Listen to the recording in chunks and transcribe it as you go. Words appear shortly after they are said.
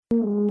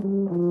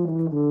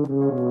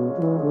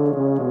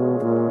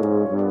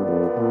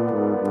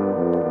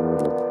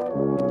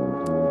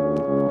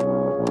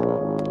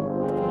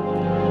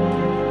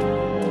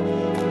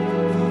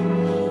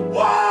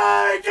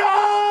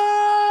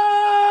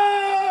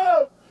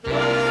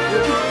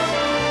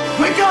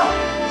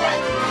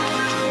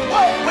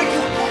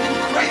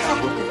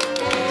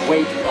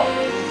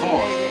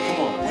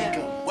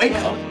Wake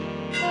up.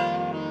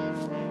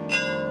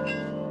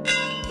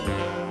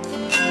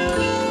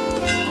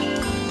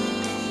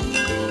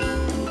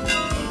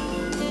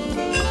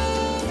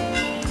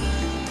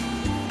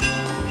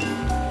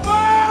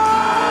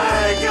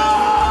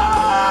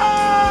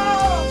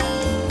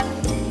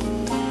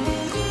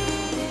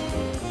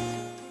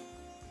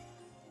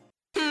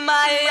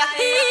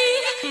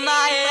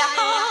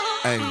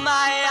 Hey.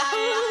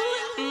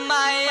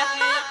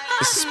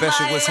 It's a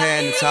special what's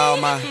happening to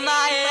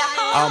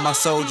all my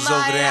soldiers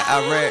over there in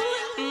Iraq.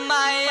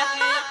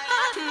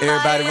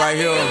 Everybody right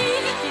here.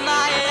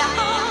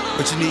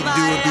 What you need to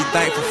do is be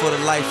thankful for the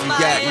life you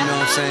got, you know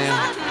what I'm saying?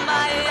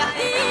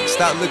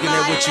 Stop looking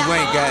at what you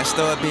ain't got,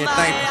 start being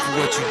thankful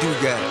for what you do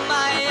got.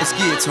 Let's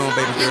get it to him,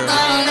 baby girl.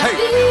 Hey,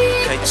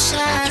 okay,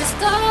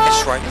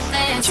 that's right.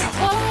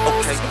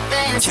 Okay,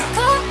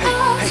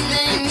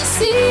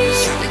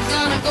 we're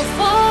gonna go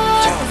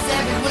far, 'cause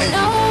everyone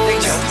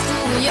knows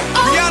who you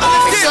are.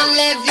 So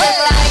live your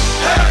life.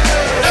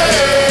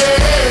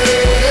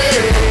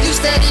 You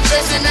steady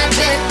chasing that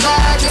big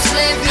bar, just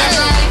live your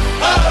life.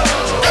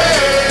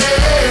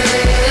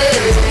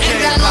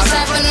 Ain't got no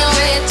time for no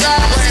haters,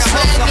 just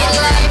live your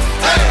life.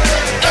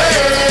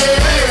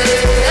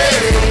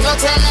 Don't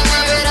tell them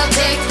where it'll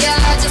take ya,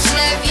 just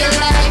live your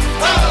life.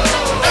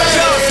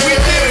 We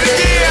did it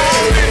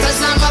again,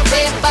 'Cause I'm a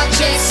paper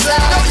chaser,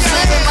 just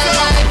living my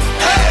life.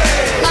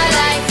 My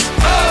life,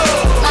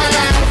 my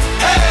life,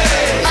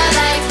 my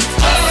life,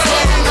 just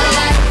living my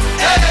life.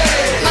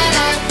 My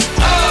life,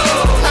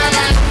 my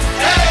life,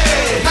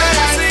 my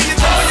life,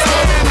 just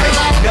living my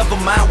life. Never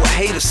mind what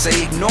haters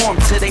say, ignore them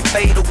till they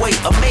fade away.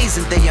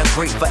 Amazing they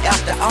ungrateful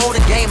after all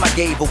the game I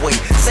gave away.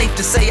 Safe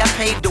to say I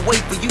paved the way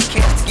for you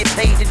cats to get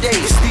paid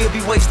today. Still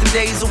be wasting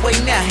days away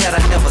now had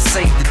I never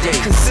saved the day.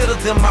 Consider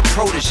them my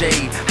protege.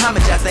 How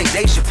much I think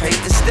they should pay?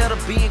 Instead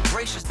of being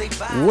gracious, they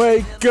buy.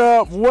 Wake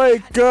up,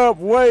 wake up,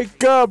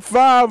 wake up,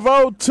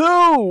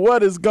 502.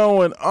 What is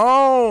going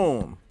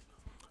on?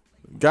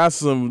 Got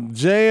some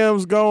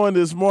jams going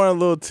this morning,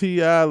 little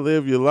T.I.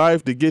 Live Your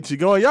Life to get you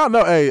going. Y'all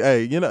know,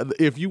 hey, you know,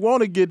 if you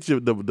want to get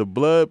the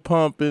blood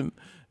pumping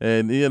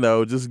and, you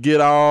know, just get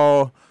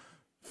all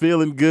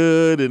feeling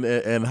good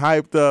and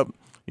hyped up,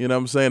 you know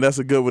what I'm saying? That's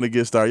a good one to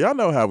get started. Y'all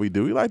know how we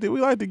do. We like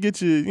to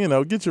get you, you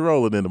know, get you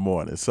rolling in the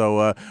morning.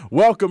 So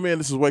welcome in.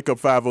 This is Wake Up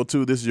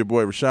 502. This is your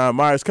boy Rashawn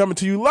Myers coming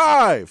to you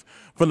live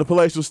from the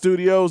palatial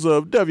studios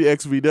of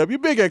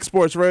WXVW, Big X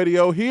Sports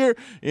Radio here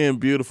in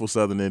beautiful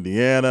Southern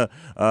Indiana.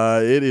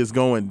 It is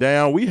going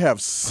down. We have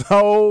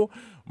so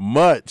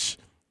much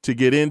to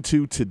get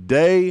into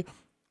today.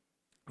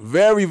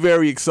 Very,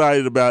 very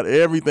excited about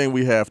everything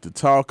we have to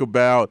talk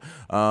about.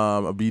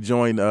 I'll be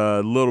joined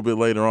a little bit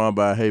later on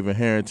by Haven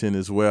Harrington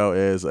as well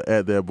as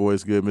at That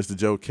Boys Good, Mr.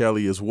 Joe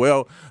Kelly as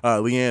well.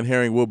 Leanne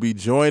Herring will be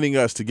joining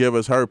us to give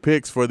us her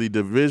picks for the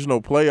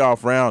divisional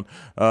playoff round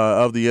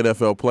of the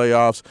NFL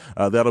playoffs.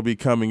 That'll be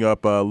coming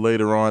up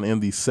later on in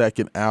the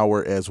second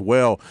hour as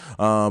well.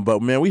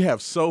 But, man, we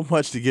have so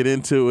much to get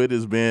into. It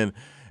has been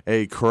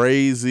a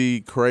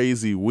crazy,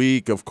 crazy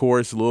week. Of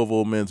course,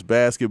 Louisville men's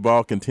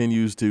basketball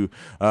continues to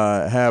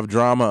have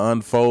drama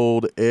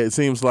unfold. It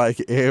seems like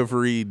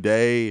every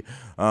day.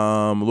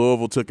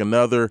 Louisville took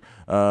another,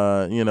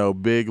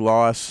 big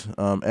loss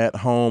at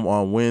home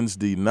on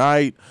Wednesday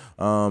night.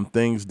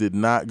 Things did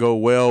not go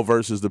well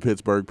versus the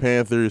Pittsburgh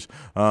Panthers,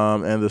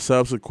 and the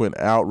subsequent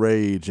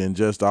outrage and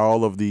just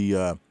all of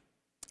the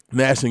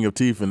gnashing of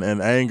teeth and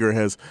anger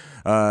has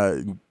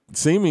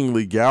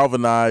seemingly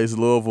galvanized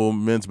Louisville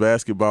men's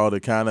basketball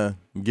to kind of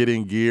get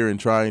in gear and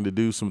trying to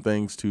do some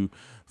things to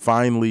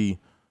finally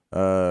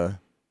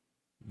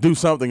do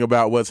something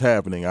about what's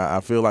happening. I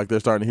feel like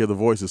they're starting to hear the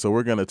voices, so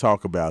we're going to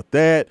talk about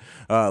that.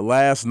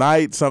 Last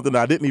night, something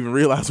I didn't even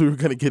realize we were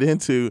going to get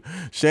into,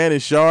 Shannon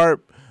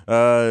Sharpe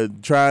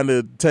trying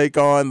to take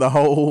on the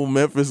whole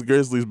Memphis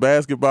Grizzlies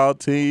basketball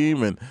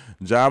team and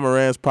Ja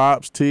Morant's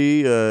pops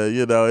T.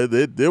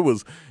 It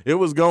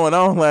was going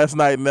on last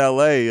night in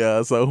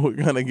L.A., so we're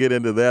going to get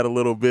into that a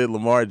little bit.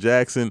 Lamar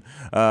Jackson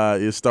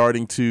is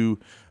starting to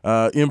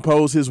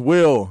impose his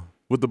will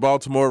with the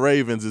Baltimore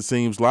Ravens, it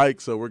seems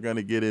like, so we're going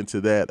to get into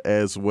that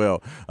as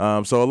well.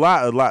 So a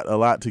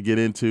lot to get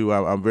into.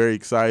 I'm very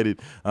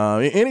excited.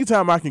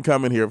 Anytime I can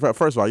come in here,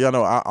 first of all, y'all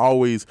know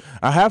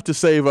I have to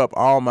save up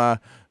all my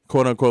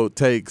quote-unquote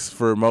takes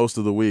for most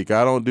of the week.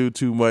 I don't do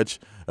too much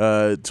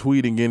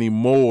tweeting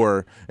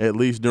anymore, at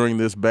least during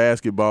this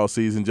basketball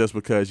season, just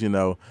because,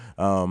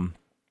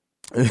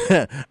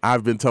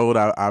 I've been told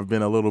I've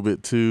been a little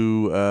bit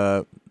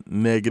too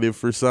negative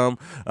for some.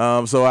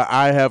 So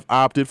I have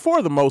opted,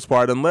 for the most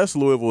part, unless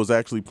Louisville is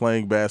actually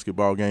playing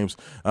basketball games,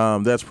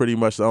 that's pretty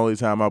much the only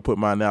time I put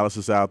my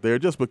analysis out there,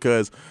 just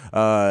because,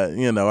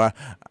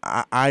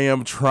 I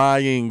am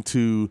trying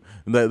to,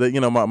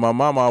 my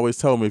mom always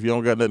told me, if you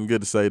don't got nothing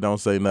good to say, don't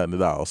say nothing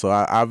at all. So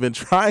I've been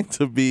trying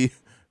to be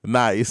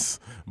nice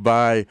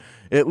by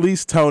at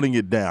least toning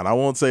it down. I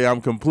won't say I'm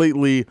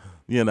completely,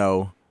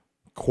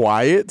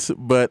 quiet,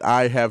 but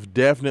I have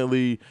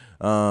definitely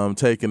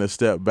taking a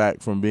step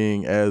back from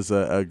being as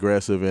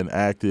aggressive and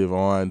active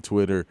on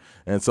Twitter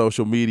and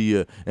social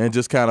media, and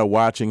just kind of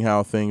watching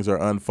how things are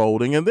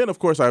unfolding. And then, of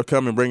course, I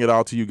come and bring it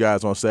all to you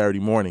guys on Saturday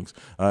mornings,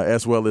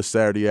 as well as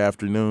Saturday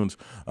afternoons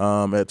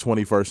at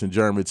 21st and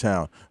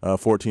Germantown,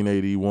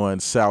 1481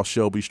 South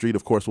Shelby Street.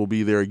 Of course, we'll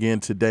be there again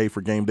today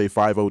for Game Day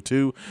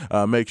 502.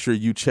 Make sure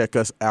you check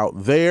us out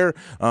there.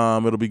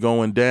 It'll be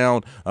going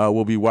down.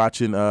 We'll be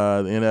watching the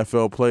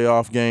NFL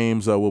playoff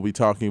games. We'll be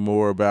talking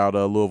more about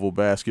Louisville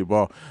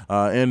basketball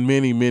and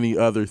many, many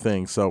other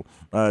things. So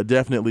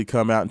definitely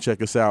come out and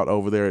check us out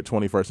over there at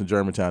 21st and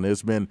Germantown.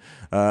 It's been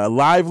a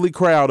lively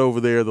crowd over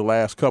there the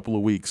last couple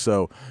of weeks.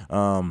 So,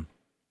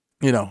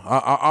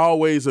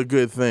 always a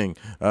good thing.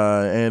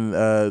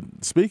 And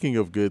speaking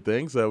of good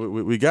things,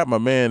 we got my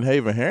man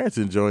Haven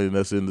Harrington joining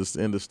us in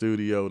the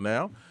studio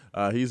now.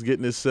 He's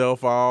getting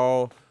himself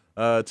all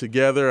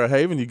together.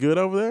 Haven, you good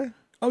over there?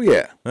 Oh,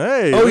 yeah.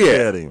 Hey, oh, look yeah.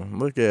 at him.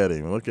 Look at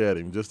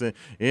him. Just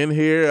in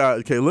here.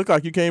 Okay, look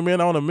like you came in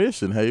on a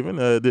mission, Haven.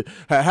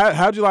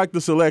 How'd you like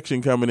the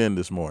selection coming in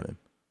this morning?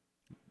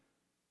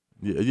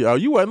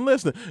 You wasn't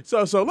listening.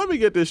 So let me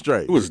get this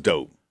straight. It was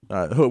dope.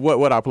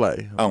 What I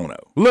play? I don't know.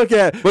 Look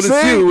at, but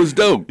it was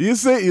dope. You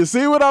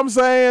see what I'm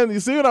saying?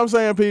 You see what I'm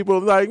saying, people?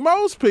 Like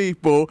most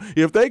people,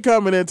 if they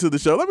coming into the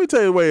show, let me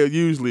tell you the way it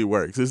usually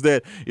works is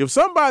that if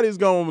somebody's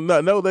going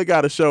to know they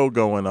got a show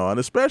going on,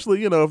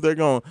 especially if they're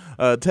going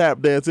to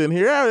tap dance in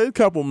here in a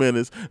couple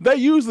minutes, they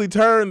usually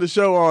turn the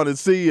show on and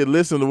see and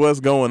listen to what's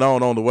going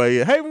on the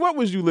way in. Hey, what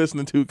was you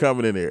listening to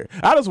coming in here?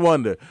 I just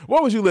wonder,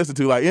 what was you listening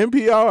to? Like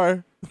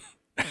NPR?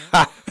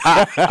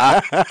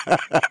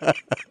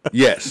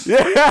 Yes.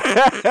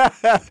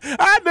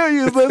 I knew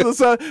you was listening.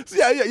 So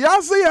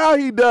y'all see how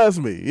he does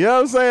me. You know what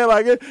I'm saying?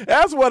 Like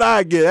that's what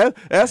I get.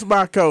 That's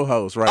my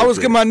co-host, right? I was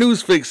there. getting my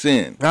news fix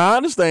in. I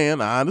understand,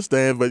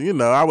 but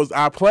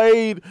I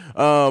played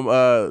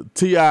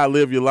T.I.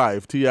 Live Your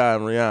Life, T.I.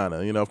 and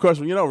Rihanna. Of course,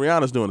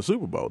 Rihanna's doing the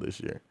Super Bowl this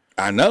year.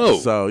 I know.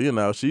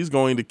 So, she's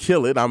going to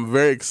kill it. I'm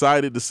very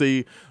excited to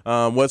see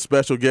what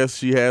special guests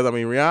she has. I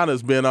mean,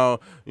 Rihanna's been on,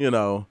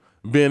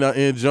 been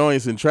in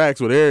joints and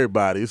tracks with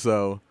everybody,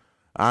 so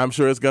I'm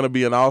sure it's going to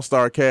be an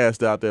all-star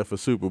cast out there for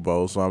Super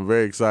Bowl, so I'm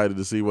very excited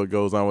to see what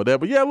goes on with that.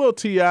 But, yeah, a little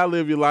T.I.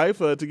 Live Your Life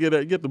to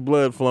get the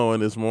blood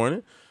flowing this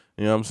morning.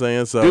 You know what I'm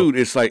saying? So, dude,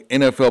 it's like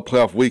NFL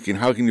playoff weekend.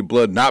 How can your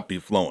blood not be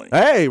flowing?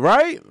 Hey,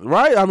 right?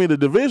 I mean, the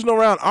divisional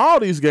round, all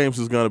these games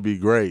is going to be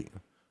great.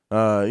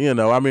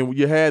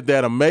 You had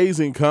that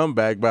amazing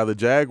comeback by the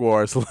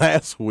Jaguars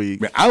last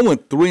week. Man, I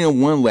went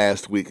 3-1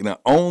 last week, and the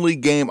only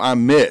game I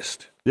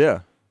missed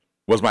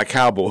was my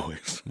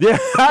Cowboys. Yeah,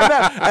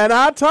 and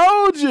I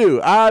told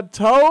you. I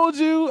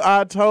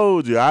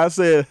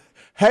said,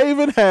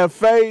 Haven, have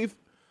faith.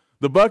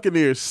 The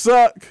Buccaneers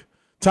suck.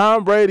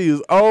 Tom Brady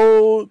is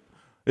old.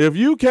 If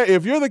you're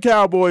the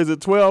Cowboys at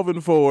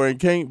 12-4 and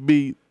can't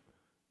beat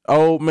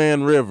Old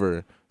Man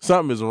River,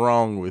 something is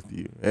wrong with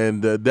you.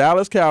 And the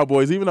Dallas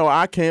Cowboys, even though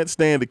I can't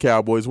stand the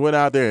Cowboys, went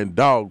out there and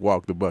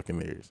dog-walked the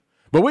Buccaneers.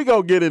 But we're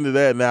going to get into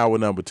that now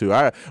with number two.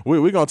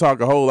 We're going to talk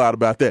a whole lot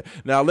about that.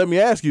 Now, let me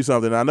ask you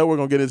something. I know we're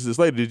going to get into this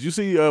later. Did you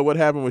see what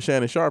happened with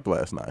Shannon Sharp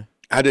last night?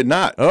 I did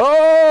not.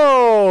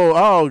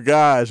 Oh,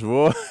 gosh,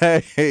 boy.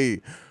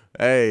 Hey,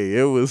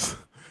 it was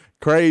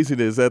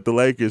craziness at the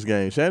Lakers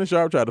game. Shannon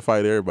Sharp tried to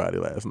fight everybody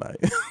last night.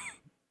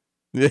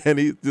 Yeah, and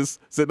he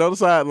just sitting on the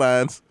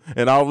sidelines,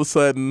 and all of a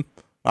sudden,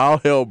 all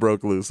hell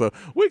broke loose. So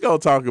we're going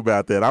to talk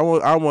about that. I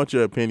want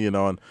your opinion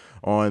on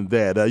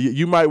that.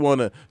 You might want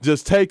to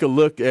just take a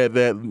look at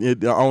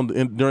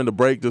that during the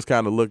break. Just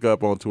kind of look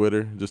up on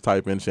Twitter. Just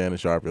type in Shannon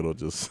Sharp. It'll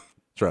just,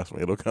 trust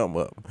me, it'll come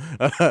up.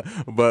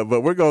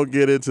 But we're going to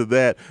get into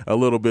that a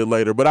little bit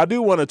later. But I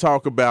do want to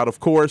talk about,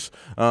 of course,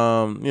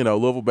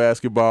 Louisville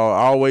basketball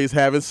always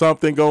having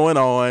something going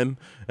on,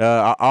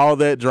 all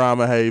that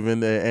drama,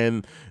 Haven,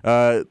 and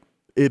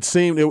it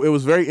seemed it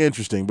was very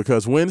interesting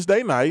because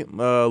Wednesday night,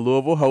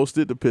 Louisville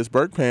hosted the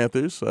Pittsburgh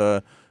Panthers.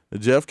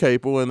 Jeff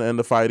Capel and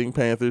the Fighting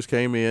Panthers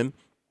came in,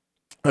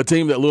 a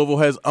team that Louisville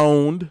has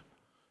owned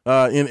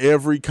in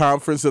every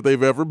conference that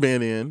they've ever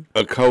been in.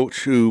 A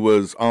coach who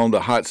was on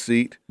the hot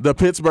seat. The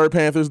Pittsburgh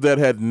Panthers that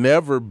had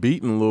never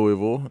beaten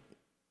Louisville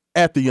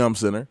at the Yum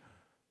Center.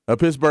 A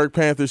Pittsburgh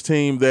Panthers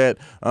team that,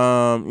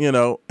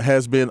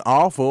 has been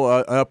awful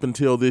up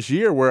until this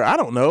year where, I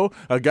don't know,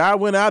 a guy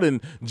went out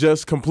and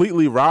just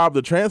completely robbed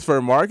the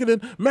transfer market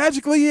and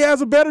magically he has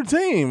a better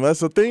team.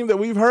 That's a theme that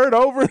we've heard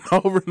over and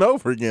over and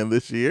over again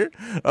this year.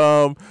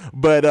 But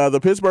the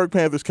Pittsburgh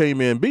Panthers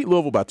came in, beat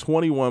Louisville by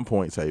 21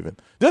 points, Haven.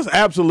 Just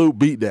absolute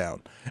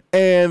beatdown.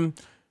 And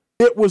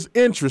it was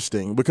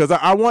interesting because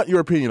I want your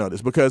opinion on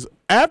this because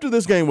after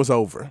this game was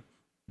over,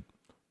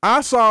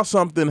 I saw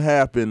something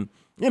happen.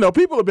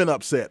 People have been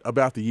upset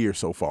about the year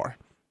so far.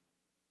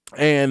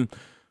 And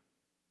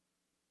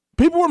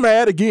people were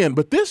mad again,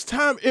 but this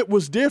time it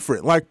was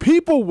different. Like,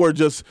 people were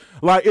just,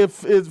 like, it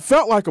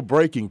felt like a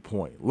breaking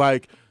point.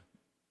 Like,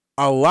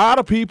 a lot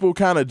of people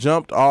kind of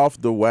jumped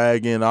off the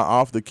wagon,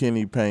 off the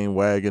Kenny Payne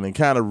wagon, and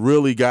kind of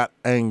really got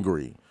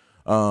angry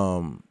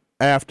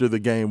after the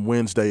game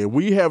Wednesday. And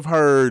we have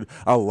heard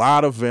a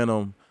lot of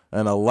venom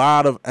and a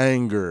lot of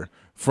anger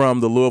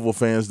from the Louisville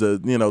fans,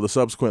 the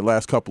subsequent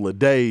last couple of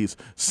days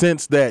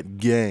since that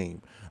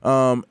game.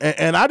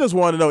 And I just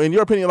want to know, in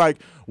your opinion,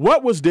 like,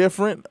 what was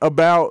different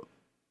about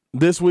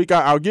this week?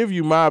 I'll give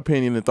you my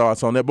opinion and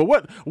thoughts on that. But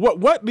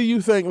what do you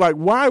think? Like,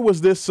 why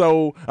was this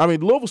so? I mean,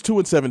 Louisville's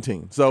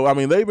 2-17, so I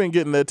mean they've been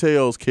getting their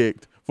tails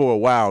kicked for a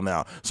while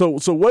now. So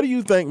what do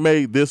you think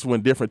made this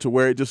one different to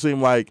where it just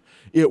seemed like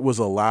it was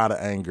a lot of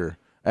anger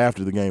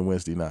after the game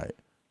Wednesday night?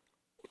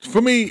 For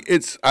me,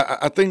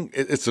 I think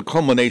it's a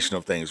culmination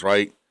of things,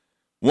 right?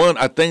 One,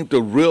 I think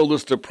the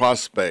realistic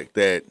prospect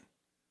that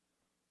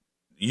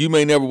you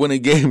may never win a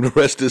game the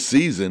rest of the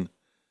season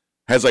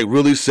has like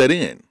really set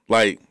in.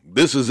 Like,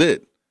 this is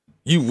it.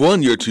 You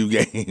won your 2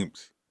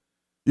 games.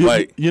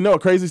 You know a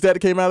crazy stat that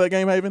came out of that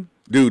game, Haven?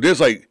 Dude,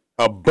 there's like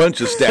a bunch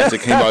of stats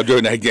that came out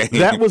during that game.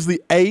 That was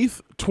the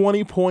 8th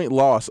 20-point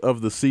loss of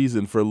the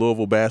season for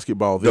Louisville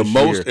basketball this year.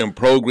 The most in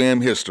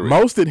program history.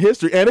 Most in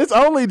history, and it's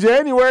only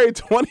January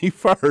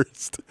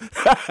 21st.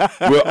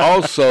 We're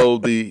also,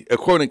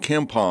 according to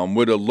KenPom,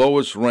 we're the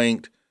lowest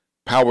ranked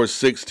Power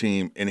 6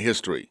 team in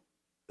history.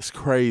 It's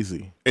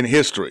crazy. In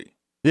history.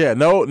 Yeah,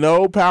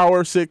 no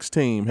Power 6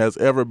 team has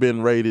ever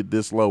been rated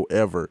this low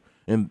ever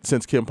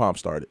since KenPom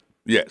started.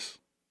 Yes.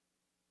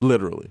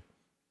 Literally.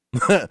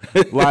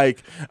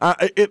 Like,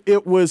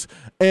 it was,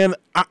 and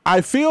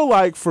I feel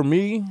like for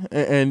me,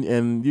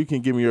 and you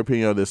can give me your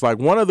opinion on this, like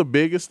one of the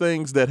biggest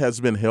things that has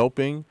been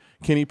helping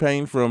Kenny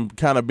Payne from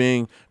kind of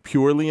being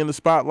purely in the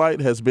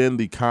spotlight has been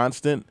the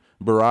constant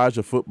barrage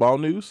of football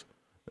news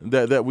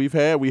that we've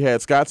had. We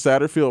had Scott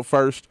Satterfield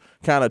first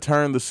kind of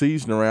turn the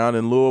season around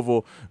and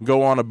Louisville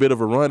go on a bit of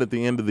a run at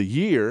the end of the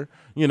year.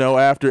 You know,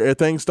 after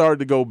things started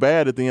to go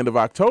bad at the end of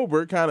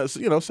October, kind of,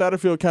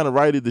 Satterfield kind of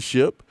righted the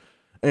ship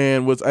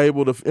and was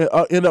able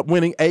to end up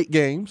winning 8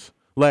 games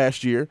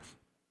last year.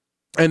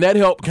 And that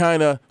helped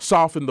kind of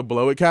soften the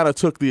blow. It kind of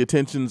took the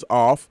attentions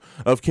off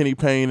of Kenny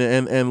Payne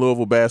and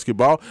Louisville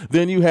basketball.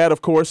 Then you had,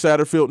 of course,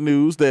 Satterfield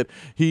news that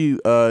he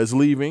is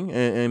leaving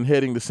and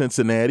heading to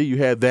Cincinnati. You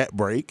had that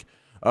break.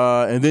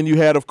 And then you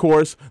had, of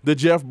course, the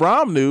Jeff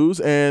Brom news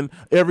and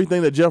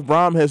everything that Jeff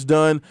Brom has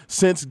done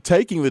since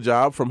taking the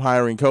job, from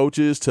hiring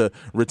coaches to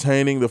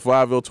retaining the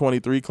Flyville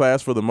 23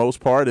 class for the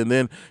most part, and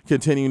then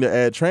continuing to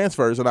add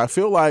transfers. And I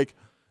feel like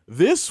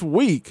this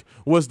week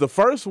was the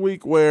first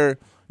week where,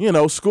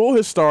 school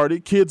has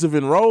started, kids have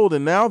enrolled,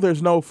 and now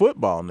there's no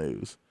football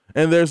news.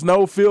 And there's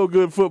no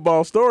feel-good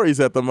football stories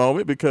at the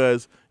moment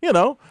because,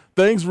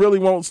 things really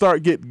won't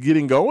start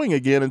getting going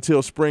again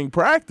until spring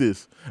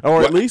practice,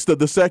 or at least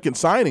the second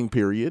signing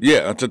period.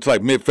 Yeah, until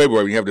like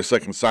mid-February when you have the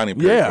second signing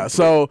period. Yeah,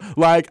 so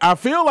I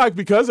feel like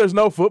because there's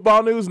no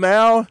football news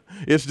now,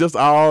 it's just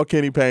all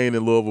Kenny Payne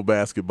and Louisville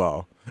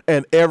basketball.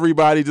 And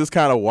everybody just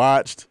kind of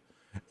watched,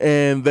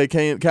 and they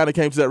came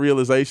to that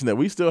realization that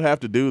we still have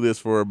to do this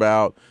for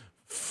about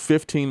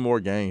 15 more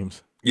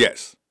games.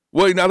 Yes.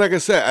 Well, like I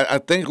said, I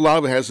think a lot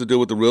of it has to do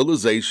with the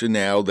realization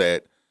now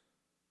that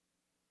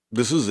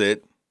this is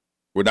it.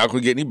 We're not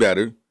going to get any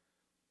better.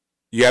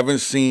 You haven't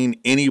seen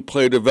any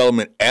player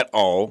development at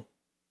all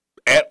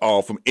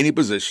from any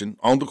position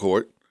on the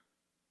court.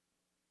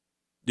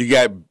 You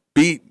got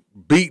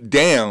beat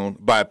down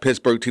by a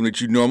Pittsburgh team that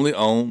you normally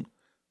own,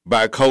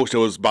 by a coach that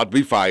was about to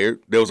be fired,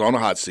 that was on a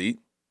hot seat.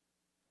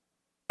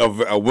 A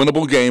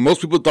winnable game.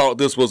 Most people thought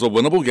this was a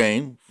winnable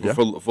game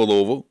for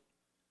Louisville.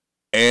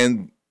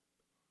 And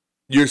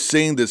you're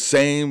seeing the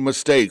same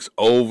mistakes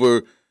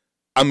over.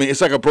 I mean, it's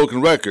like a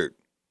broken record.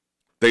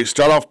 They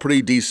start off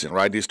pretty decent,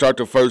 right? They start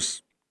the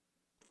first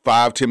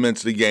 5-10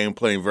 minutes of the game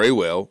playing very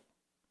well.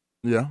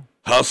 Yeah.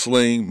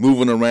 Hustling,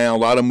 moving around, a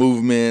lot of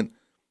movement,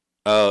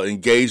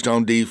 engaged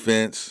on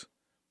defense.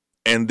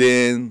 And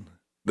then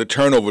the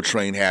turnover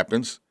train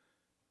happens.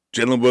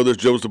 Jalen Withers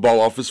jumps the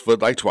ball off his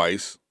foot like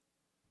twice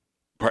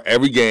per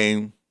every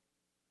game.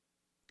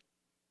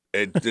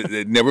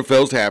 It never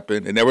fails to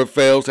happen. It never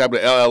fails to happen.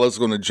 L. Ellis is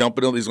going to jump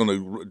it. He's going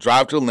to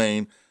drive to the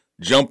lane,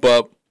 jump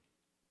up,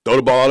 throw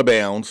the ball out of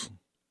bounds.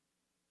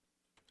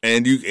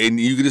 And you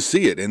get to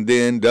see it. And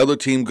then the other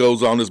team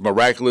goes on this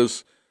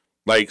miraculous,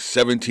 like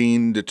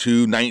 17-2,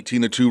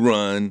 19-2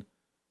 run,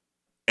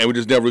 and we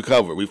just never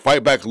recover. We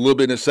fight back a little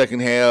bit in the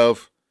second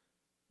half,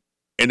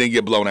 and then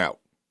get blown out.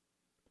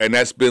 And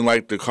that's been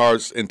like the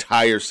Cards'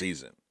 entire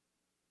season,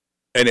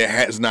 and it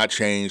has not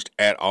changed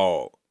at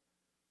all.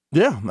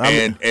 Yeah,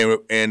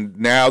 and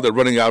now they're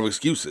running out of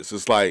excuses.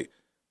 It's like,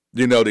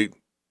 they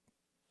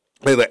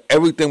like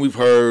everything we've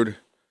heard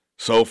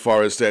so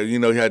far is that you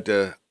had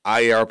the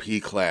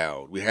IRP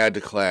cloud. We had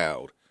the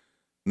cloud.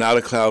 Now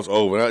the cloud's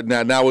over.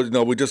 Now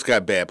we just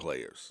got bad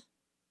players.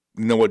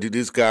 You know what?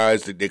 These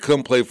guys, they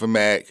couldn't play for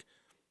Mac.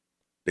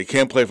 They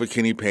can't play for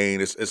Kenny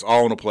Payne. It's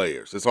all on the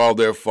players. It's all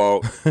their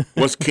fault.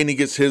 Once Kenny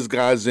gets his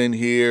guys in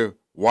here,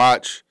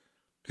 watch.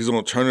 He's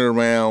going to turn it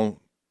around.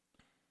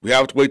 We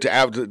have to wait till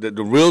after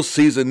the real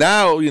season.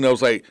 Now,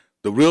 it's like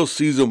the real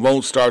season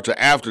won't start till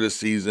after the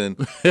season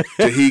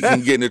till he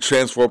can get in the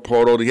transfer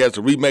portal. He has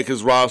to remake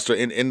his roster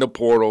in the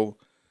portal.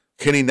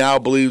 Kenny now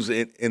believes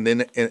in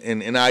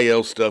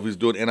NIL stuff. He's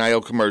doing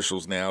NIL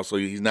commercials now, so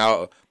he's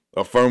now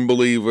a firm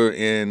believer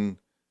in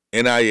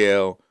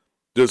NIL.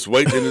 Just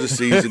wait till the end of the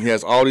season. He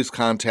has all these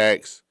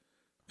contacts.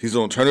 He's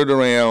going to turn it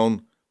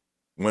around.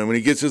 When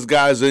he gets his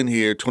guys in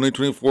here,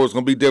 2024 is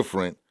going to be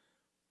different.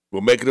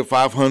 We'll make it a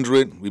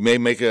 500. We may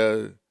make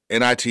a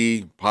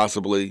NIT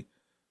possibly.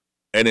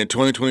 And then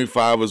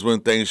 2025 is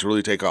when things should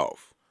really take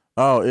off.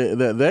 Oh,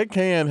 that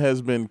can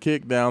has been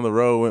kicked down the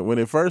road. When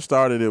it first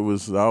started, it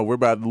was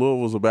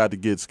Louisville's about to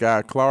get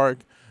Sky Clark.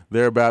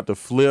 They're about to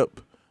flip,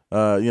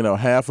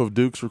 half of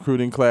Duke's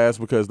recruiting class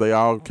because they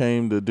all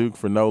came to Duke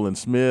for Nolan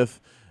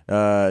Smith.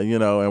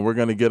 And we're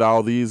going to get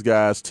all these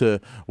guys to,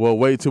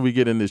 wait till we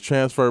get in this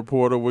transfer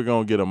portal. We're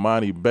going to get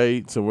Amani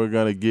Bates, and we're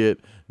going to get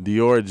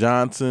Dior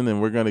Johnson,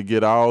 and we're going to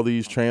get all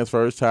these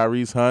transfers,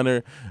 Tyrese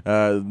Hunter.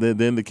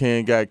 Then the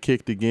can got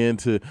kicked again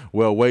to,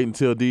 wait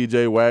until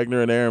DJ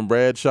Wagner and Aaron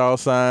Bradshaw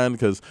signed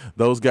because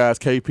those guys,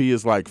 KP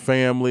is like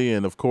family,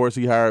 and, of course,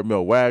 he hired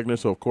Mel Wagner,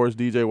 so, of course,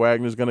 DJ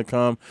Wagner's going to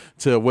come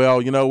to,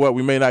 you know what,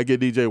 we may not get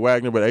DJ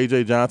Wagner, but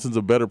A.J. Johnson's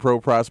a better pro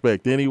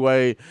prospect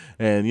anyway,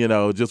 and,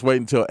 just wait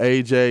until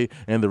A.J.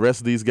 and the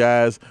rest of these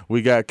guys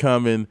we got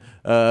coming,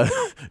 we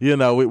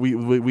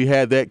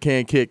had that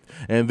can kicked,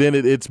 and then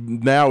it's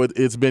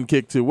been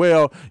kicked to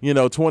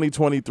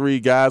 2023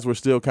 guys were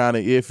still kind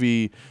of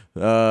iffy.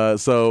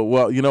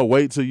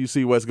 Wait till you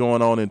see what's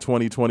going on in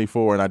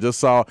 2024. And I just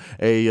saw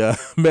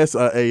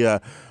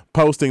a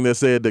posting that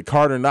said that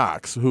Carter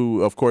Knox,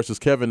 who of course is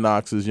Kevin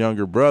Knox's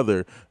younger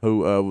brother, who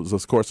was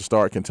of course a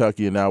star at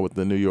Kentucky and now with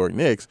the New York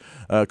Knicks,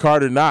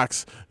 Carter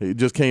Knox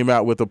just came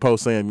out with a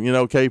post saying,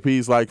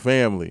 KP's like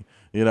family.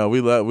 We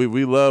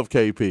love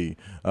KP.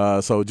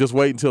 So just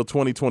wait until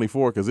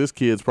 2024 because this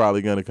kid's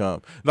probably going to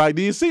come. Like,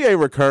 do you see a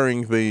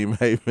recurring theme,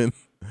 Haven,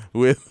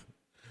 with?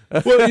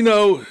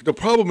 The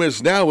problem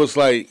is now it's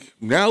like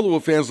now Louisville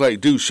fans like,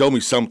 dude, show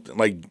me something.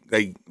 Like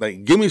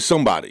give me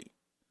somebody,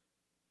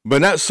 but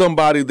not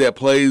somebody that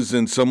plays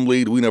in some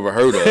league we never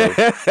heard of.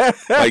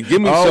 Like,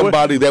 give me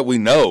somebody that we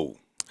know.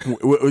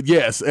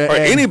 Yes, or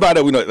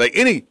anybody that we know.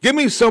 Give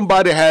me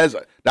somebody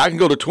that I can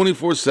go to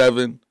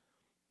 24/7.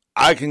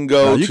 I can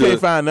go you to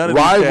can't find none of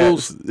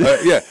Rivals.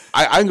 These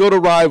I can go to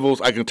Rivals.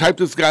 I can type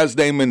this guy's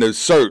name in the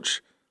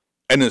search,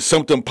 and then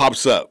something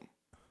pops up.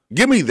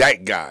 Give me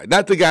that guy,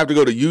 not the guy I have to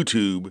go to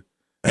YouTube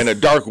and the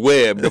dark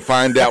web to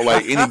find out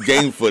any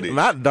game footage.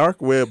 Not dark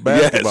web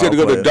basketball. Yes, you have to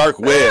go to the dark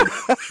web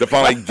to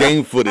find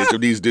game footage of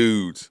these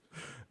dudes.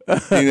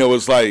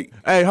 It's like,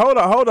 hey, hold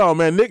on,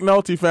 man. Nick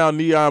Nolte found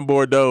Neon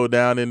Bordeaux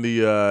down in the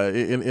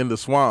in the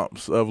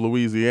swamps of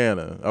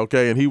Louisiana.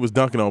 Okay, and he was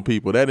dunking on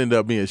people. That ended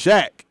up being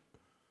Shaq.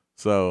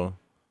 So,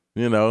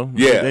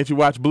 ain't you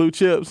watch Blue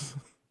Chips?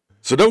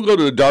 So don't go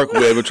to the dark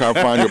web and try to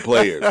find your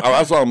players.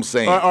 That's all I'm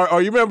saying.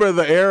 Or you remember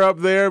the air up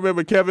there?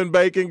 Remember Kevin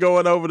Bacon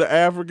going over to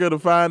Africa to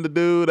find the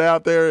dude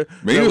out there?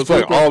 Man, he was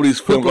playing all these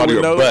films out of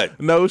your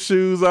butt. No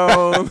shoes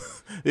on.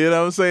 You know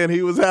what I'm saying?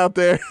 He was out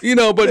there.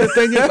 But the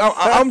thing is,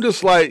 I'm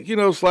just like,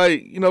 it's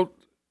like,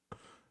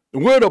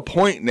 we're at a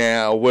point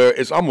now where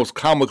it's almost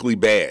comically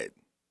bad.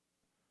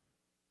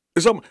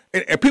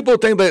 And people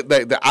think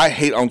that I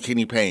hate on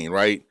Kenny Payne,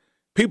 right?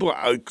 People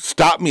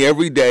stop me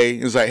every day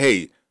and it's like,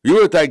 hey,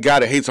 you're that guy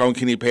that hates on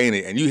Kenny Payne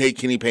and you hate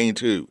Kenny Payne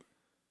too.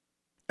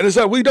 And it's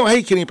like, we don't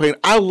hate Kenny Payne.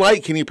 I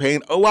like Kenny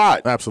Payne a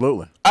lot.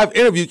 Absolutely. I've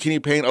interviewed Kenny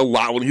Payne a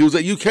lot when he was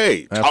at UK.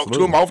 Absolutely. Talked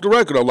to him off the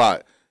record a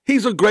lot.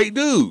 He's a great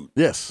dude.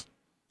 Yes.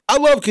 I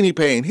love Kenny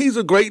Payne. He's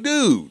a great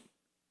dude.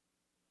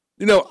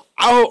 Our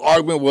whole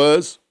argument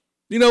was,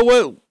 you know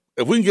what?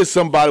 If we can get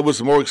somebody with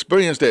some more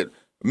experience that,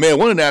 man,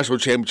 won a national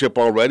championship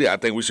already, I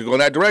think we should go in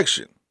that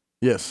direction.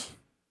 Yes.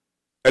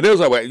 And they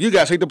was like, you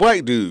guys hate the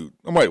black dude.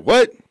 I'm like,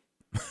 what?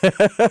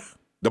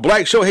 The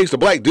black show hates the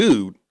black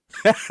dude.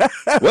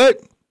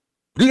 What?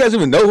 Do you guys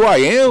even know who I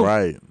am?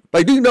 Right.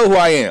 Like, do you know who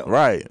I am?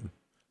 Right.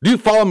 Do you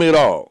follow me at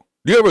all?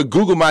 Do you ever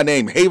Google my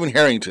name, Haven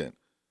Harrington?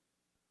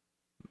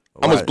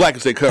 I'm as black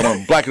as they come.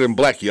 I'm blacker than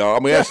black, y'all. I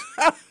mean, that's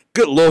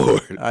good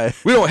Lord.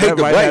 We don't hate the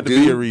black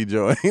dude. Be a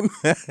rejoin.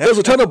 There's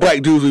a ton of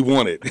black dudes we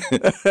wanted.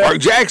 Mark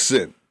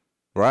Jackson.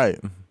 Right.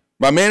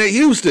 My man at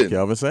Houston.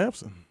 Kelvin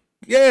Sampson.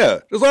 Yeah.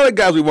 There's a lot of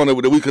guys we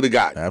wanted that we could have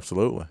got.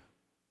 Absolutely.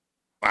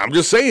 I'm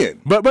just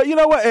saying. But you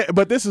know what?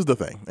 But this is the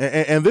thing.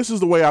 And this is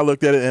the way I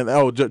looked at it.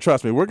 And,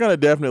 trust me, we're going to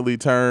definitely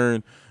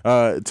turn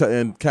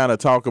and kind of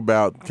talk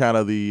about kind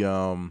of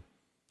the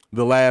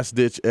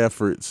last-ditch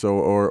efforts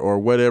or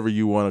whatever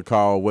you want to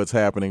call what's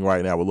happening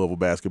right now with Louisville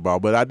basketball.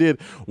 But I did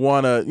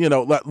want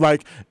to,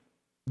 like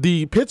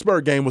the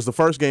Pittsburgh game was the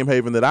first game,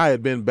 Haven, that I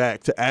had been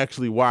back to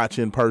actually watch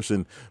in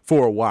person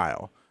for a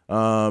while.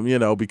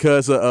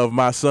 Because of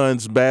my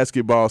son's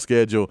basketball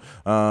schedule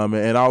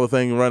and all the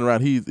things running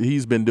around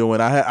he's been doing.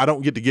 I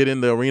don't get to get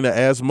in the arena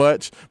as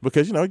much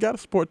because, you got to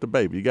support the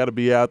baby. You got to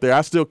be out there.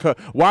 I still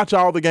watch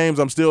all the games.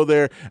 I'm still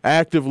there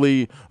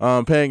actively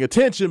paying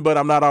attention, but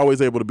I'm not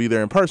always able to be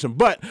there in person.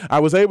 But I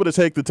was able to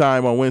take the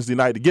time on Wednesday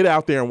night to get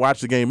out there and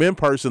watch the game in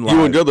person live.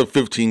 You and the other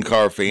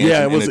 15-car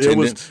fans in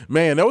attendance.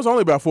 Man, there was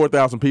only about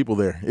 4,000 people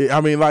there.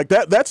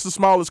 That's the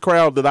smallest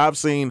crowd that I've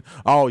seen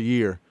all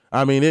year.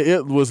 I mean,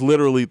 it was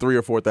literally 3,000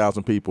 or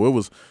 4,000 people.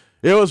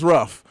 It was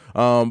rough.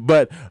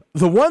 But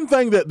the one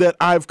thing that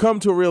I've come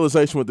to a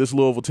realization with this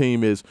Louisville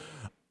team is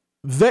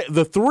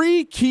the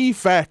three key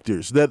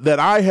factors that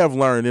I have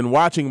learned in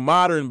watching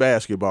modern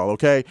basketball,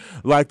 okay?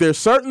 Like there's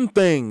certain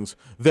things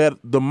that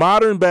the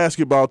modern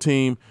basketball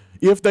team,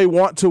 if they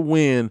want to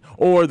win,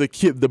 or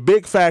the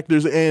big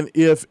factors, and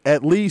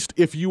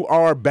if you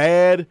are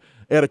bad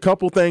at a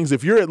couple things,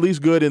 if you're at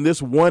least good in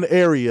this one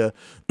area,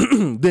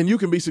 then you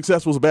can be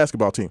successful as a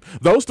basketball team.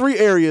 Those three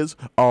areas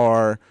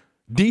are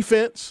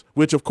defense,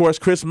 which, of course,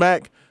 Chris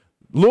Mack.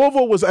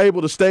 Louisville was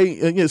able to stay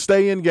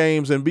in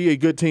games and be a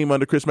good team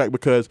under Chris Mack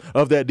because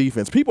of that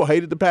defense. People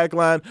hated the pack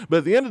line, but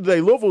at the end of the day,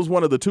 Louisville was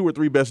one of the 2 or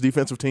 3 best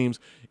defensive teams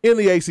in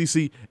the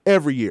ACC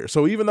every year.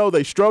 So even though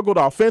they struggled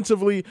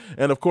offensively,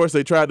 and, of course,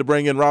 they tried to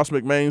bring in Ross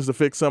McMains to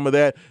fix some of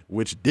that,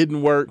 which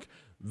didn't work,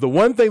 the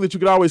one thing that you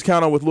could always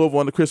count on with Louisville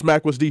under Chris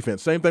Mack was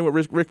defense. Same thing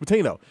with Rick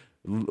Pitino.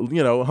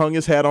 Hung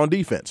his hat on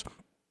defense.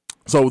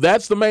 So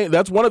that's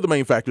one of the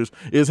main factors,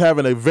 is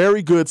having a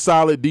very good,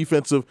 solid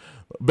defensive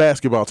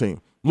basketball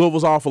team.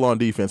 Louisville's awful on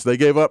defense. They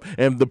gave up,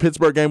 and the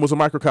Pittsburgh game was a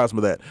microcosm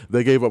of that.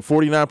 They gave up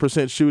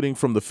 49% shooting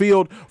from the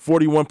field,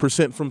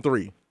 41% from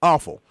three.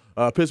 Awful.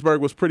 Pittsburgh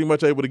was pretty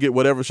much able to get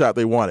whatever shot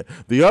they wanted.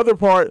 The other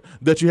part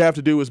that you have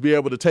to do is be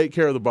able to take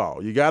care of the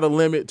ball. You got to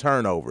limit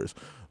turnovers.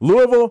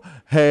 Louisville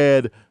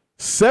had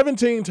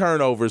 17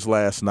 turnovers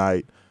last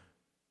night.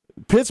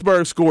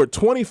 Pittsburgh scored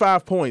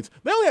 25 points.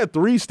 They only had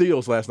 3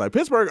 steals last night.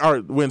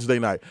 Wednesday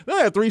night. They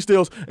only had 3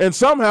 steals, and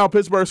somehow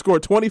Pittsburgh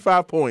scored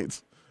 25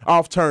 points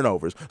off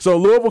turnovers. So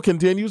Louisville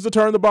continues to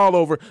turn the ball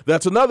over.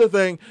 That's another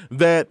thing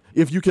that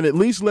if you can at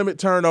least limit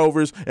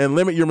turnovers and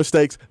limit your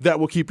mistakes, that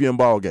will keep you in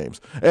ball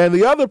games. And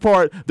the other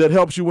part that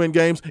helps you win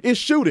games is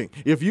shooting.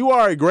 If you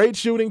are a great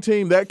shooting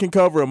team, that can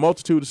cover a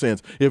multitude of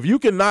sins. If you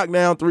can knock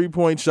down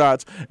 3-point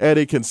shots at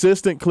a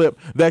consistent clip,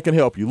 that can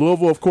help you.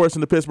 Louisville, of course, in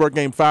the Pittsburgh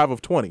game, 5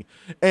 of 20.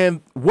 And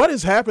what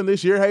has happened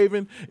this year,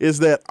 Haven, is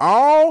that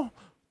all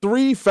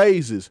 3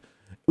 phases,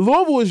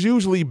 Louisville is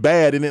usually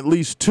bad in at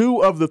least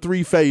 2 of the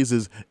 3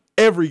 phases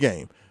every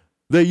game.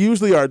 They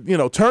usually are,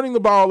 turning the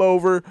ball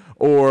over,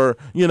 or,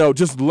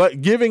 just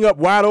giving up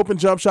wide open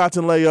jump shots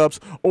and layups,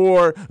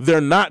 or they're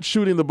not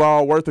shooting the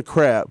ball worth a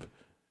crap.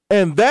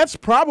 And that's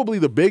probably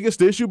the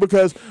biggest issue,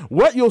 because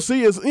what you'll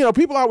see is,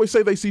 people always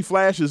say they see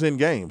flashes in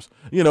games,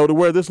 to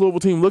where this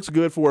Louisville team looks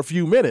good for a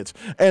few minutes.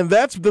 And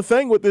that's the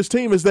thing with this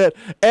team, is that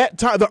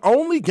the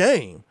only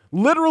game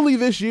literally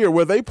this year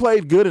where they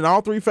played good in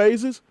all 3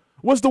 phases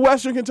was the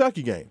Western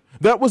Kentucky game.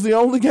 That was the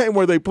only game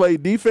where they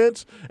played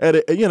defense at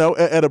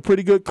a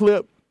pretty good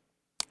clip.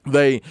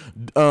 They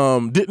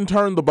didn't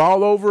turn the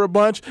ball over a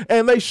bunch,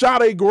 and they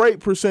shot a great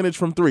percentage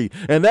from 3.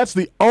 And that's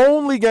the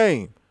only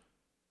game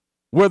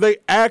where they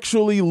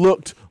actually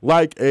looked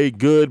like a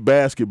good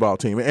basketball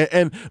team.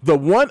 And the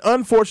one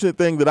unfortunate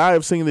thing that I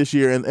have seen this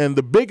year, and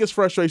the biggest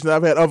frustration that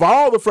I've had of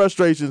all the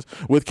frustrations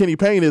with Kenny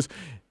Payne, is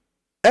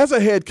as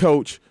a head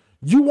coach,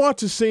 you want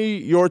to see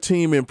your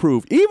team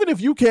improve. Even if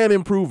you can't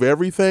improve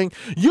everything,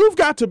 you've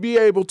got to be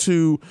able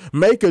to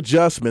make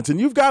adjustments, and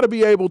you've got to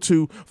be able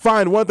to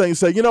find one thing and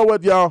say, you know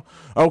what, y'all,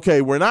 okay,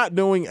 we're not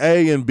doing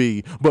A and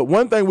B, but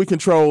one thing we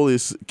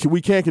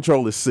can't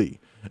control is C.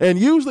 And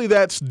usually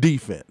that's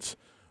defense.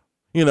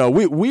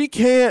 We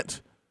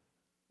can't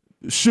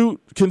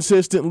shoot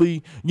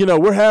consistently.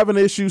 We're having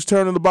issues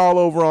turning the ball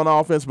over on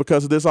offense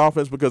because of this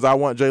offense, because I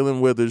want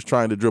Jalen Withers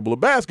trying to dribble a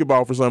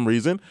basketball for some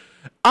reason.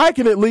 I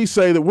can at least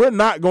say that we're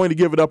not going to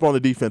give it up on the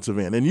defensive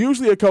end. And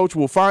usually a coach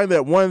will find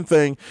that one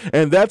thing,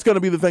 and that's going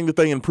to be the thing that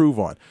they improve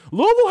on.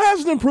 Louisville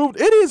hasn't improved.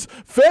 It is,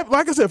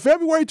 like I said,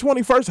 February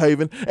 21st,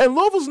 Haven, and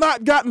Louisville's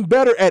not gotten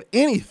better at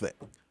anything.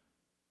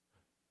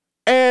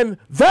 And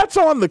that's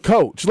on the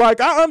coach. Like,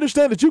 I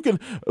understand that you can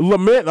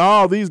lament,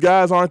 these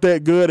guys aren't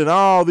that good,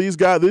 and these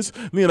guys, this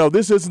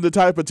isn't the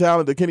type of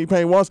talent that Kenny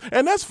Payne wants,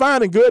 and that's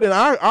fine and good, and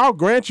I'll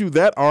grant you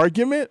that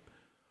argument.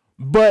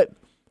 But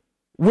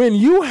when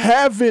you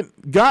hadn't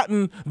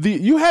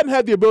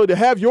had the ability to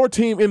have your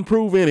team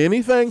improve in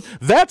anything,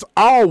 that's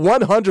all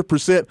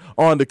 100%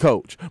 on the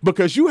coach,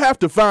 because you have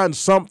to find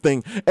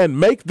something and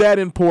make that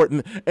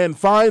important and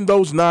find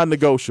those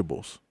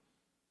non-negotiables.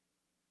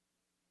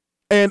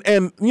 And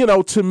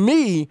to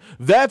me,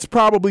 that's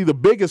probably the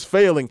biggest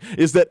failing,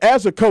 is that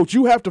as a coach,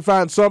 you have to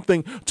find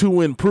something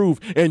to improve,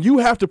 and you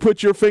have to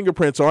put your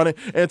fingerprints on it.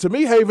 And to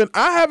me, Haven,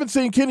 I haven't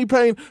seen Kenny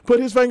Payne put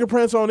his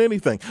fingerprints on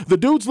anything. The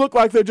dudes look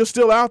like they're just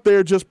still out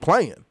there just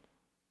playing.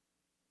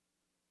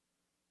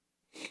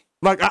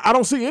 Like, I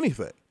don't see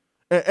anything.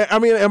 I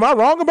mean, am I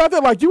wrong about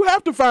that? Like, you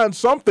have to find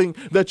something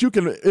that you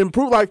can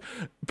improve. Like,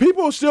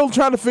 people are still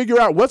trying to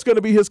figure out what's going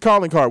to be his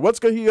calling card. What's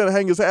he going to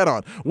hang his hat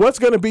on? What's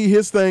going to be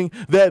his thing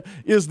that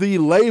is the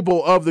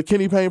label of the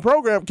Kenny Payne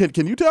program?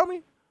 Can you tell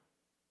me?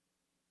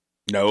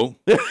 No.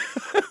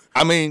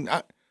 I mean,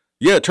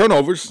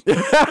 turnovers.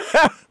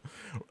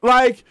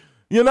 Like,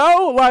 you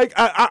know, like,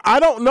 I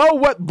don't know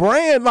what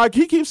brand, like,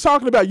 he keeps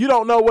talking about, you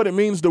don't know what it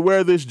means to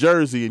wear this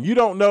jersey, and you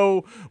don't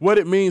know what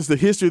it means, the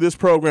history of this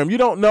program. You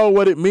don't know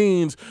what it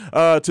means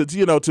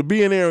to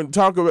be in there and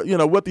talk about,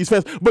 what these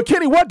fans. But,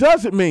 Kenny, what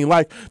does it mean?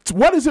 Like,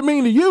 what does it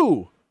mean to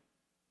you?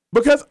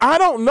 Because I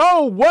don't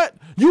know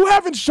you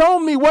haven't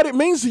shown me what it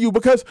means to you,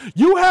 because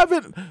you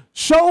haven't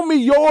shown me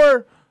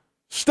your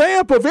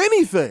stamp of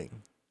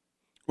anything.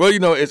 Well,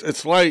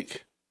 it's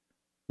like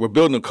we're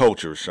building a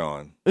culture,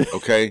 Sean,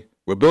 okay?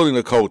 We're building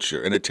a culture,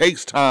 and it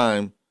takes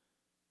time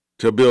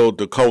to build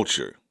the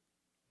culture.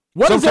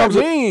 What does that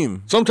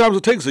mean? Sometimes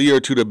it takes a year or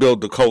two to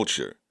build the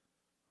culture.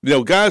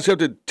 Guys have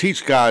to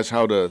teach guys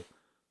how to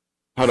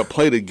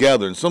play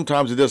together, and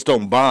sometimes they just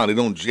don't bond. They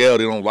don't gel.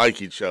 They don't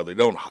like each other. They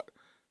don't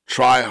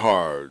try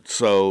hard.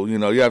 So, you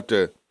have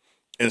to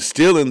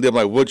instill in them,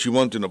 like, what you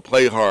want them to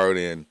play hard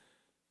and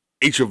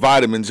eat your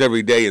vitamins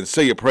every day and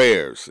say your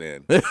prayers.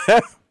 And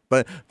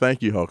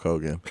Thank you, Hulk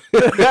Hogan.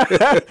 But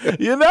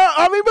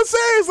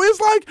seriously, it's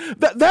like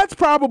that's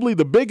probably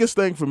the biggest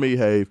thing for me,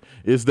 Have,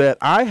 is that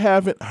I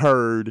haven't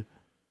heard.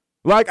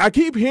 Like, I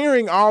keep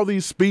hearing all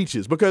these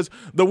speeches, because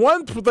the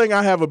one thing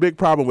I have a big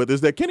problem with is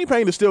that Kenny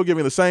Payne is still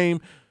giving the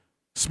same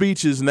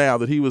speeches now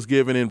that he was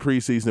giving in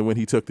preseason when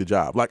he took the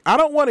job. Like, I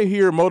don't want to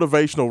hear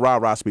motivational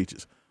rah-rah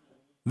speeches.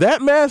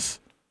 That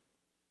mess.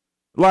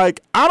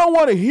 Like, I don't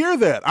want to hear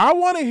that. I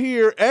want to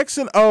hear X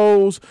and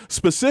O's,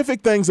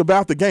 specific things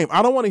about the game.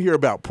 I don't want to hear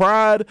about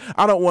pride.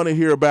 I don't want to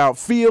hear about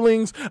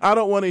feelings. I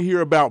don't want to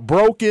hear about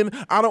broken.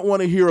 I don't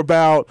want to hear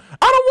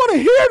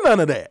none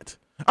of that.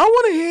 I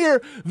want to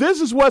hear, this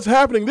is what's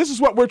happening. This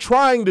is what we're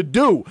trying to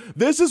do.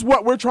 This is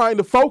what we're trying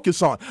to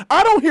focus on.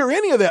 I don't hear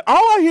any of that.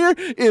 All I hear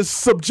is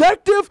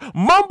subjective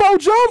mumbo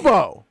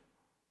jumbo.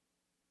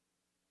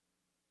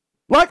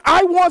 Like,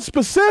 I want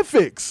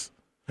specifics.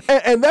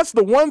 And that's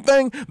the one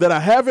thing that I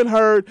haven't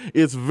heard.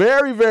 It's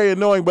very, very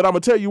annoying, but I'm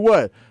going to tell you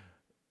what.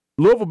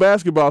 Louisville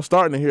basketball is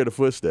starting to hear the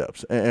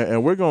footsteps,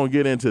 and we're going to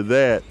get into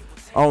that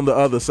on the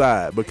other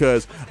side,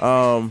 because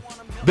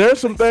there's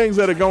some things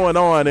that are going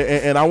on,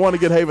 and I want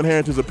to get Haven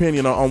Harrington's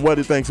opinion on what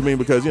it thinks to mean,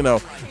 because,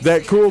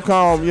 that cool,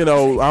 calm,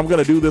 I'm going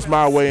to do this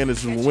my way, and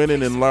it's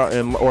winning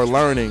or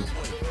learning,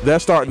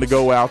 that's starting to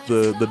go out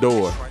the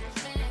door.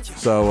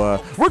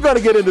 So we're going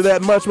to get into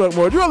that much, much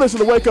more. You're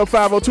listening to Wake Up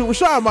 502.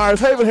 Rashawn Myers,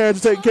 Haven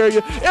Harrington taking care of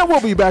you, and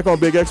we'll be back on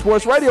Big X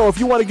Sports Radio. If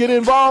you want to get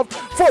involved,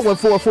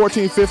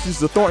 414-1450 is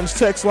the Thornton's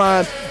text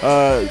line,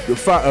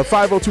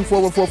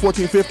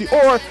 502-414-1450,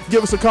 or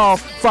give us a call,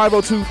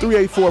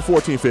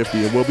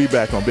 502-384-1450, and we'll be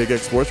back on Big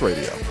X Sports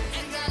Radio.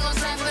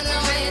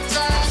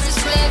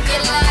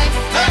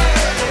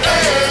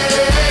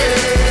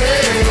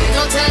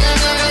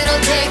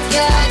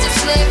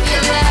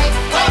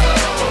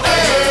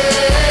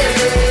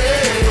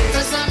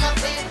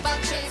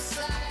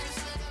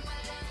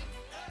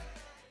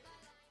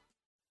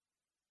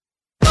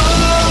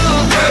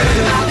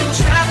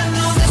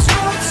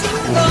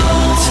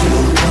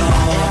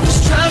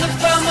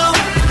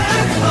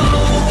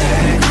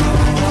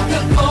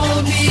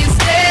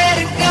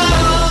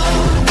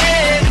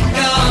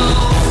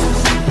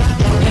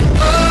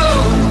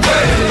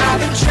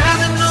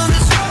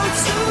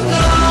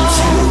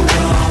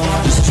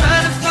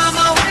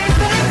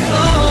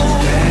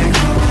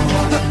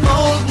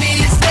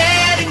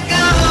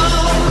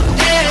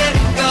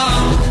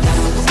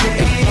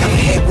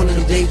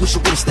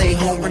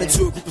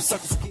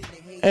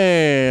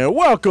 And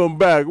welcome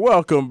back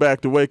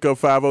to Wake Up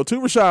 502.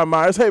 Rashawn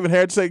Myers, Haven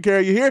Harrington taking care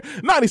of you here.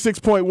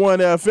 96.1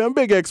 FM,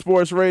 Big X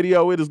Sports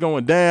Radio. It is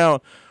going down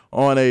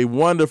on a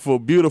wonderful,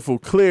 beautiful,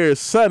 clear,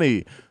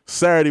 sunny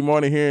Saturday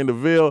morning here in the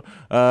Ville.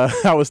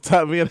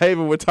 Me and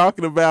Haven were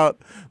talking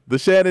about the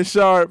Shannon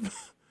Sharpe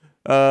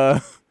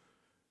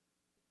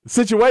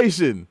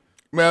situation.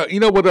 Man, you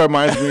know what that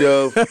reminds me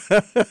of?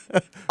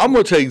 I'm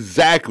going to tell you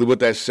exactly what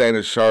that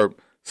Shannon Sharpe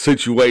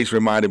situation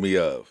reminded me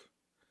of.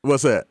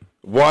 What's that?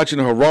 Watching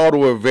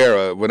Geraldo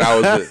Rivera when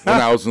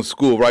I was in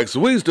school, right?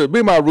 So me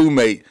and my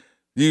roommate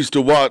used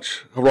to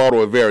watch Geraldo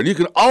Rivera, and you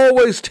can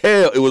always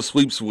tell it was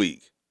sweeps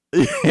week.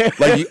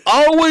 Like, you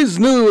always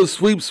knew it was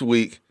sweeps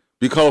week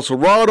because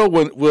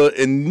Geraldo will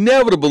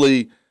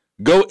inevitably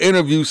go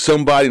interview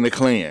somebody in the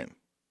Klan.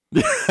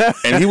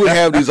 And he would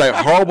have these like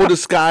horrible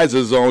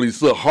disguises on,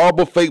 these little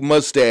horrible fake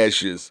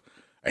mustaches.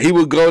 And he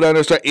would go down there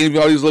and start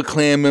interviewing all these little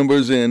Klan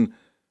members in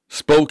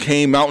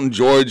Spokane Mountain,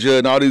 Georgia,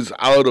 and all these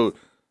out of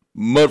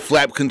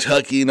Mudflap,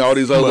 Kentucky, and all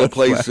these other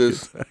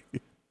places.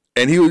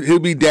 And he'll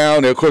be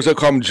down there. Of course, they'll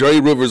call him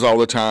Jerry Rivers all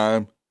the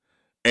time.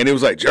 And it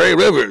was like, Jerry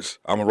Rivers,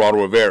 I'm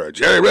Geraldo Rivera.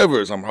 Jerry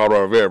Rivers, I'm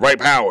Geraldo Rivera. Right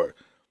power.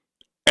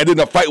 And then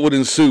a fight would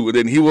ensue. And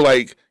then he would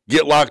like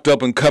get locked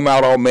up and come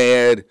out all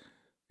mad.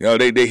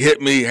 They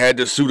hit me, had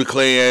to sue the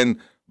Klan,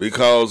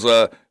 because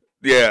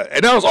yeah,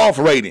 and that was all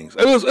for ratings.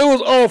 It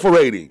was all for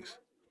ratings,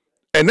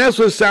 and that's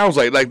what it sounds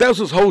like. Like that's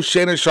what this whole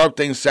Shannon Sharpe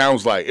thing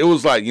sounds like. It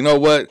was like, you know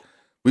what,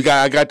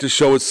 I got to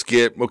show it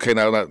Skip. Okay,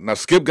 now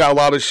Skip got a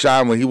lot of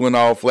shine when he went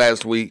off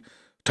last week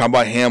talking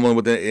about Hamlin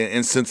with the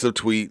insensitive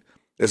tweet.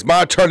 It's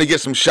my turn to get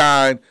some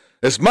shine.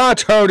 It's my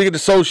turn to get the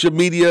social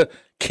media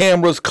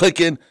cameras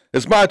clicking.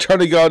 It's my turn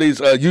to get all these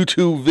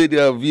YouTube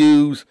video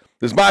views.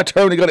 It's my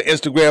turn to go to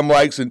Instagram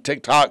likes and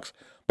TikToks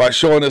by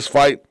showing this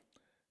fight.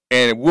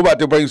 And we're about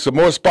to bring some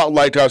more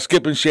spotlight to our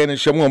Skip and Shannon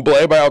show. We're going to blow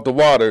everybody out the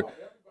water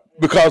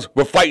because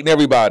we're fighting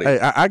everybody. Hey,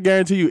 I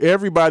guarantee you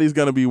everybody's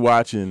going to be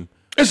watching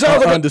it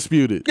sounds like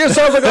Undisputed. It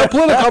sounds like a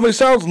political. I mean, it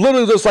sounds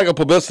literally just like a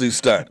publicity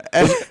stunt.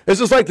 It's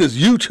just like this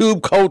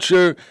YouTube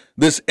culture,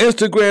 this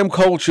Instagram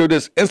culture,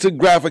 this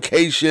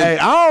Instagraphication. Hey,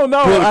 I don't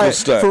know.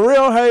 Stunt. For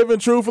real, Haven,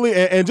 truthfully,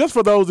 and just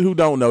for those who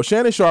don't know,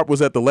 Shannon Sharpe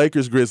was at the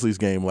Lakers-Grizzlies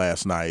game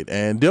last night,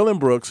 and Dylan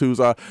Brooks, who's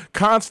a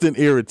constant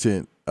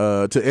irritant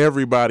to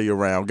everybody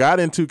around, got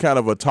into kind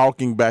of a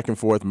talking back and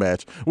forth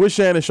match with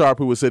Shannon Sharpe,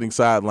 who was sitting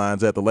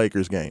sidelines at the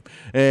Lakers game.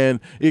 And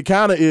it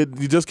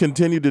just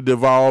continued to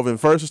devolve. And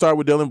first it started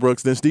with Dylan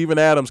Brooks, then Steven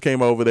Adams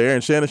came over there,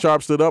 and Shannon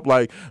Sharpe stood up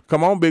like,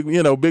 come on, big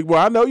boy,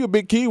 I know you're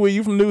big Kiwi,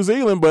 you from New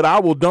Zealand, but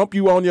I will dump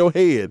you on your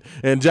head.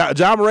 And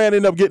Ja Morant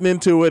ended up getting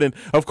into it. And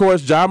of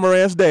course, Ja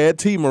Morant's dad,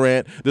 T.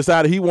 Morant,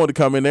 decided he wanted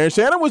to come in there. And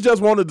Shannon was just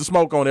wanted to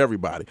smoke on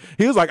everybody.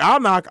 He was like, I'll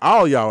knock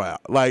all y'all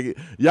out. Like,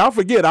 y'all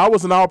forget, I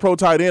was an all-pro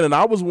tight end, and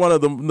I was one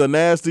of the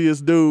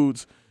nastiest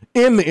dudes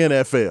in the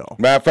NFL.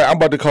 Matter of fact, I'm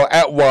about to call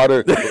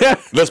Atwater.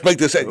 Let's make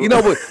this. You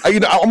know what? I'm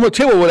gonna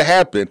tell you what would have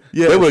happened.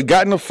 Yeah. They would have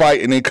gotten in a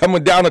fight and then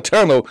coming down the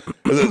tunnel,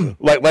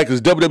 like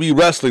it's WWE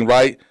wrestling,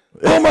 right?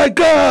 Oh my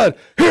God!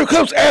 Here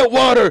comes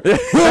Atwater.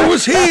 Where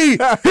was he? Here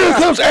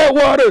comes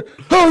Atwater.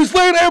 Oh, he's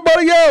laying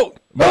everybody out.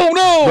 Oh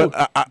no!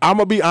 But I'm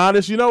gonna be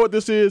honest. You know what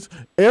this is?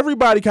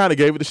 Everybody kind of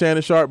gave it to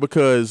Shannon Sharpe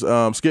because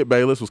Skip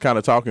Bayless was kind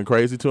of talking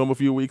crazy to him a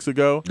few weeks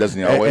ago. Doesn't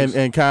he always?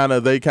 And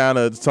they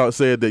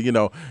said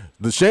that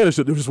the Shannon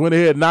should just went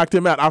ahead and knocked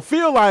him out. I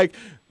feel like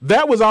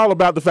that was all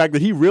about the fact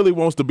that he really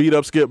wants to beat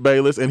up Skip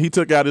Bayless, and he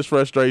took out his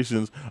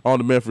frustrations on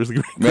the Memphis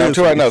Grizzlies. Man, I'm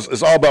telling you right now,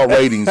 it's all about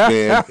ratings,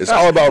 man. It's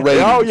all about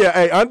ratings. Oh, yeah.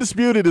 Hey,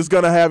 Undisputed is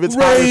going to have its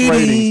highest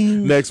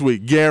ratings next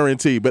week,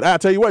 guaranteed. But I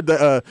tell you what,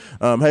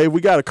 hey,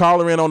 we got a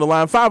caller in on the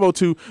line,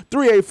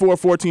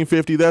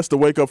 502-384-1450. That's the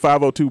Wake Up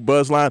 502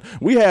 Buzz line.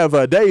 We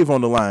have Dave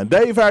on the line.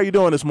 Dave, how are you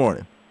doing this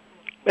morning?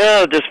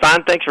 Well, just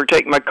fine. Thanks for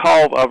taking my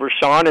call,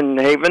 Rashawn and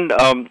Haven.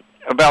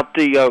 About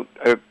the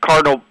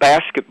Cardinal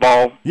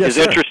basketball. Yes, is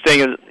sir.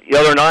 Interesting. The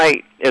other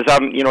night, as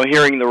I'm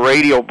hearing the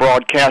radio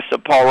broadcast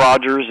of Paul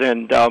Rogers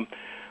and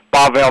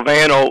Bob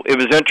Valvano, it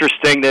was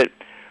interesting that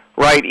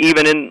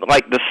even in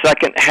like the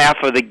second half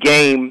of the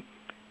game,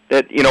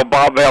 that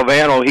Bob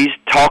Valvano, he's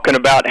talking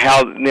about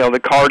how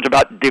the Cards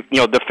about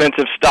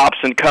defensive stops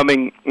and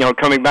coming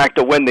back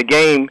to win the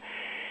game,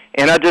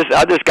 and I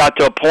just got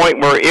to a point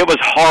where it was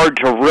hard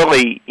to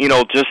really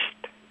it's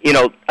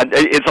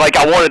like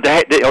I wanted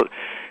to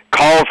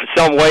call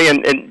some way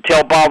and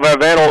tell Bob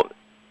Valvano,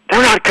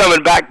 they're not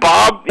coming back,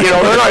 Bob.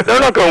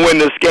 They're not going to win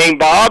this game,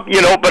 Bob.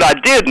 But I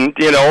didn't.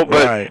 But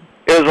right.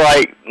 It was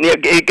like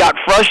it got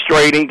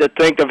frustrating to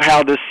think of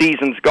how this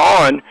season's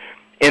gone,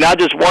 and I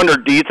just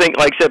wondered, do you think,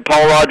 like I said,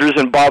 Paul Rogers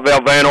and Bob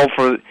Valvano,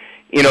 for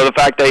the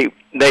fact they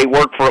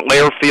work for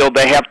Learfield,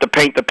 they have to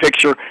paint the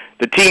picture.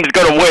 The team's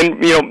going to win.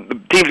 The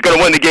team's going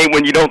to win the game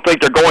when you don't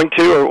think they're going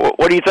to. Or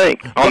what do you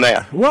think on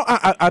that? Well,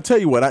 I tell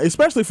you what,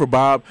 especially for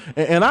Bob,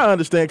 and I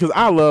understand because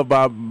I love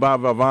Bob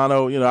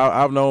Valvano.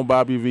 I've known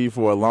Bobby V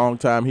for a long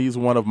time. He's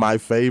one of my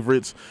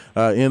favorites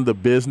in the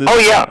business. Oh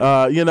yeah.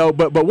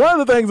 But one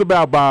of the things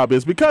about Bob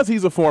is because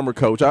he's a former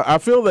coach, I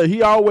feel that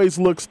he always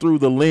looks through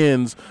the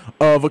lens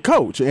of a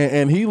coach,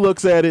 and he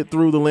looks at it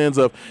through the lens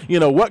of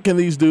what can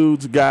these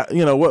dudes got?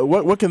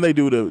 What can they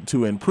do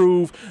to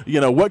improve?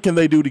 What can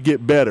they do to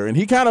get better? And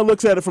he kind of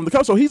looks at it from the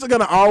coach. So he's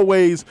going to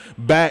always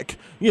back,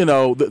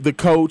 the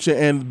coach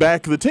and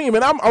back the team.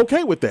 And I'm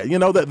okay with that.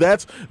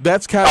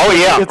 That's kind of,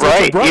 it's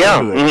right.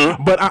 Yeah.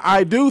 Mm-hmm. But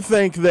I do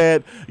think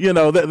that,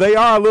 that they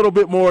are a little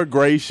bit more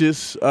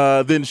gracious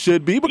than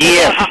should be. Because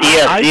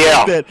I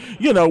think that,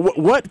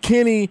 what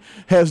Kenny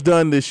has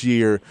done this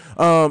year,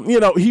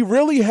 he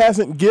really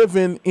hasn't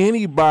given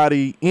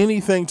anybody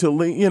anything to,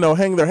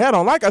 hang their hat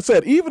on. Like I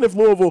said, even if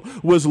Louisville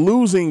was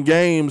losing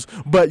games,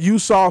 but you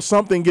saw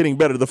something getting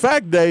better. The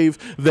fact, Dave,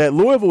 that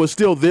Louisville is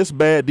still this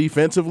bad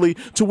defensively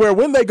to where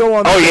when they go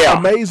on these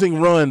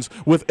amazing runs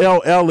with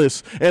L.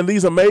 Ellis and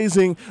these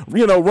amazing,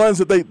 runs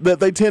that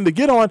they tend to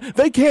get on,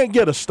 they can't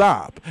get a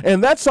stop.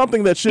 And that's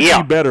something that should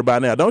be better by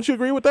now. Don't you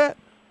agree with that?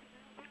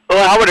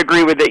 Well, I would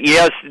agree with it.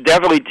 Yes,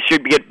 definitely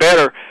should get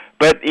better.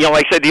 But,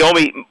 like I said, the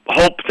only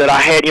hope that I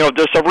had,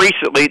 just so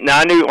recently, now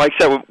I knew, like I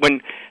said,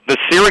 when the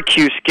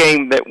Syracuse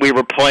game that we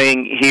were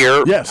playing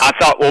here, yes, I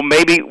thought, well,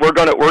 maybe we're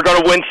gonna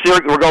win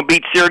Syracuse, we're gonna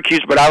beat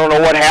Syracuse, but I don't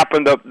know what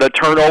happened, the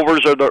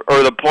turnovers or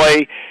the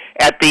play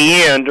at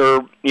the end,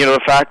 or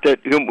the fact that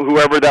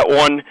whoever that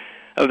one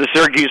of the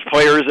Syracuse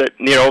players that,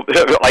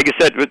 like I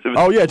said,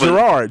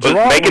 Gerard was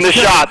making the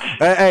shots.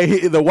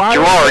 The YMCA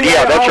Gerard,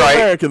 yeah, that's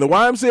right. The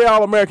YMCA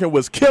All-American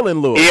was killing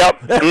Louisville.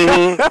 Yep,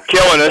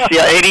 killing us.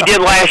 Yeah, and he did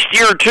last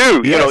year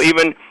too. Yes.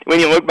 Even when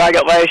you look back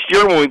at last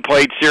year when we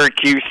played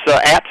Syracuse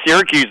at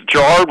Syracuse,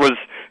 Gerard was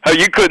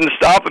you couldn't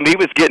stop him. He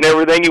was getting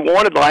everything he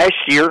wanted last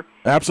year.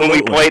 Absolutely.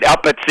 When we played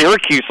up at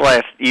Syracuse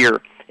last year,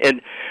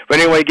 but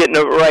anyway, getting it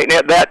right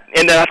now that,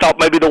 and then I thought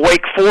maybe the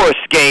Wake Forest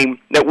game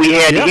that we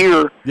had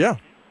here. Yeah.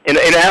 And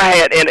I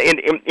had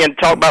and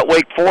talk about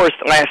Wake Forest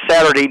last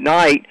Saturday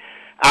night.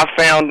 I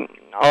found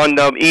on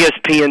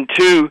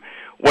ESPN2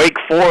 Wake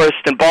Forest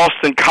and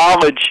Boston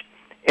College,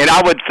 and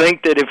I would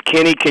think that if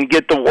Kenny can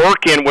get the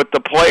work in with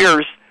the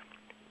players,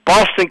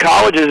 Boston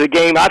College is a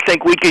game I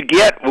think we could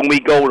get when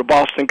we go to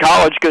Boston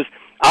College, because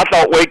I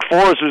thought Wake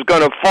Forest was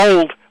going to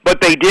fold,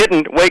 but they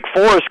didn't. Wake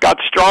Forest got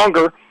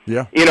stronger.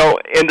 Yeah.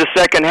 In the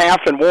second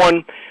half and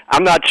won.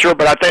 I'm not sure,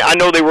 but I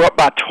know they were up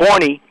by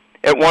 20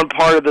 at one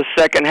part of the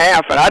second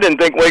half, and I didn't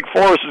think Wake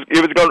Forest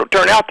was going to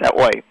turn out that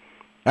way.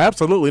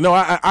 Absolutely. No,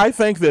 I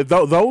think that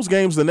those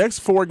games, the next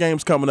 4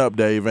 games coming up,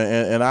 Dave,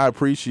 and I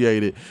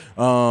appreciate it.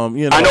 I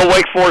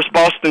know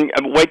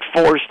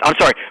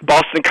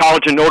Boston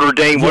College and Notre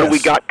Dame. Yes. What do we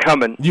got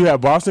coming? You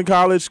have Boston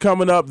College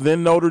coming up,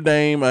 then Notre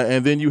Dame,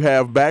 and then you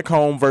have back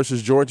home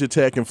versus Georgia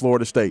Tech and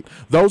Florida State.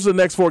 Those are the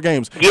next 4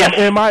 games. Yes.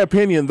 In my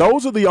opinion,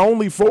 those are the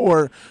only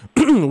 4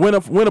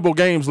 winnable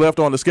games left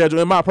on the schedule,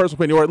 in my personal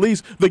opinion, or at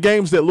least the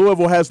games that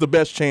Louisville has the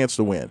best chance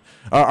to win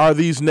are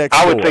these next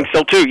 4. I would think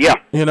so, too, yeah.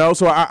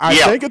 So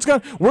I think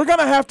we're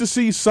gonna have to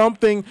see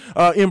something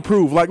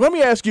improve. Like, let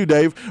me ask you,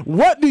 Dave,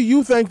 what do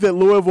you think that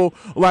Louisville,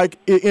 like,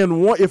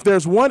 if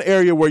there's one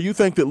area where you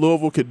think that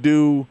Louisville could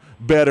do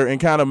better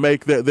and kind of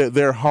make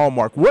their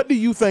hallmark, what do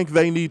you think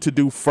they need to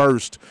do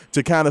first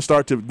to kind of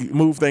start to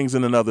move things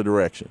in another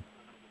direction?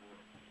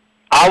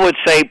 I would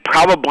say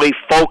probably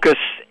focus,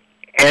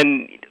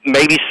 and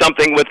maybe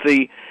something with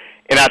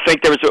and I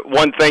think there was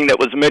one thing that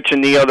was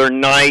mentioned the other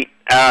night.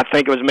 I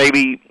think it was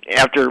maybe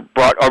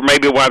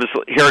maybe when I was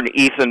hearing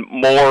Ethan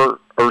Moore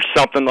or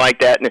something like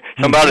that, and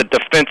something about a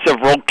defensive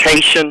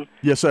rotation.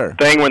 Yes, sir.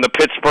 Thing when the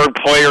Pittsburgh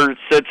player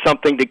said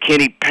something to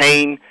Kenny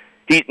Payne.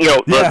 He's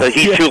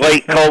too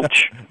late,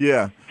 coach.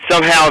 Yeah.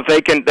 Somehow if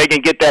they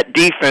can get that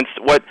defense.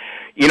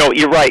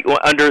 You're right.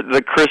 Under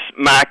the Chris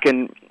Mack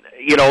and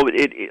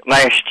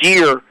last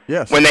year,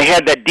 yes, when they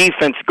had that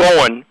defense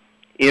going,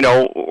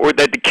 or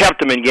that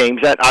kept them in games.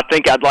 That I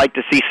think I'd like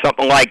to see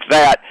something like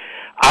that.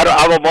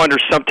 I wonder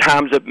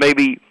sometimes that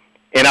maybe,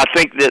 and I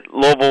think that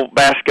Louisville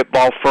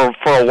basketball for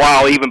a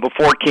while, even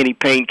before Kenny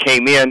Payne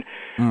came in,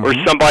 where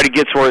somebody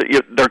gets where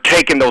they're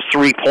taking those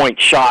 3-point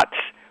shots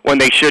when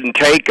they shouldn't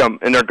take them,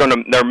 and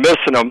they're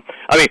missing them.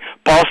 I mean,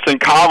 Boston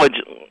College,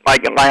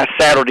 like last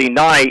Saturday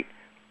night,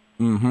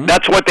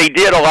 that's what they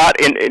did a lot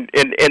in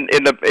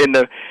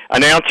the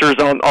announcers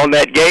on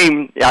that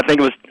game. I think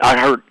I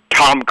heard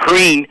Tom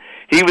Crean.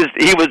 He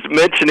was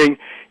mentioning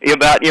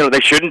about they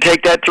shouldn't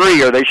take that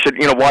 3, or they should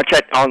watch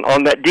that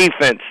on that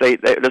defense.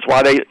 That's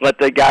why they let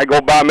the guy go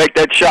by and make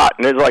that shot.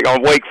 And it's like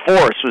on Wake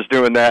Forest was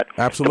doing that.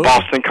 Absolutely. To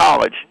Boston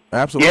College.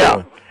 Absolutely.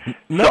 Yeah.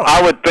 No. So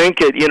I would think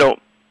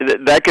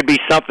that could be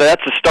something.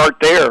 That's a start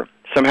there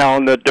somehow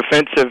on the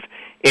defensive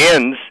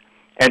ends,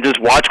 and just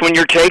watch when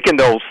you're taking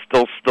those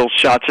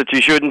shots that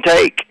you shouldn't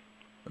take.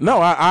 No,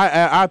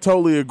 I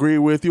totally agree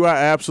with you. I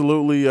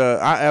absolutely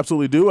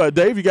do.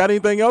 Dave, you got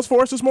anything else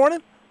for us this morning?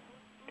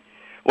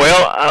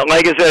 Well,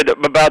 like I said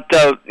about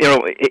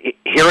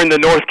hearing the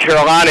North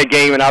Carolina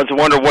game, and I was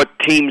wondering what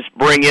teams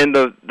bring in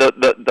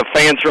the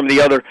fans from the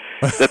other.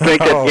 To think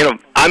that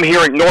I'm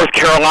hearing North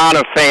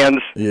Carolina fans.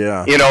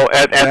 Yeah.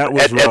 At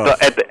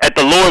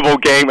the Louisville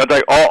game, I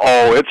think,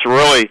 it's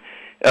really.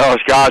 Oh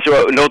gosh!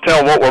 No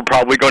telling what we're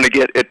probably going to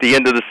get at the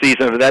end of the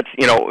season if that's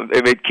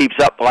if it keeps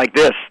up like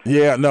this.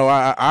 Yeah, no,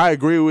 I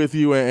agree with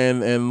you,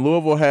 and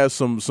Louisville has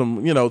some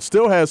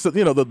still has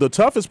the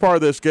toughest part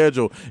of their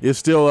schedule is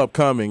still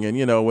upcoming, and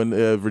when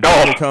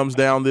Virginia comes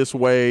down this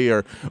way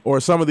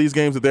or some of these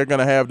games that they're going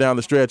to have down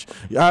the stretch,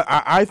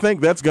 I think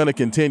that's going to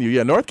continue.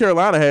 Yeah, North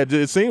Carolina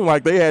it seemed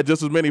like they had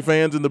just as many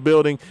fans in the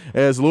building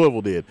as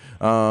Louisville did,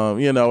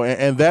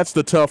 and that's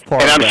the tough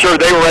part. And I'm sure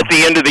they were at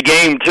the end of the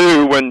game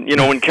too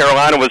when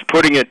Carolina was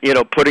putting it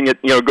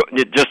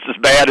just as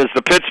bad as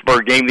the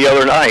Pittsburgh game the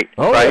other night.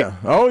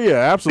 Oh yeah,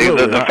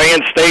 absolutely. The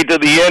fans stayed to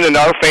the end, and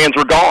our fans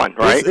were gone.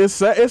 Right? It's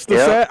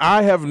sad.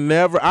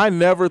 I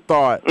never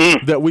thought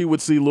that we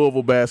would see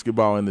Louisville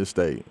basketball in this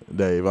state,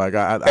 Dave. Like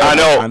I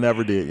know. I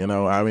never did.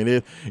 I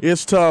mean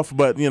it's tough,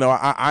 but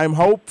I'm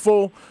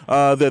hopeful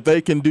that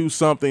they can do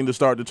something to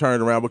start to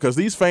turn it around, because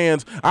these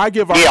fans, I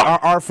give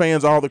our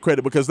fans all the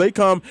credit, because they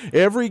come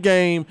every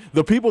game.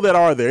 The people that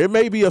are there, it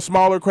may be a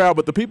smaller crowd,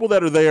 but the people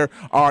that are there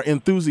are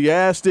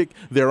enthusiastic.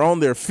 They're on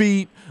their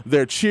feet.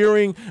 They're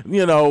cheering,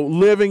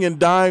 living and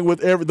dying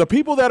with the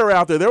people that are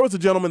out there. There was a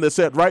gentleman that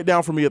sat right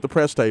down from me at the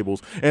press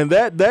tables, and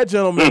that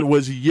gentleman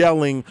was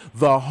yelling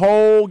the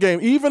whole game.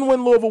 Even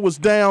when Louisville was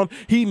down,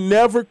 he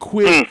never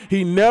quit.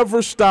 He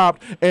never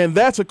stopped, and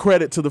that's a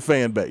credit to the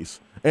fan base.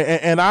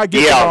 And I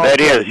get that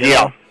is,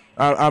 know?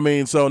 I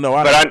mean, so no.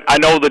 But I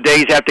know the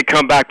days have to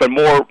come back, but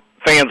more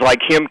fans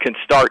like him can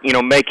start,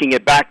 making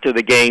it back to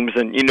the games,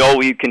 and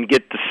you can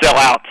get the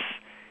sellouts.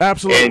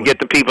 Absolutely. And get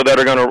the people that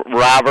are going to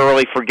arrive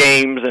early for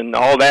games and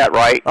all that,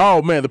 right?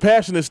 Oh man, the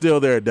passion is still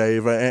there,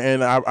 Dave,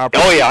 and I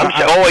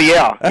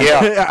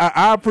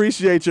I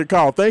appreciate your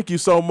call. Thank you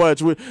so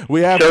much.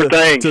 We have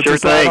to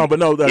sign on, but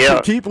no,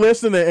 keep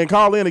listening and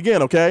call in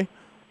again, okay?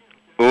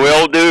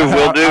 Will do.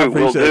 I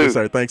appreciate it,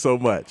 sir. Thanks so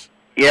much.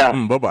 Yeah.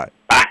 Bye-bye.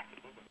 Bye.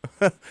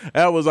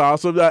 That was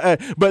awesome.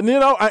 But,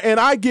 and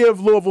I give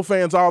Louisville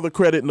fans all the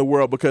credit in the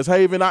world because,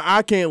 Haven,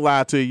 I can't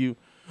lie to you.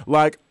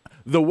 Like,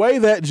 the way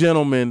that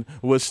gentleman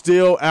was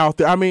still out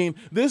there. I mean,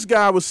 this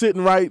guy was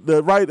sitting right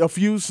a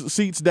few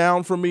seats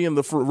down from me in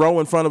the row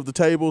in front of the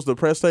tables, the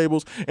press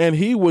tables, and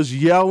he was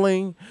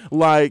yelling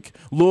like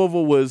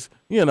Louisville was,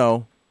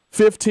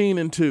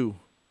 15-2.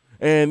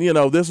 And,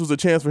 this was a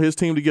chance for his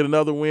team to get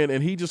another win.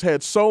 And he just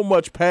had so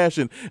much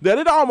passion that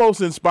it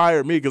almost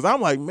inspired me because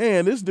I'm like,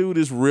 man, this dude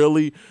is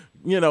really,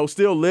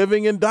 still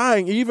living and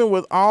dying, even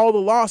with all the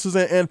losses.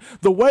 And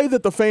the way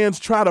that the fans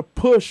try to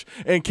push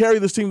and carry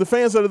this team, the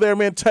fans that are there,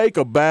 man, take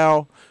a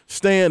bow,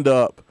 stand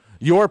up.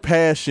 Your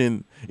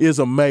passion is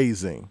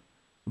amazing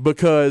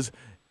because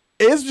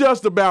it's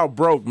just about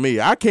broke me.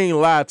 I can't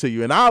lie to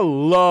you. And I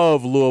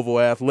love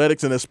Louisville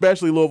athletics and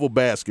especially Louisville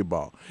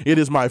basketball. It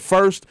is my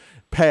first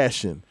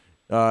passion.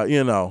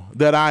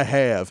 That I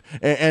have.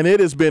 And it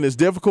has been as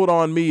difficult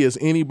on me as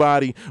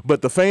anybody,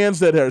 but the fans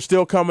that are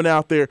still coming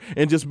out there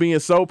and just being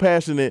so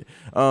passionate,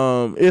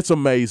 it's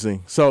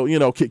amazing.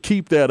 So,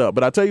 keep that up.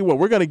 But I tell you what,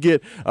 we're going to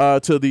get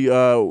to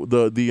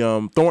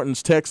the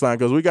Thornton's text line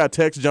because we got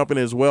text jumping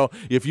as well.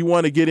 If you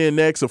want to get in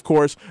next, of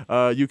course,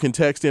 you can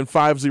text in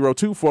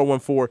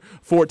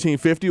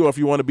 502-414-1450, or if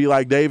you want to be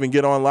like Dave and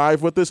get on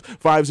live with us,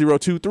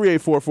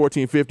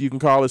 502-384-1450. You can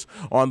call us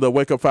on the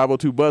Wake Up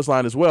 502 buzz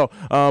line as well.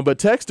 But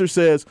Texter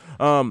says,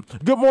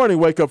 good morning,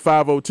 Wake Up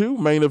 502,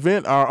 main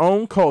event, our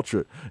own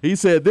culture. He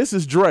said, this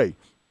is Dre.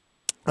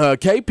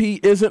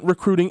 KP isn't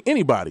recruiting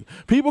anybody.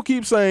 People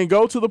keep saying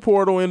go to the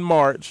portal in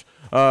March.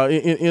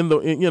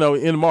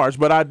 In March,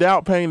 but I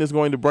doubt Payne is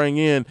going to bring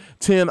in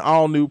 10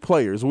 all-new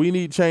players. We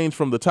need change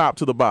from the top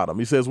to the bottom.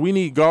 He says we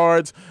need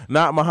guards,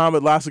 not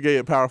Mohamed Lasagay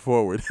at power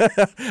forward.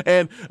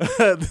 And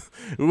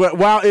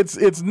while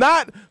it's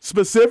not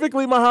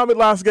specifically Mohamed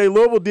Lasagay,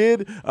 Louisville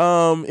did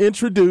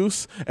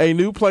introduce a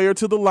new player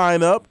to the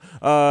lineup,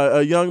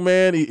 a young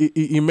man,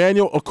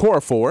 Emmanuel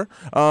Okorafor.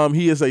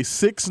 He is a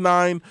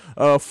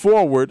 6'9"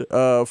 forward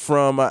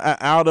from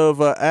out of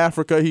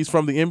Africa. He's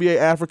from the NBA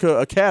Africa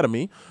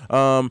Academy.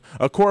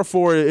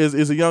 Okorafor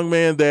is a young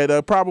man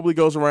that probably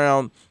goes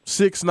around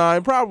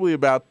 6'9", probably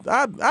about,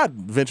 I'd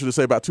venture to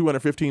say about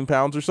 215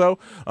 pounds or so.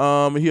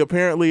 He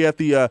apparently at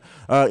the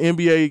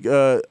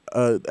NBA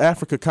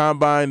Africa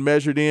Combine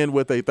measured in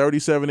with a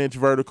 37-inch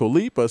vertical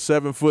leap, a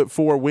 7'4"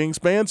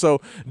 wingspan. So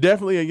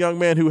definitely a young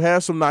man who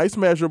has some nice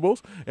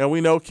measurables, and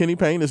we know Kenny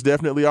Payne is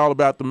definitely all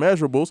about the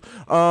measurables.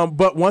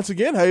 But once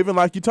again, Haven,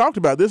 like you talked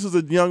about, this is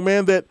a young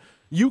man that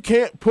you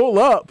can't pull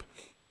up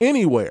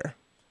anywhere.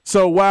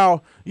 So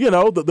while,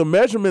 the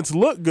measurements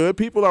look good,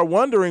 people are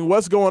wondering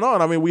what's going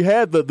on. I mean, we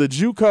had the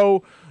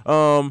JUCO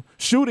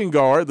shooting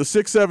guard, the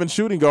 6'7"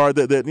 shooting guard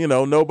that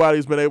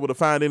nobody's been able to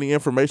find any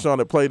information on,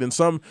 that played in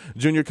some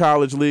junior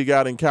college league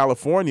out in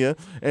California.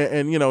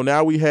 And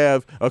now we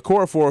have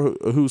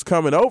Okorafor who's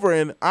coming over,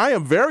 and I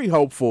am very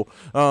hopeful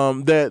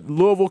that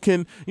Louisville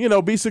can,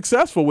 be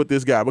successful with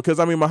this guy because,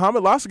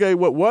 Mohamed Lasagay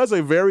was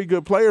a very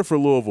good player for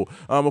Louisville.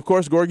 Of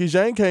course, Gorgui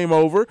Dieng came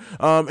over,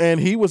 and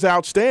he was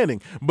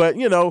outstanding. But,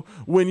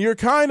 when you're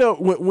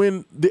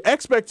when the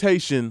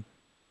expectation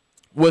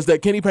was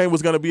that Kenny Payne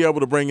was going to be able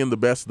to bring in the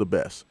best of the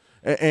best.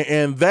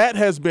 And that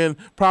has been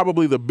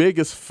probably the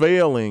biggest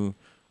failing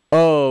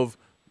of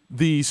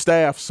the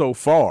staff so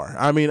far.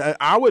 I mean,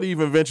 I would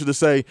even venture to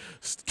say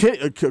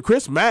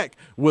Chris Mack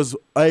was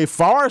a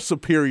far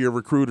superior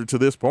recruiter to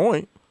this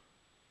point.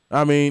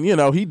 I mean,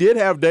 he did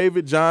have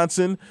David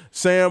Johnson,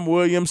 Sam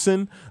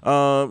Williamson,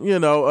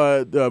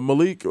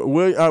 Malik.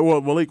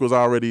 Malik was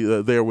already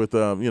there with,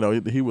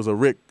 he was a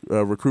Rick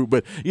recruit.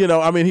 But,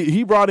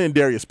 he brought in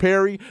Darius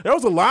Perry. There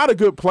was a lot of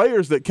good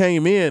players that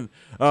came in,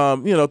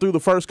 through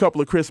the first couple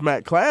of Chris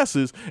Mack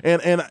classes.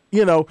 And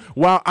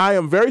while I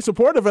am very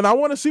supportive and I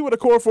want to see what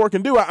Okorafor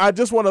can do, I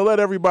just want to let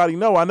everybody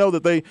know. I know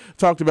that they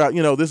talked about,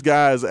 this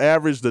guy's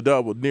averaged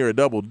near a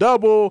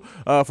double-double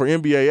for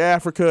NBA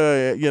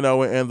Africa,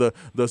 and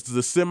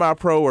the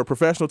semi-pro or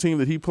professional team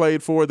that he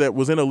played for that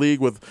was in a league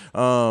with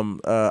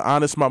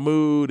Anis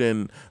Mahmoud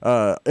and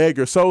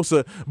Edgar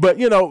Sosa. But,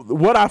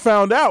 what I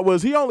found out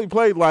was he only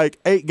played like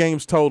 8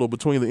 games total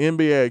between the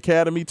NBA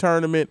Academy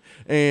tournament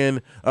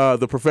and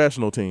the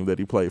professional team that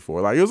he played for.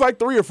 Like, it was like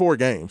 3 or 4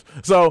 games.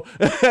 So,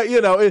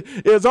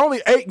 it's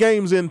only 8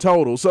 games in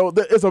total. So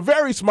it's a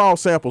very small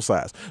sample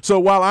size.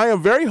 So while I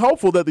am very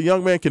hopeful that the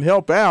young man can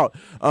help out,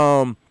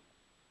 and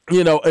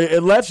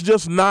let's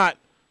just not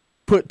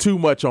put too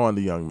much on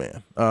the young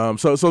man.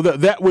 So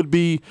that would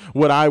be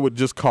what I would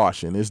just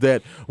caution, is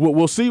that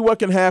we'll see what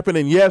can happen.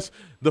 And yes,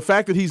 the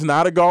fact that he's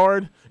not a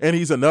guard and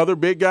he's another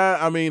big guy,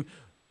 I mean,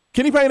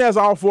 Kenny Payne has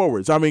all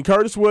forwards. I mean,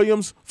 Curtis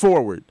Williams,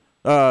 forward.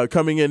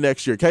 Coming in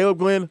next year. Caleb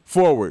Glenn,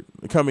 forward,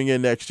 coming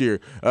in next year.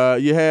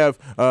 You have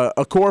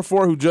a core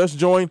four who just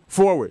joined,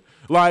 forward.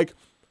 Like,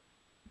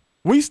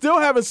 we still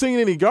haven't seen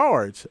any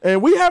guards,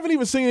 and we haven't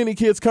even seen any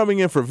kids coming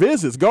in for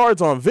visits,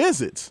 guards on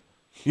visits,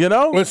 you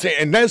know?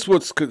 And that's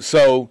what's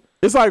so.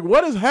 It's like,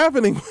 what is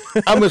happening?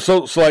 I mean,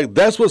 so like,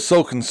 that's what's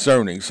so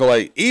concerning. So,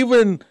 like,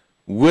 even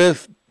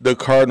with the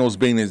Cardinals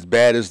being as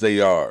bad as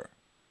they are,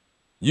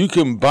 you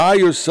can buy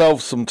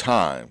yourself some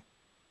time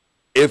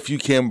if you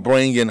can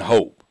bring in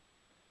hope.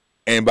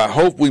 And by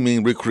hope, we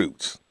mean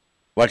recruits.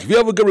 Like, if you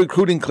have a good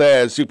recruiting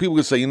class, people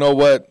can say, you know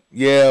what?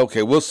 Yeah,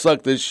 okay, we'll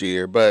suck this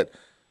year, but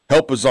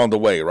help is on the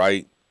way,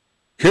 right?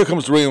 Here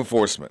comes the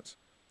reinforcements.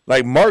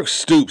 Like, Mark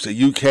Stoops at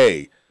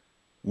UK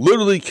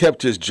literally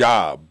kept his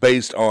job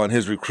based on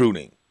his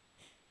recruiting,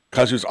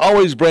 because he was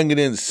always bringing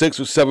in 6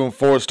 or 7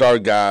 4-star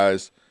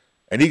guys,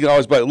 and he can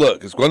always be like,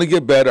 look, it's going to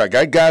get better. I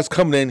got guys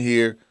coming in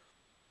here.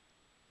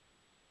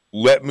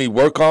 Let me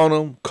work on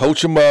them,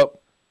 coach them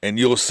up, and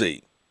you'll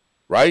see,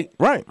 right?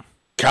 Right.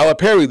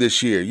 Calipari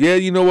this year. Yeah,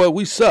 you know what?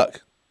 We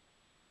suck.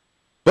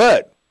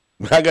 But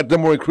I got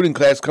them more recruiting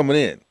class coming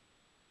in.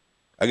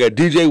 I got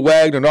DJ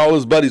Wagner and all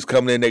his buddies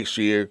coming in next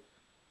year.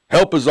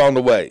 Help is on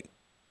the way.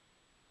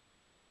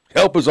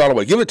 Help is on the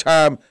way. Give it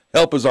time.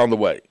 Help is on the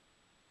way.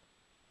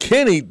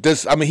 Kenny, he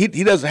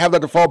doesn't have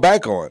that to fall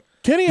back on.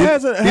 Kenny He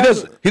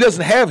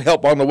doesn't have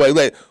help on the way.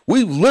 Like,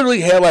 we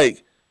literally had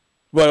like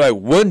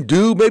one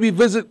dude maybe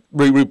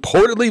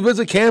reportedly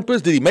visit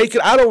campus. Did he make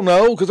it? I don't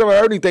know, because I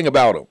haven't heard anything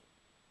about him.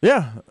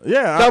 Yeah.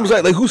 I was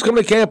like, who's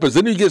coming to campus?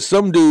 Then you get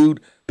some dude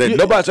that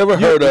nobody's ever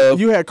heard of.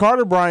 You had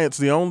Carter Bryant's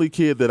the only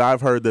kid that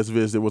I've heard that's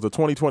visited, was a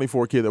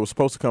 2024 kid that was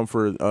supposed to come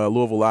for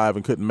Louisville Live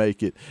and couldn't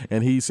make it,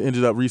 and he's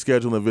ended up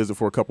rescheduling a visit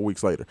for a couple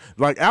weeks later.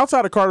 Like,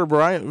 outside of Carter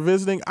Bryant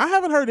visiting, I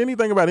haven't heard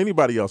anything about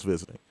anybody else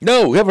visiting.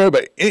 No, we haven't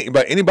heard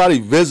about anybody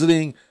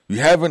visiting. You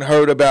haven't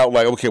heard about,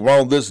 like, okay, we're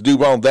on this dude,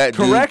 we're on that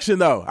dude. Correction,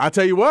 though. I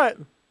tell you what,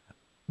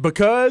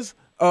 because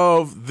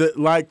of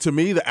to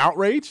me, the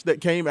outrage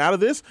that came out of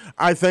this,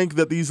 I think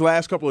that these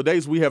last couple of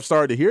days we have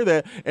started to hear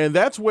that, and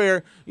that's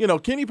where,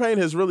 Kenny Payne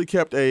has really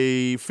kept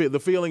the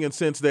feeling and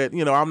sense that,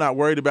 I'm not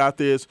worried about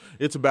this.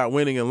 It's about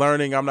winning and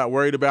learning. I'm not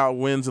worried about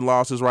wins and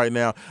losses right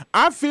now.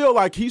 I feel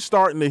like he's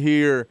starting to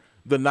hear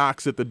the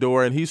knocks at the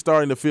door, and he's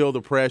starting to feel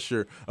the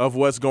pressure of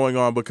what's going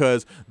on,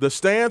 because the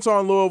stance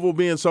on Louisville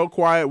being so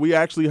quiet, we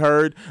actually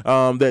heard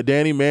that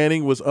Danny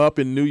Manning was up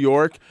in New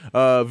York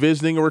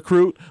visiting a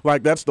recruit.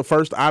 Like, that's the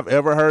first I've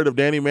ever heard of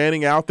Danny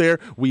Manning out there.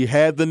 We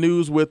had the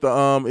news with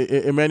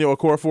Emmanuel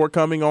Okorafor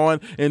coming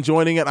on and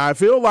joining it. I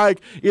feel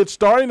like it's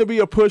starting to be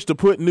a push to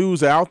put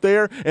news out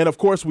there, and of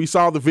course we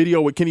saw the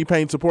video with Kenny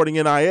Payne supporting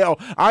NIL.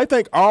 I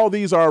think all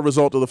these are a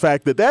result of the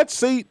fact that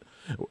seat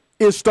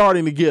is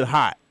starting to get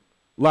hot.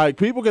 Like,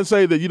 people can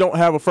say that you don't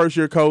have a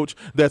first-year coach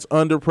that's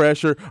under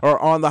pressure or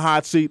on the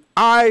hot seat.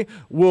 I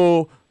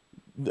will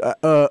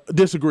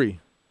disagree.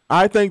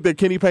 I think that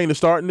Kenny Payne is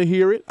starting to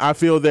hear it. I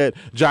feel that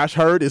Josh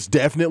Hurd has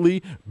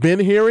definitely been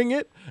hearing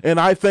it. And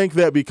I think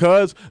that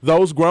because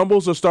those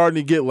grumbles are starting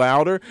to get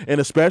louder, and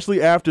especially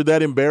after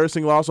that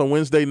embarrassing loss on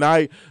Wednesday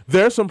night,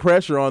 there's some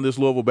pressure on this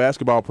Louisville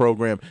basketball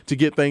program to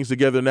get things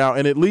together now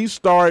and at least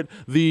start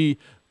the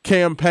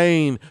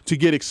campaign to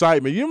get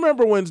excitement. You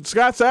remember when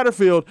Scott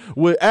Satterfield,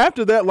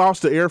 after that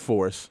loss to Air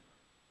Force,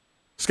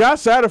 Scott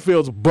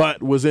Satterfield's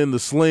butt was in the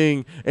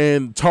sling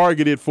and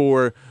targeted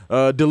for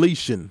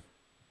deletion.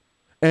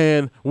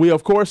 And we,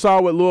 of course, saw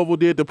what Louisville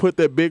did to put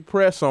that big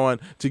press on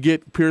to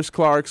get Pierce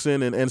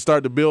Clarkson and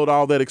start to build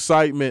all that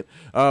excitement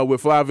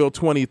with Flyville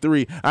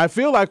 23. I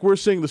feel like we're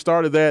seeing the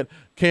start of that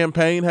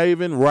campaign,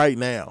 Haven, right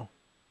now.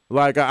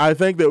 Like, I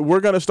think that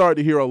we're going to start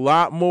to hear a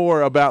lot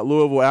more about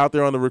Louisville out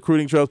there on the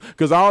recruiting trails,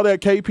 because all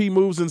that KP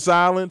moves in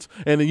silence,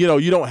 and, you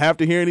don't have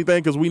to hear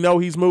anything because we know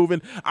he's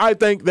moving. I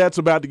think that's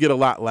about to get a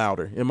lot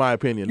louder, in my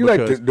opinion.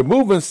 The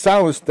move in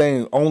silence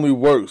thing only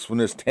works when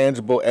there's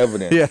tangible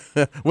evidence.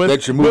 Yeah, when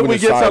we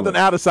get something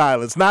out of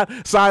silence, not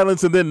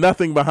silence and then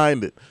nothing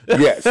behind it.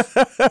 Yes.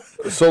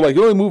 So, like,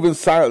 you only move in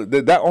silence.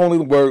 That only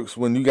works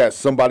when you got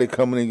somebody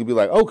coming in and be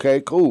like, okay,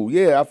 cool,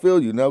 yeah, I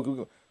feel you.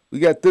 No. We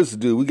got this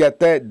dude, we got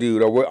that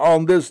dude, or we're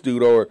on this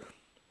dude, or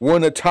we're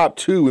in the top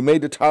 2, we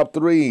made the top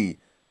 3.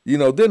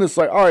 Then it's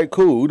like, all right,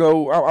 cool.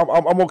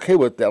 I'm okay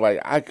with that.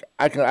 Like,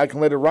 I can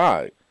let it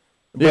ride.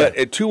 But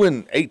at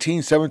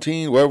 2-18,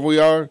 17, wherever we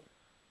are,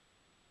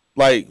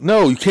 like,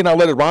 no, you cannot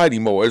let it ride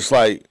anymore. It's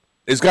like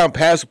it's gotten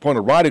past the point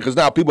of riding, because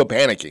now people are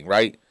panicking,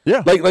 right?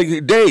 Yeah.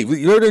 Like Dave,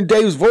 you heard in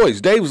Dave's voice.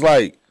 Dave's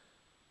like,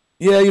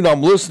 yeah,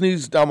 I'm listening.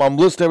 I'm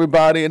listening to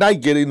everybody, and I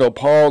get it.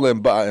 Paul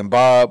and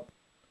Bob.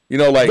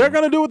 They're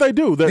going to do what they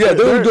do. They're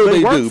going to do what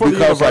they do,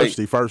 because,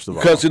 first of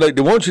all, because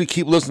they want you to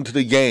keep listening to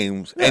the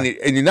games, and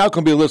you're not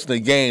going to be listening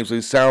to games. So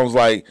it sounds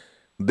like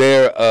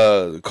they're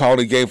calling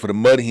the game for the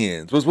Mud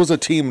Hens. What's a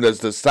team that's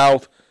the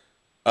South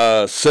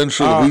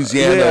Central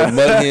Louisiana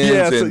Mud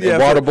Hens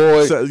and Water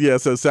Boy.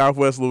 So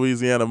Southwest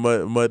Louisiana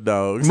Mud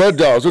Dogs. Mud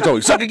Dogs. We're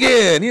talking, suck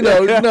again. You're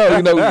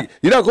not going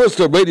to listen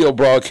to a radio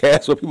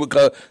broadcast where people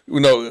come,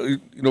 when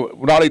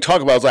all they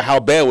talk about is like how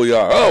bad we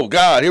are. Oh,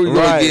 God, here we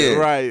go again.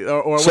 Right.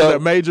 Or so,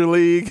 Major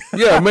League.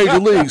 Yeah, Major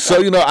League.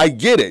 So, I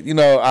get it.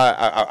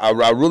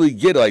 I really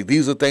get it. Like,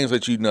 these are things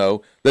that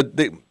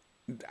that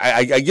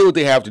I get what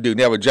they have to do.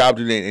 They have a job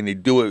to do, and they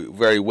do it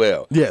very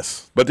well.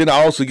 Yes. But then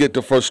I also get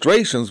the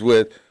frustrations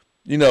with,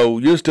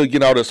 you're still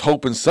getting all this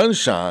hope and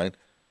sunshine.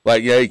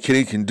 Like, yeah,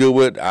 Kenny can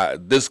do it.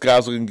 This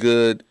guy's looking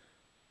good.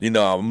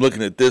 I'm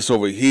looking at this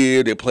over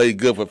here. They play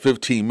good for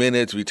 15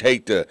 minutes. We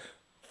take the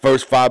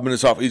first 5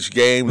 minutes off each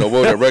game. What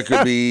would the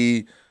record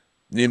be?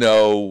 And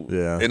all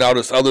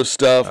this other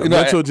stuff.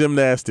 Mental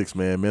gymnastics,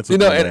 man. Mental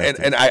gymnastics.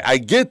 And I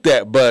get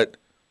that, but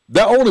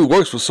that only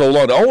works for so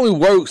long. It only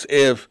works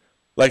if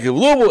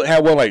Louisville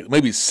had won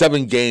maybe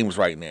 7 games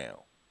right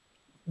now.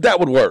 That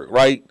would work,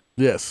 right?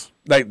 Yes.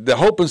 Like, the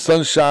hope and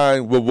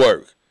sunshine would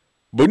work.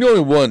 But you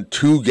only won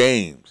 2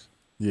 games.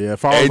 Yeah,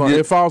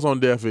 it falls on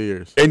deaf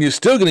ears. And you're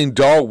still getting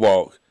dog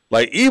walk.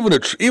 Like, even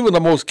the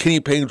most Kenny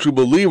Payne true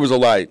believers are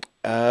like,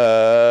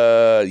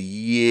 I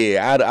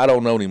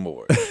don't know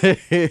anymore.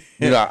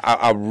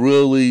 I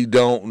really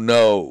don't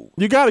know.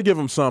 You got to give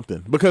him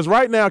something. Because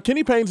right now,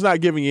 Kenny Payne's not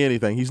giving you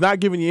anything. He's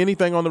not giving you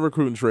anything on the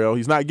recruiting trail.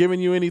 He's not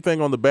giving you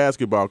anything on the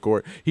basketball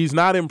court. He's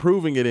not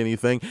improving at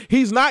anything.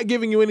 He's not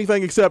giving you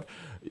anything except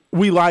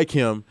we like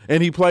him,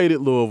 and he played at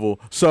Louisville.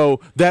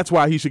 So that's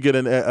why he should get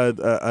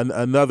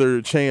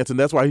another chance, and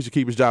that's why he should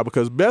keep his job.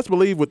 Because best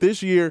believe with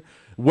this year,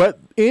 what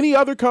any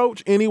other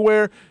coach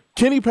anywhere,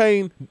 Kenny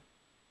Payne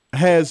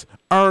has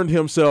earned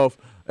himself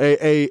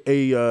a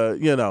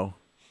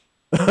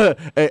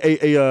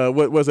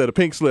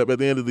pink slip at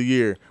the end of the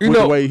year with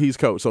the way he's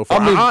coached so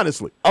far.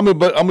 Honestly, but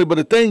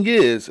the thing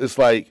is, it's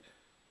like,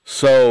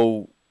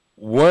 so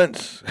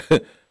once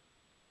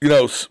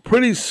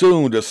pretty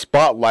soon the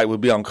spotlight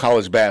would be on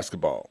college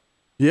basketball.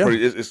 Yeah,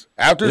 it's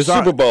after the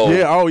Super Bowl.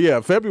 Yeah, oh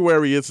yeah,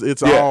 February it's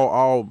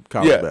all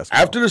college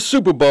basketball. After the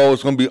Super Bowl,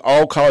 it's going to be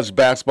all college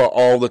basketball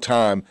all the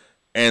time,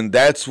 and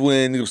that's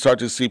when you start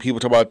to see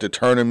people talk about the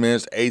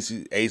tournaments,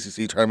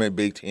 ACC tournament,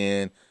 Big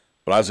Ten,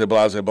 blase,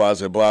 blase,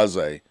 blase,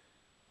 blase,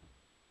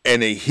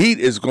 and the heat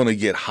is going to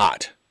get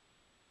hot.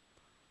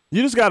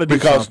 You just got to do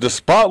because something. The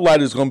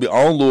spotlight is going to be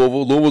on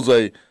Louisville.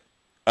 Louisville's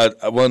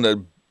one of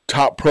the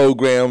top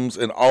programs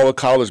in all of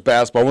college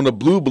basketball, one of the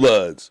blue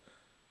bloods.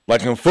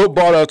 Like in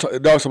football,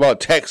 it talks about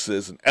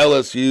Texas and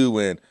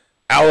LSU and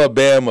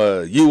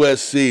Alabama,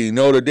 USC,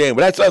 Notre Dame.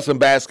 But that's us in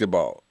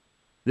basketball.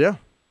 Yeah.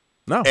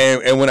 No.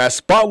 And when that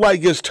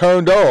spotlight gets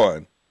turned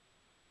on,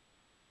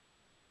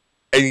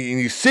 and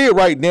you see it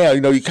right now,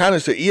 you kind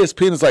of say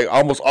ESPN is like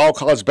almost all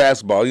college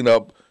basketball.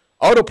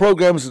 All the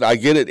programs, I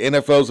get it,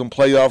 NFLs and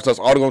playoffs, that's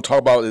all they're going to talk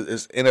about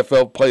is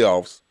NFL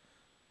playoffs.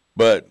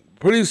 But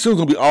pretty soon it's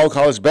going to be all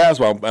college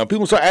basketball. And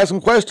people start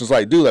asking questions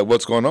like, dude,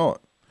 what's going on?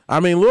 I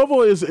mean,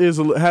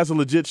 Louisville has a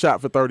legit shot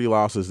for 30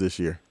 losses this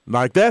year.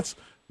 Like, that's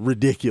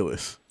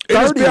ridiculous.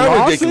 30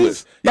 losses?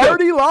 Ridiculous.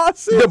 30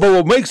 losses? Yeah, but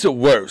what makes it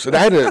worse, and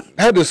I had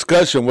a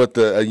discussion with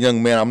a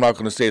young man, I'm not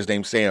going to say his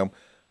name, Sam,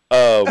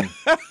 at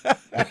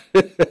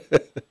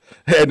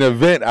an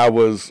event I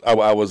was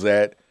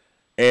at,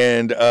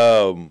 and,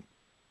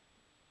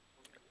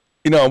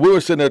 we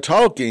were sitting there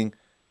talking,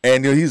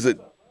 and he's like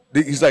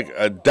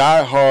a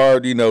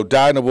diehard,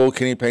 dyed-in-the-wool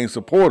Kenny Payne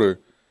supporter.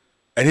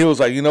 And he was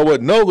like, you know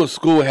what? No other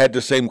school had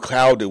the same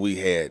cloud that we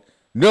had.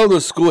 No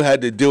other school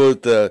had to deal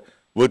with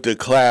the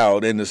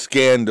cloud and the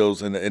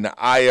scandals and the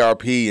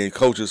IRP and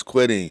coaches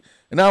quitting.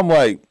 And I'm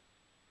like,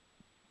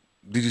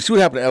 did you see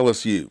what happened to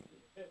LSU?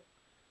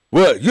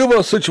 Well,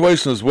 your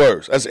situation is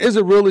worse. I said, is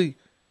it really?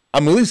 I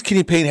mean, at least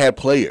Kenny Payne had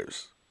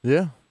players.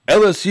 Yeah.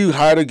 LSU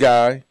hired a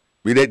guy.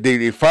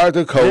 They fired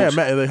their coach.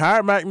 Yeah, they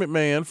hired Mac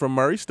McMahon from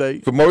Murray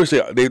State.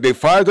 They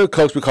fired their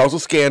coach because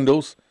of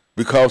scandals,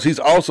 because he's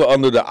also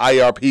under the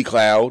IRP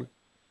cloud.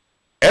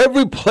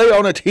 Every player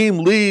on the team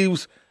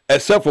leaves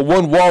except for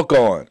one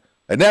walk-on,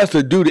 and that's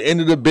the dude at the end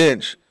of the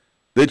bench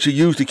that you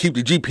use to keep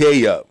the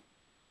GPA up.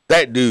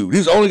 That dude.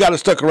 He's the only guy that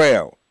stuck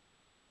around.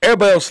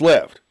 Everybody else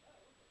left.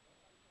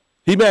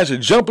 He managed to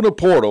jump in the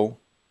portal,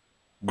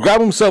 grab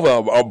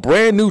himself a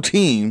brand new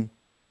team,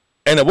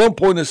 and at one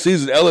point in the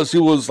season,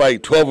 LSU was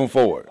like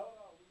 12-4.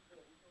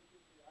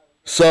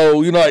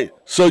 So,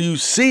 so you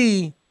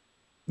see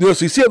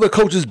other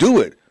coaches do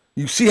it.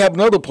 You see happen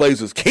in other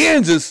places.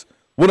 Kansas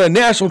won a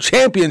national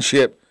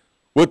championship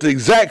with the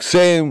exact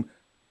same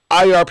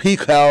IRP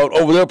cloud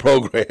over their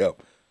program.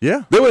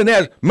 Yeah. They won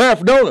not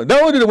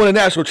only did they win a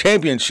national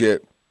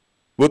championship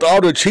with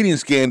all the cheating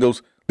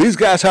scandals, these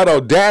guys had the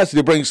audacity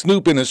to bring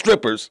Snoop in and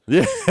strippers.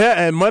 Yeah,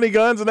 and money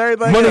guns and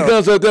everything. Money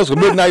guns out there for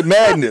Midnight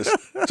Madness.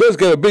 So it's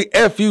got a big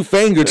FU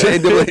finger to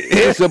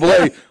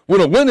NCAA. We're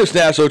going to win this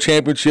national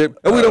championship,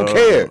 and we don't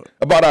care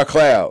about our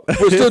cloud.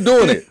 We're still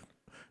doing it.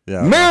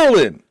 Yeah,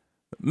 Maryland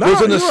was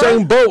in the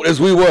same boat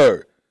as we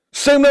were.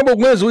 Same number of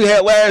wins we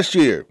had last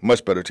year.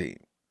 Much better team.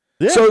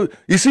 Yeah. So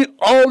you see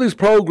all these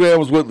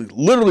programs with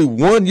literally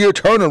 1 year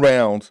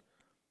turnarounds,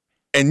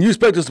 and you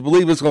expect us to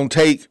believe it's going to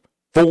take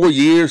 4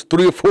 years,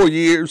 3 or 4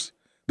 years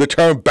to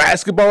turn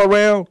basketball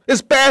around?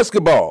 It's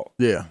basketball.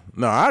 Yeah.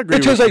 No, I agree.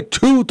 It takes like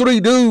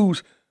 2-3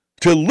 dudes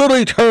to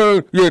literally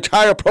turn your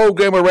entire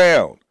program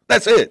around.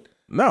 That's it.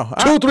 No.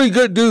 2 or 3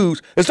 good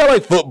dudes. It's not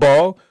like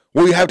football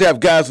where you have to have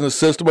guys in the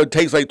system. It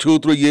takes like 2 or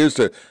 3 years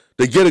to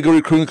get a good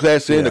recruiting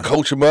class in, to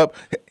coach them up.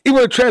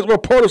 Even the transfer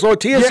portals on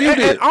TSU did.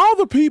 And all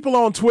the people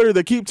on Twitter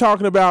that keep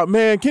talking about,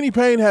 man, Kenny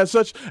Payne has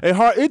such a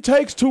hard, it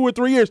takes 2 or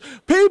 3 years.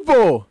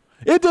 People,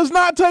 it does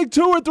not take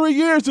 2 or 3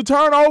 years to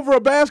turn over a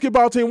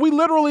basketball team. We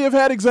literally have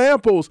had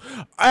examples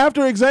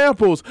after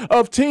examples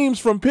of teams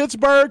from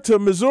Pittsburgh to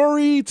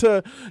Missouri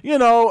to,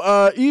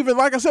 even,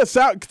 like I said,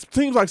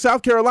 teams like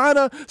South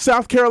Carolina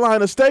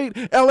State,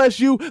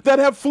 LSU, that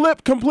have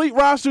flipped complete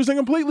rosters and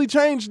completely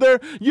changed their.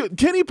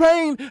 Kenny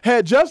Payne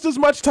had just as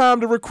much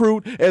time to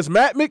recruit as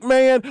Matt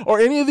McMahon or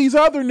any of these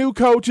other new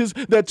coaches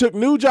that took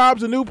new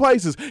jobs in new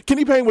places.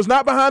 Kenny Payne was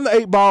not behind the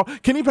 8 ball.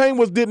 Kenny Payne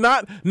did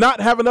not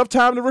have enough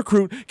time to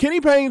recruit. Kenny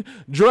Payne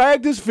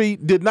dragged his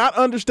feet, did not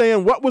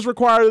understand what was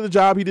required of the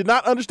job. He did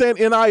not understand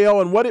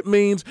NIL and what it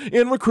means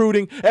in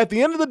recruiting. At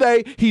the end of the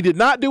day, he did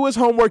not do his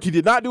homework. He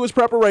did not do his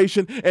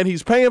preparation, and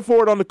he's paying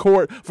for it on the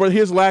court for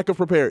his lack of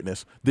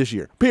preparedness this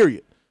year.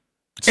 Period.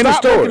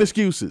 Stop making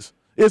excuses.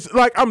 It's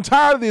like I'm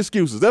tired of the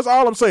excuses. That's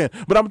all I'm saying.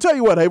 But I'm gonna tell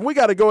you what, hey, we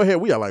got to go ahead.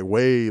 We are like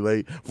way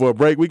late for a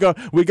break. We got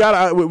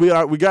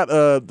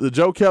the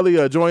Joe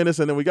Kelly join us,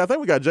 and then I think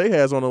we got Jay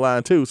Has on the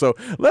line too. So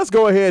let's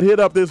go ahead, hit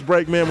up this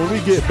break, man. When we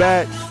get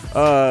back,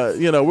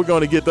 we're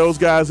going to get those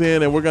guys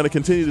in, and we're going to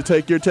continue to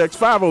take your text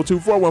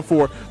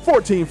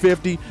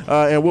 502-414-1450,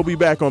 and we'll be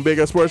back on Big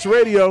Up Sports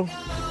Radio.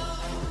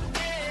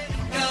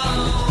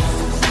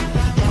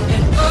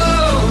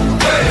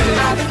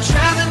 I've been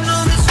traveling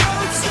on this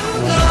road so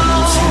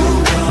long,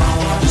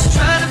 just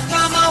trying to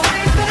find my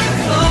way back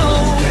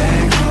home.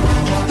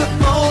 The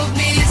old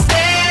me is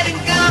dead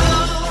and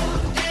gone.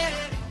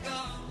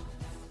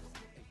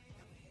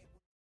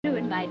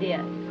 Ruin, my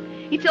dear.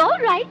 It's all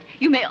right.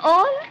 You may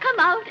all come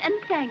out and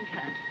thank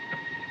her.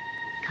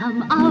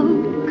 Come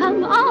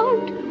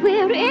out,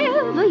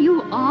 wherever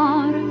you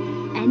are,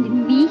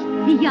 and meet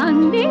the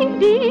young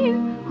lady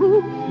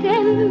who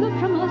fell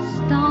from a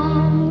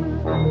star.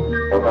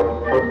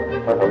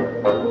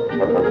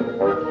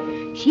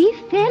 She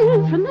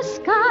fell from the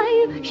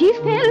sky, she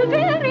fell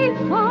very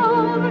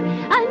far,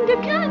 under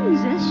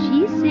Kansas,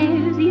 she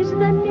says, is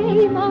the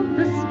name of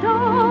the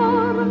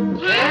star.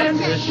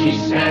 Kansas, she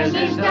says,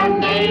 is the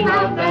name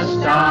of the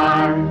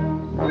star.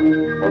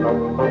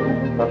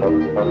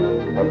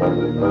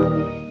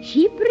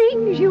 She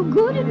brings you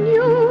good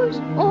news,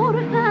 or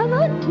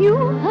haven't you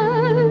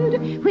heard?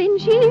 When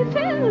she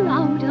fell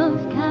out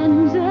of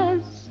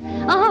Kansas,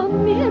 a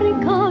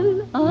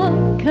miracle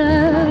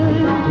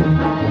occurred.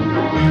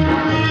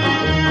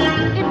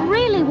 It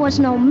really was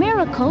no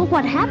miracle.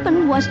 What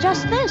happened was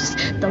just this.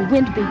 The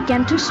wind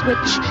began to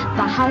switch,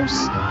 the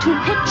house to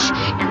pitch,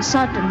 and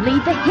suddenly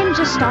the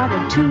hinges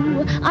started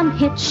to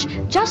unhitch.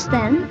 Just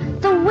then,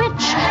 the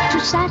witch, to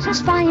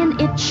satisfy an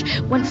itch,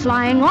 went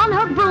flying on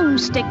her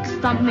broomstick,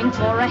 thumbing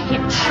for a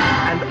hitch.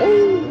 And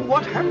oh,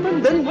 what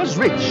happened then was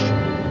rich.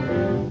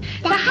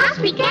 The house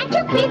began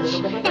to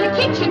pitch, and the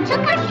kitchen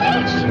took a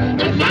switch.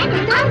 It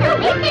landed on the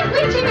wicked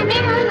witch in the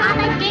middle of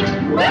a ditch.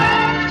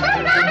 Which was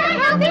not a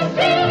healthy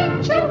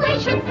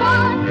situation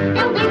for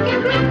the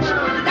wicked witch.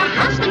 The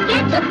house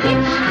began to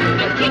pitch, and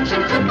the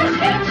kitchen took a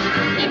switch.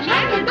 It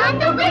landed on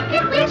the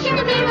wicked witch in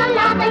the middle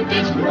of a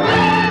ditch.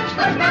 Which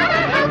was not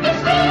a healthy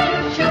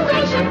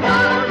situation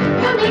for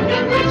the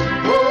wicked witch,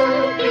 who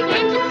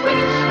began to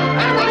twitch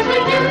and was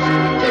reduced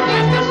to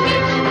just a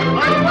stitch.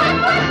 And what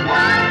was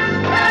once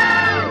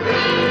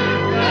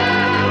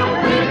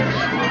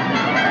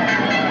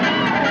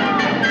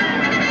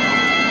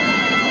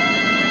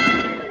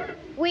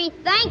We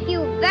thank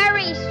you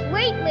very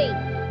sweetly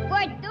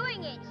for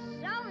doing it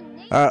so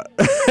neat.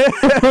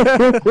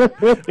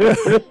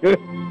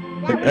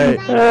 Hey,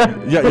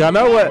 y'all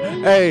know what?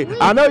 Hey,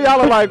 I know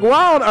y'all are like,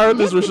 why on earth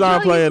is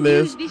Rashawn playing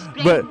this?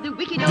 But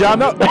y'all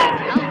know,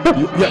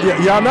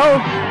 y'all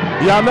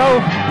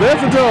know.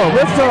 Listen to him.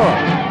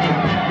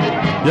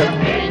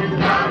 Yeah.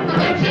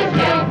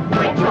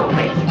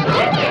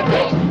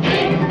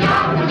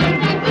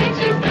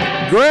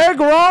 Greg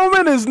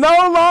Roman is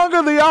no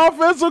longer the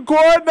offensive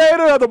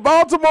coordinator of the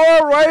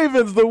Baltimore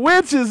Ravens. The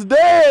witch is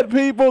dead,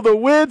 people. The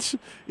witch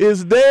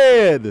is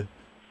dead.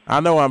 I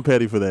know I'm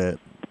petty for that.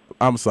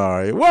 I'm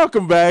sorry.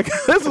 Welcome back.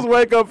 This is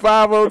Wake Up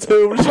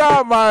 502.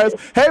 Rashawn Myers,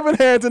 Haven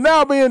Harrington,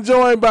 now being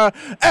joined by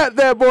at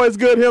That Boy's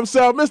Good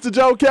himself, Mr.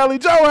 Joe Kelly.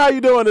 Joe, how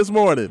you doing this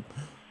morning?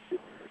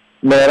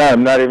 Man,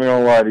 I'm not even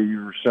gonna lie to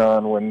you,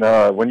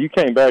 Rashawn. When you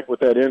came back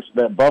with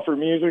that buffer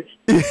music,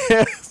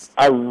 yes,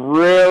 I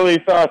really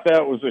thought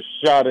that was a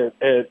shot at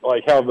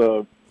like how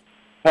the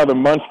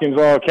Munchkins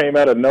all came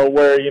out of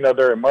nowhere. You know,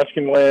 they're in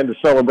Munchkin land to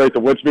celebrate the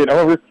witch being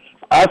over.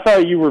 I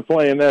thought you were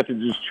playing that to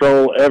just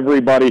troll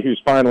everybody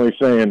who's finally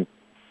saying,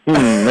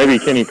 Maybe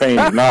Kenny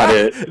Payne's not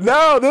it.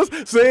 No,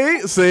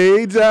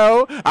 see,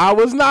 Joe, I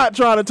was not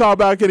trying to talk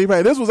about Kenny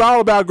Payne. This was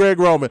all about Greg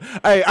Roman.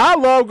 Hey, I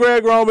love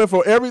Greg Roman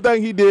for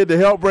everything he did to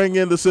help bring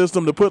in the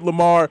system to put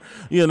Lamar,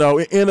 in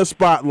a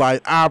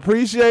spotlight. I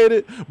appreciate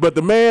it, but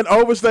the man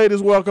overstayed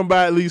his welcome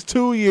by at least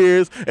 2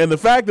 years, and the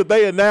fact that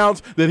they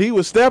announced that he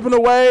was stepping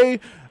away,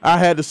 I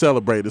had to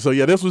celebrate it. So,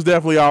 yeah, this was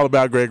definitely all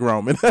about Greg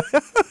Roman.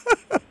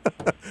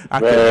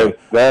 I'm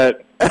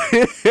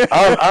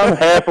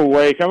half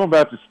awake. I'm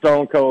about to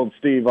Stone Cold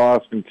Steve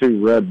Austin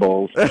 2 Red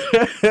Bulls.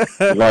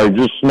 Like,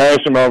 just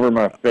smash them over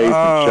my face and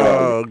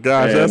Oh,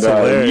 gosh, that's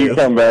hilarious. You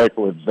come back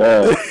with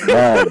that.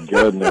 My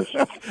goodness.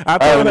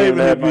 I haven't even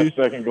had my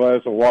second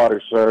glass of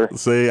water, sir.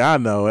 See, I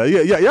know.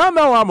 Yeah, y'all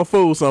know I'm a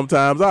fool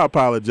sometimes. I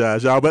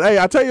apologize, y'all. But, hey,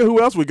 I tell you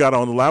who else we got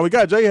on the line. We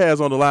got Jay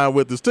Has on the line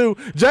with us, too.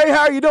 Jay,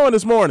 how are you doing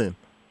this morning?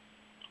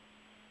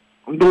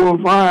 I'm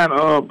doing fine.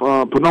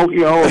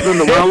 Pinocchio,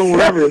 Cinderella,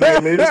 whatever his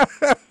name is.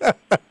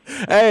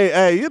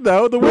 Hey,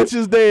 the witch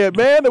is dead,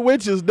 man. The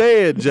witch is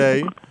dead,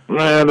 Jay.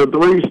 Man, the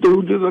Three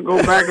Stooges will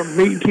go back and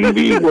meet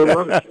TV.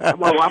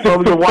 I'm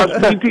supposed to watch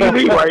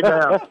BTV right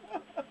now.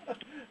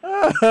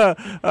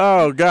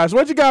 Oh, gosh.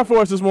 What you got for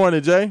us this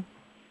morning, Jay?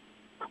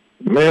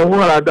 Man,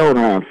 what I don't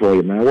have for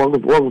you, man.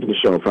 Welcome to the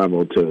show,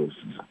 502.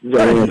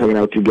 Hanging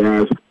out with you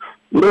guys.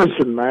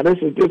 Listen, man, this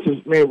is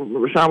man.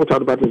 Rashawn, we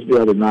talked about this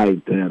the other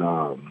night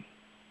that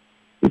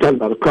we talked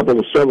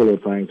about several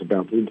things we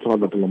talked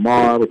about the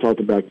Lamar, we talked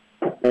about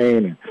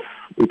Payne, and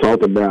we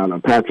talked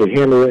about Patrick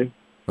Henry.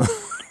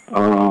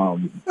 Oh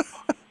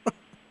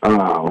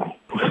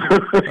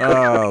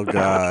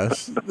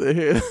gosh.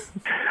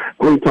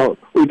 we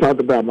talked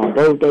about my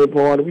birthday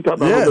party. We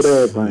talked about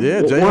everything.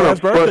 Yeah, Jay has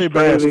birthday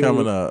bash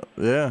coming up.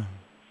 Yeah.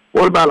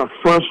 What about a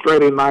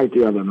frustrating night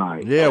the other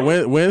night? Yeah,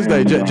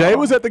 Wednesday. Jay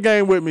was at the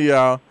game with me,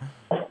 y'all.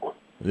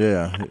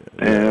 Yeah.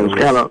 And it was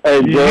kind of,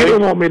 you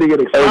didn't want me to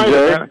get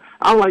excited.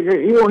 I'm like,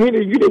 you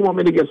didn't want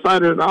me to get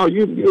excited at all.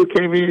 You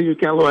came in, you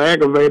kind of a little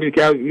aggravated.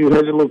 You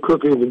had your little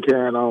cookies and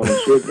carrying on and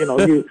shit.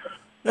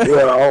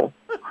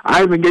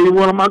 I even gave you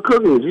one of my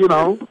cookies,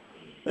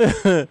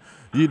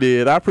 You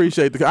did. I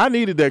appreciate I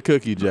needed that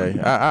cookie, Jay.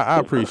 I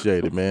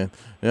appreciate it, man.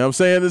 You know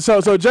what I'm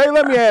saying? So Jay,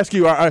 let me ask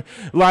you,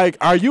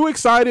 are you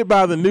excited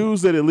by the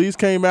news that at least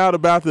came out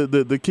about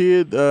the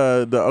kid,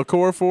 the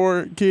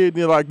Okorafor kid?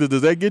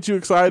 Does that get you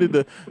excited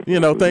to,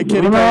 thank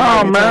Kenny Payne?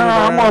 No,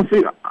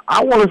 man.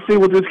 I want to see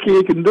what this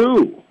kid can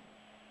do.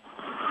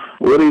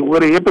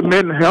 Will he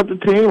implement and help the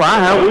team?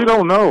 We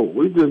don't know.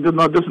 We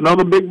just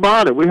another big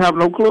body. We have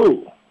no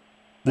clue.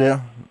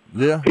 Yeah.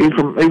 Yeah. He's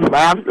from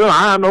Africa.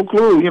 I have no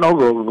clue.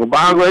 Go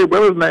buy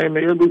whatever his name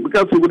is. We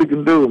got to see what he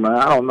can do, man.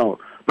 I don't know.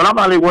 But I'm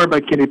not really worried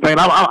about Kenny Payne.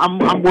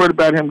 I'm worried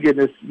about him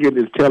getting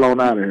his tail on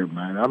out of here,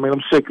 man. I mean,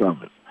 I'm sick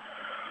of it.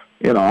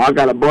 I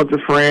got a bunch of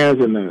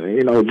friends, and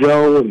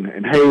Joe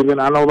and Haven.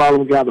 I know a lot of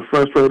them got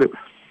frustrated.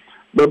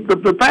 But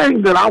the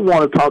thing that I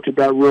want to talk to you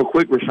about real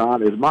quick,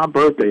 Rashawn, is my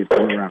birthday is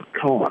coming around the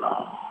corner.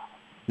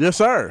 Yes,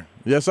 sir.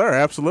 Yes, sir.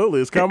 Absolutely,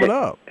 it's coming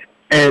up.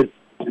 And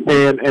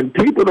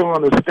people don't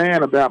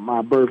understand about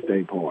my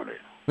birthday party.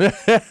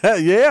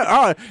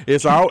 Yeah,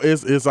 it's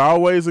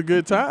always a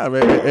good time.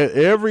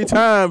 Every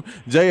time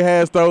Jay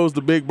has throws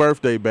the big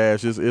birthday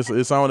bash,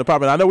 it's on the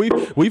pop. And I know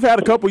we've had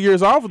a couple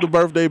years off of the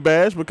birthday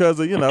bash because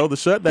of the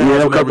shutdown.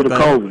 Yeah, because of the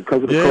COVID.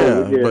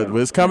 But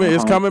it's coming.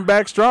 It's coming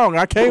back strong.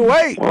 I can't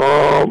wait.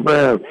 Oh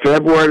man,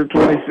 February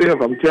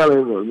 25th. I'm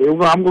telling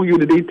you, I'm going to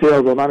give you the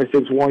details on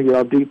 96.1.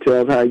 Y'all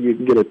details how you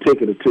can get a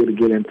ticket or two to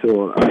get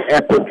into an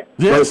epic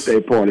birthday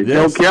party.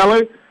 Yes. Joe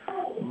Kelly.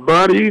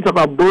 Buddy, you talk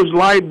about Bush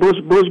Light, Bush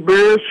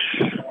beers.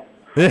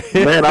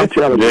 Man, I'm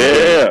telling you.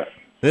 Yeah.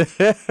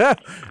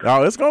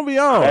 Oh, it's gonna be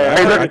on.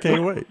 I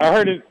can't wait. I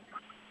heard it.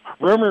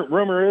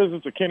 Rumor is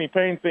it's a Kenny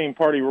Payne themed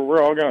party where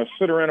we're all gonna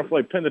sit around and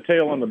play pin the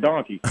tail on the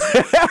donkey.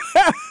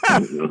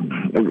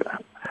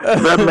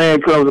 That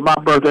man comes to my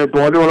birthday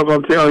party. What I'm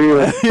gonna tell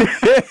you?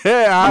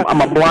 I'm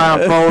a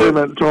blindfold him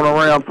and turn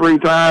around 3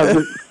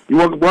 times. You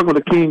welcome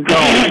to King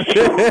Kong.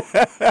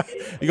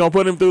 You gonna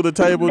put him through the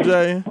table,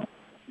 Jay?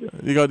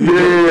 You gonna do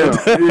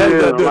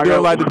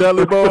like the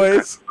Dudley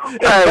Boys?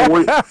 Hey,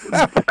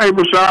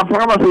 Rashawn, I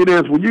promise you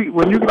this: when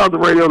you get off the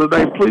radio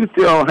today, please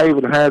tell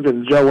Haven Hazard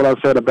and Joe what I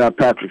said about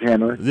Patrick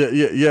Henry.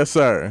 Yes,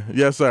 sir.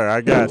 Yes, sir.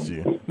 I got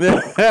you. Hey,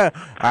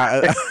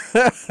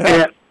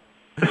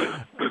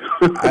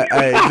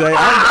 Jay,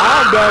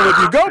 I'm done with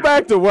you. Go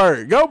back to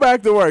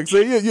work.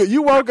 See,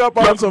 you woke up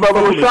on some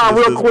foolishness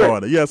this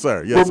morning. Yes,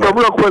 sir. Yes, sir. But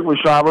real quick,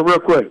 Rashawn, real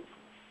quick.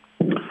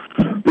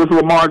 This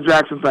Lamar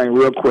Jackson thing,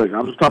 real quick.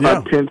 I'm just talking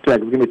about 10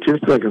 seconds. Give me 10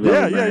 seconds.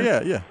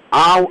 Yeah.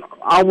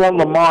 I want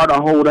Lamar to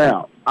hold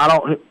out. I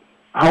don't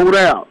hold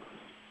out.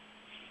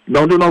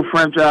 Don't do no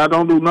franchise.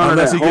 Don't do none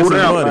unless of that. Hold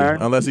out,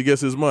 man. Unless he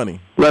gets his money.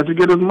 Unless he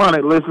gets his money.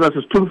 Unless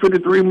it's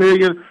 $253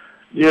 million.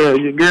 Yeah,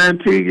 you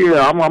guarantee.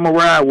 Yeah, I'm gonna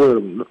ride with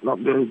him.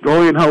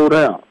 Go ahead and hold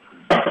out.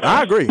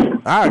 I agree.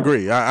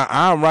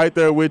 I'm right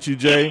there with you,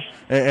 Jay,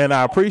 and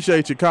I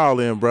appreciate your call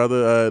in,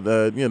 brother.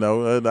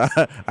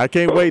 I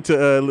can't wait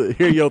to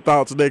hear your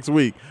thoughts next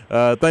week.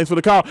 Thanks for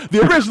the call.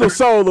 The original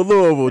soul of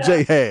Louisville,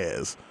 Jay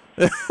Has.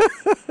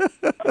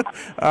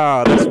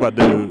 Oh, that's my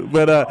dude.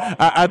 But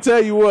I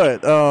tell you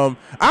what,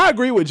 I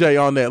agree with Jay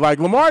on that. Like,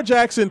 Lamar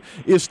Jackson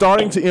is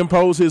starting to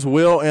impose his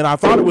will, and I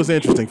thought it was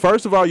interesting.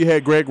 First of all, you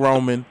had Greg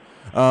Roman.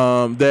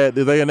 That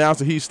they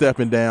announced that he's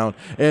stepping down.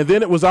 And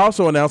then it was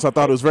also announced, I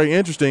thought it was very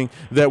interesting,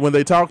 that when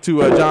they talked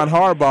to John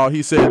Harbaugh,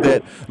 he said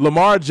that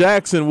Lamar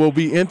Jackson will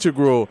be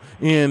integral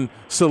in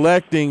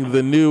selecting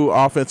the new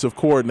offensive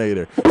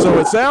coordinator. So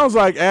it sounds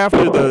like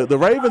after the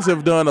Ravens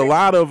have done a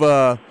lot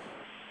of,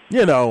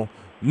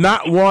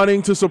 not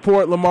wanting to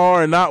support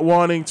Lamar and not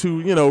wanting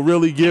to,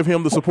 really give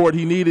him the support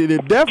he needed,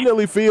 it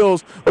definitely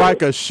feels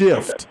like a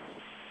shift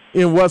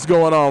in what's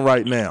going on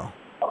right now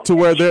to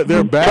where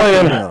they're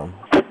backing him.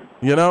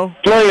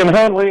 Playing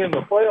Huntley in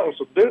the playoffs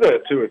will do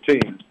that to a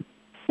team.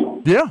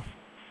 Yeah,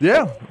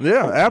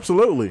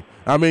 absolutely.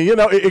 I mean,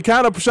 it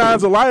kind of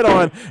shines a light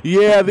on,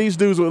 these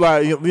dudes were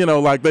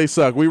like they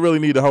suck. We really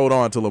need to hold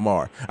on to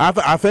Lamar.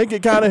 I think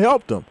it kind of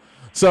helped them.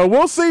 So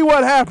we'll see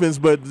what happens,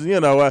 but,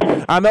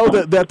 I know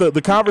that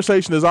the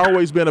conversation has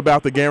always been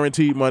about the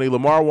guaranteed money.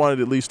 Lamar wanted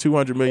at least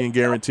 $200 million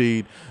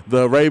guaranteed.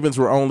 The Ravens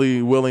were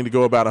only willing to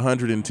go about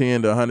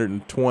 110 to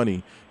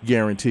 120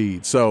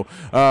 guaranteed. So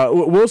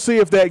we'll see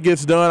if that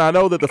gets done. I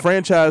know that the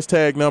franchise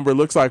tag number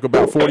looks like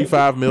about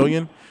 $45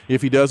 million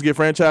if he does get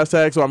franchise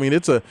tagged. So, I mean,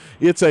 it's a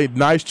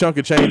nice chunk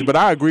of change, but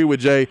I agree with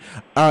Jay.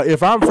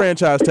 If I'm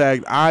franchise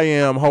tagged, I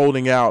am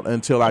holding out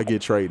until I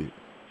get traded.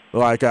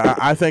 Like,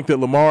 I think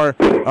that Lamar,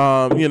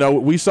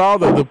 we saw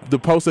the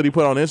post that he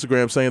put on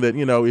Instagram saying that,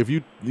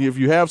 if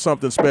you have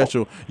something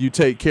special, you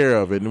take care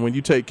of it. And when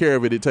you take care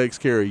of it, it takes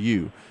care of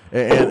you.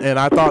 And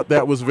I thought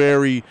that was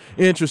very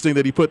interesting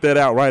that he put that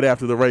out right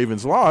after the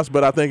Ravens lost.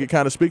 But I think it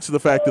kind of speaks to the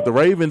fact that the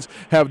Ravens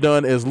have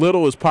done as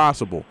little as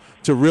possible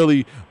to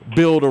really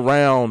build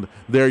around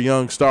their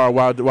young star.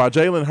 While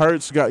Jalen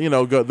Hurts got,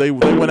 they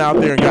went out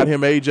there and got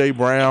him A.J.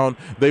 Brown.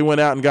 They went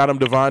out and got him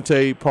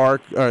Devontae,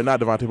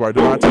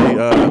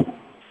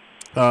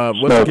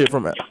 what's the kid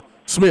from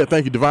Smith,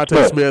 thank you,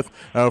 Devontae Smith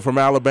from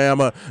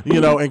Alabama,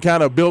 and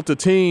kind of built a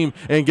team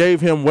and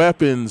gave him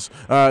weapons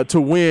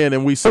to win.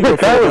 And we see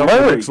what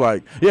it looks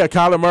like. Yeah,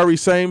 Kyler Murray,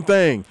 same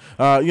thing.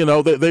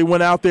 They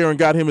went out there and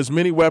got him as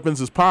many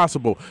weapons as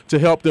possible to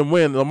help them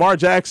win. Lamar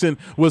Jackson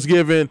was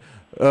given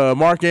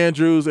Mark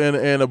Andrews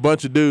and a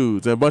bunch of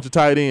dudes and a bunch of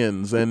tight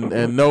ends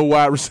and no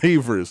wide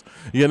receivers.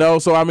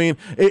 So I mean,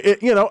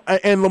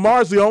 and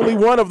Lamar's the only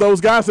one of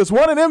those guys that's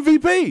won an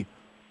MVP.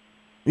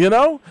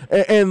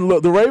 And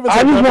look, the Ravens.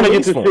 I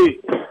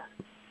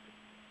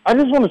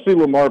just want to see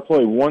Lamar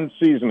play one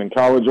season in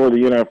college or the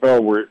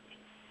NFL where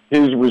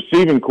his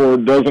receiving corps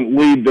doesn't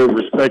lead their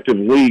respective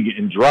league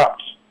in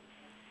drops.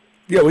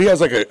 Yeah, well, he has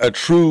like a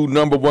true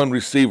number one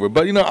receiver.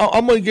 But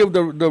I'm going to give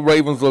the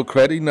Ravens a little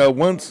credit.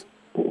 Once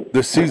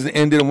the season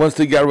ended and once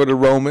they got rid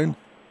of Roman,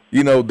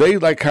 they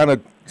like kind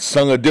of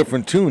sung a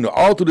different tune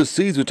all through the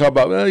season. We talk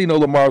about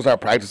Lamar's not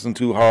practicing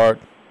too hard.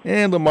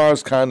 And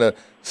Lamar's kind of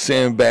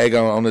sandbag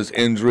on his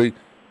injury.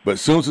 But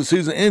as soon as the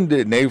season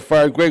ended and they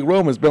fired Greg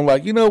Roman, it's been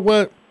like, you know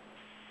what?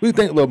 We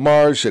think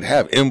Lamar should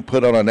have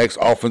input on our next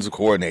offensive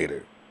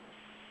coordinator.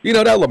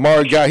 That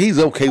Lamar guy, he's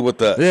okay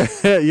with us.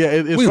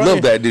 Yeah. We funny.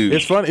 Love that dude.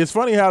 It's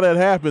funny how that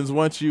happens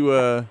once you,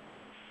 like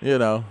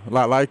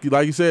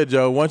you said,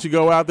 Joe, once you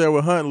go out there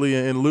with Huntley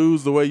and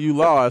lose the way you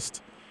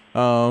lost,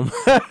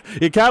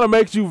 it kind of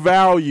makes you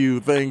value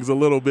things a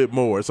little bit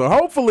more. So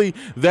hopefully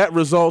that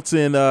results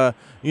in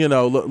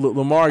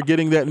Lamar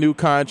getting that new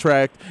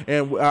contract.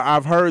 And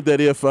I've heard that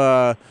if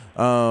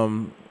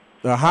DeAndre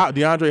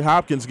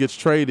Hopkins gets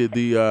traded,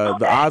 the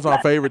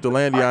odds-on favorite to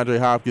land DeAndre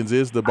Hopkins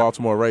is the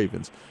Baltimore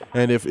Ravens.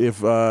 And if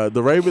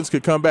the Ravens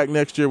could come back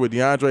next year with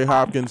DeAndre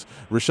Hopkins,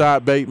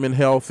 Rashad Bateman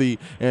healthy,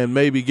 and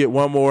maybe get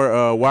one more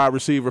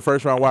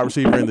first-round wide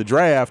receiver in the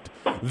draft,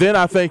 then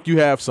I think you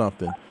have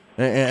something.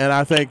 And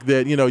I think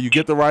that, you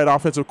get the right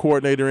offensive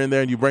coordinator in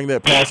there and you bring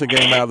that passing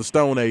game out of the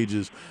Stone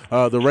Ages,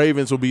 the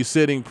Ravens will be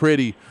sitting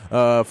pretty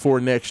for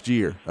next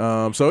year.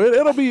 So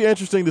it'll be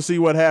interesting to see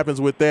what happens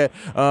with that.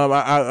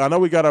 I know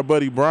we got our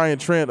buddy Brian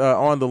Trent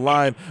on the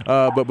line,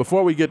 but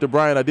before we get to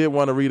Brian, I did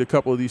want to read a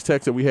couple of these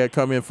texts that we had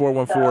come in,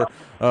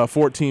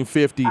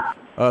 414-1450.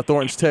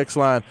 Thornton's text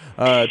line.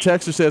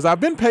 Texter says,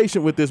 I've been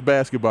patient with this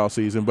basketball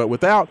season, but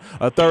without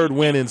a third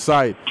win in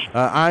sight,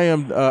 I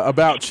am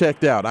about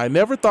checked out. I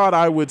never thought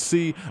I would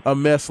see a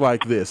mess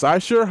like this. I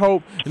sure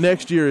hope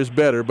next year is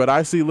better, but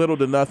I see little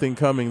to nothing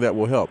coming that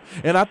will help.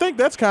 And I think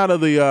that's kind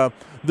of the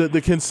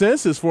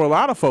consensus for a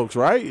lot of folks,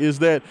 right? Is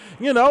that,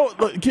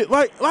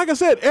 like I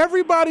said,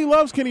 everybody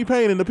loves Kenny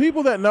Payne, and the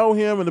people that know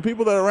him and the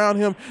people that are around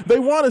him, they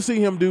want to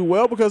see him do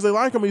well because they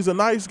like him. He's a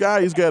nice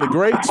guy. He's got a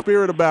great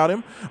spirit about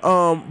him.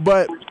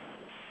 But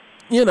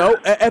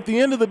at the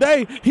end of the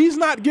day, he's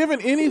not given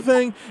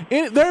anything.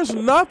 There's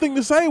nothing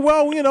to say,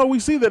 well, we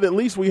see that at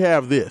least we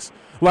have this.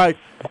 Like,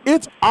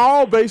 it's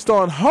all based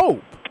on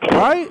hope,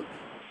 right?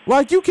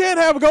 Like, you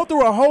can't go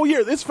through a whole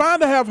year. It's fine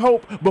to have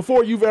hope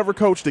before you've ever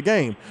coached a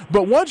game.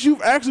 But once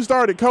you've actually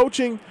started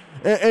coaching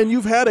and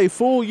you've had a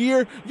full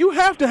year, you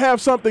have to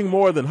have something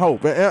more than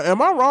hope. Am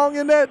I wrong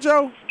in that,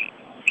 Joe?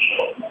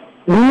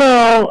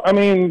 No, I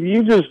mean,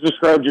 you just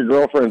described your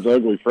girlfriend's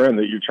ugly friend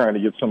that you're trying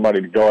to get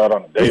somebody to go out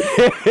on a date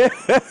with.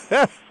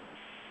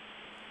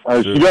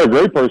 She got a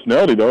great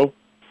personality, though.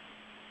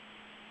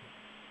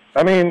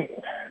 I mean,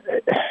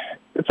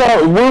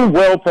 we're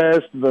well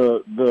past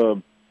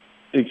the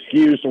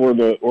excuse or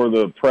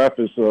the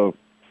preface of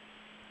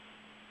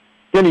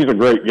Kenny's a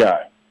great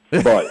guy,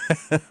 but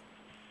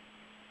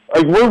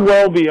like, we're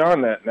well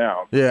beyond that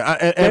now. Yeah,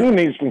 and Kenny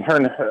needs to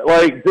turn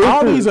like this.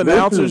 All these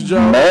announcers,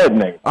 Joe,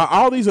 maddening.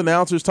 All these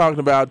announcers talking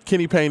about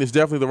Kenny Payne is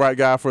definitely the right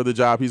guy for the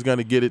job. He's going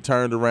to get it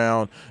turned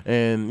around,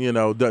 and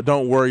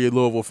don't worry,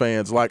 Louisville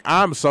fans. Like,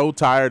 I'm so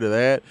tired of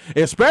that,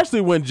 especially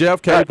when Jeff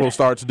Capel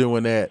starts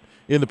doing that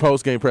in the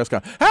post-game press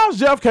conference. How's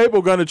Jeff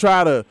Capel going to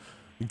try to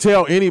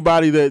tell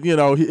anybody that,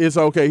 it's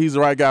okay, he's the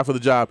right guy for the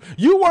job?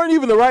 You weren't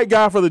even the right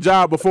guy for the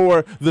job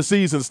before the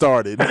season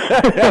started.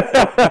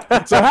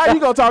 So how are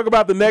you going to talk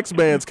about the next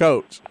man's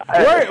coach?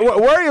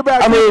 Worry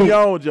about your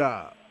own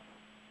job.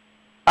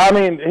 I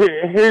mean,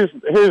 here's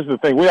the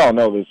thing. We all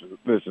know this is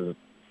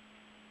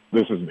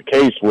the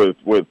case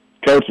with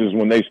coaches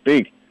when they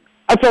speak.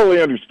 I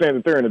totally understand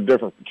that they're in a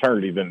different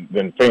fraternity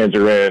than fans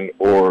are in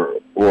or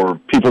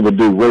people that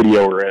do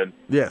radio are in.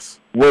 Yes.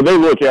 Where they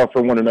look out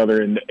for one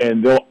another and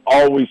they'll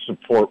always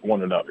support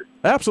one another.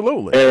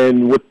 Absolutely.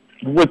 And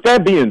with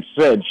that being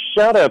said,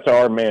 shout out to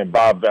our man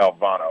Bob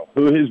Valvano,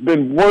 who has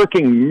been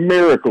working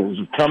miracles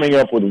of coming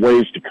up with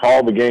ways to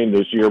call the game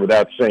this year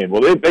without saying,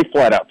 well, they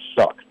flat out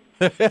suck.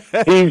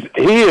 He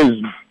has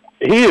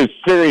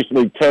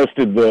seriously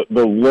tested the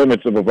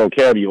limits of a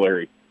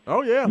vocabulary.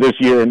 Oh, yeah. This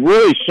year, and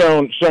really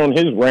shown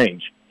his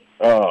range.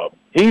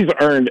 He's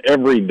earned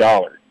every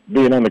dollar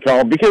being on the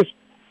call because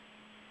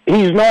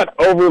he's not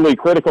overly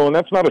critical, and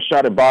that's not a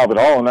shot at Bob at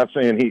all. I'm not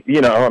saying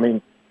I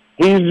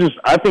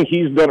think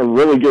he's done a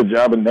really good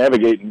job of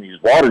navigating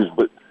these waters,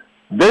 but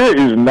there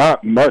is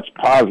not much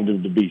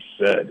positive to be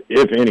said,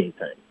 if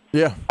anything.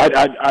 Yeah.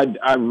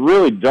 I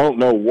really don't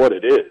know what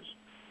it is.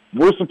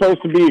 We're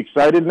supposed to be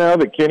excited now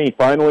that Kenny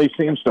finally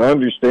seems to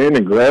understand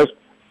and grasp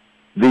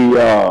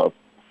the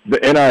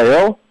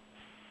NIL?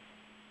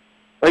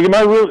 Like,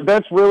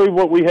 that's really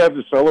what we have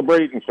to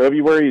celebrate in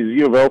February as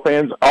U of L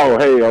fans? Oh,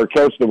 hey, our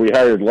coach that we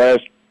hired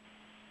last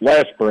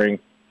spring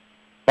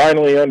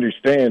finally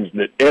understands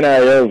that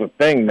NIL is a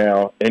thing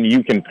now, and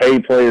you can pay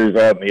players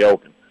out in the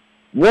open.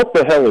 What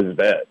the hell is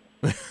that?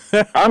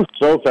 I'm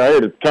so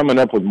tired of coming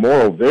up with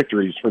moral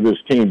victories for this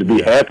team to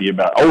be happy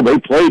about. Oh, they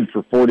played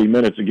for 40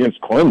 minutes against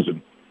Clemson.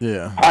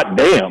 Yeah. Hot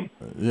damn.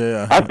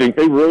 Yeah. I think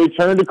they really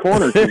turned a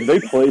corner because they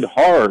played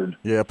hard.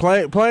 Yeah,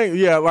 playing.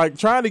 Yeah, like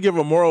trying to give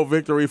a moral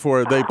victory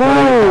for they played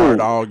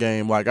hard all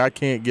game. Like, I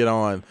can't get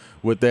on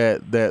with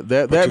that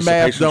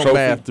math don't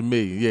math to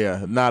me.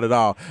 Yeah, not at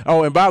all.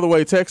 Oh, and by the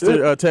way, text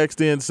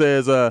in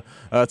says to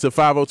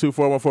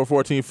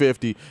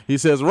 502-414-1450. He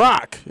says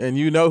Rock, and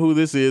you know who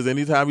this is.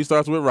 Anytime he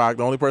starts with Rock,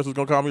 the only person who's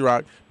gonna call me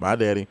Rock, my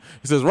daddy.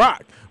 He says,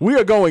 Rock, we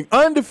are going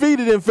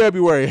undefeated in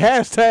February.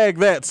 Hashtag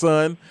that,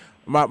 son.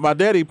 My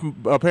daddy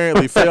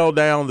apparently fell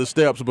down the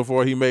steps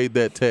before he made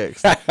that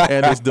text,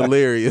 and it's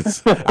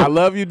delirious. I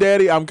love you,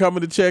 Daddy. I'm coming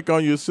to check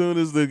on you as soon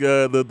as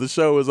the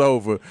show is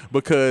over,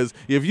 because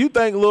if you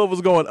think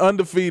Louisville's going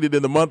undefeated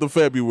in the month of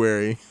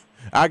February,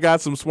 I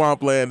got some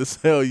swampland to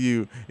sell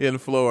you in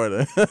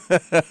Florida.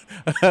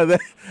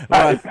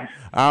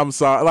 I'm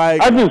sorry.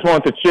 Like, I just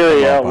want the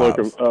cheery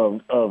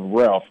outlook of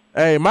Ralph.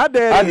 Hey, my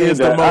daddy is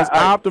the most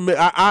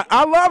optimistic.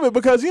 I love it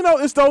because,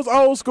 it's those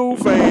old school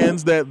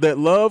fans that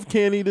love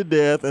Kenny to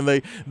death,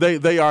 and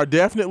they are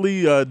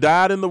definitely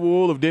dyed in the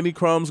wool of Denny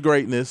Crum's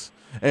greatness.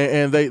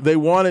 And they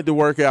wanted to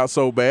work out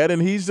so bad,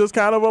 and he's just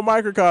kind of a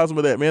microcosm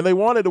of that, man. They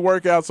wanted to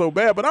work out so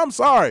bad, but I'm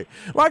sorry.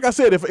 Like I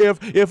said,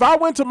 if I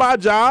went to my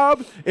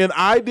job and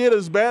I did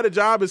as bad a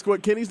job as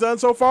what Kenny's done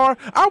so far,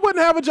 I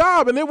wouldn't have a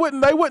job, and they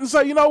wouldn't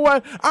say, you know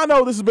what? I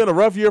know this has been a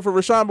rough year for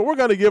Rashawn, but we're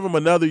going to give him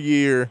another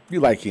year.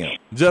 You like him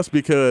just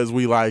because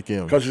we like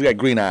him. Because he's got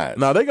green eyes.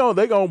 No, they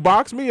gonna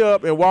box me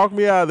up and walk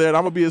me out of there, and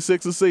I'm gonna be a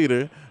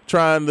 6-seater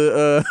trying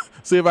to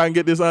see if I can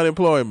get this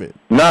unemployment.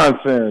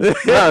 Nonsense,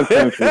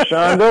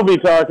 Rashawn. They'll be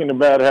talking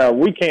about how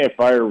we can't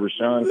fire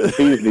Rashawn because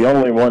he's the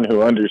only one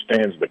who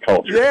understands the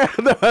culture.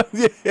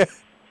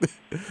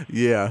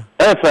 Yeah.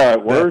 That's how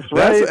it works,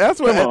 right? That's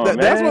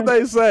what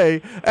they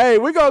say. Hey,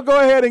 we're going to go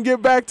ahead and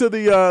get back to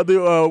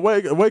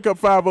the Wake Up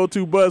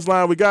 502 Buzz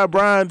line. We got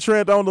Brian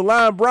Trent on the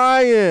line.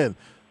 Brian,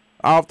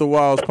 Off the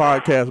Walls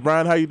podcast.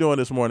 Brian, how you doing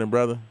this morning,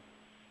 brother?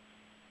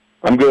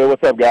 I'm good.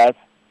 What's up, guys?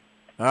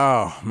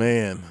 Oh,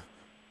 man.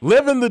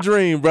 Living the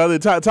dream, brother.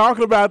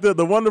 Talking about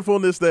the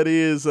wonderfulness that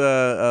is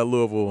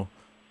Louisville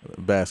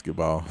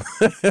basketball.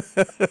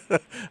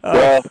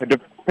 Well, it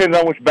depends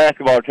on which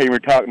basketball team you're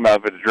talking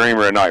about, if it's a dream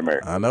or a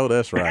nightmare. I know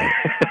that's right.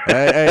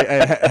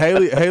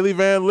 hey, Haley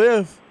Van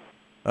Lith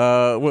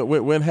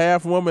went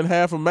half woman,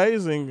 half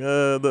amazing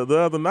the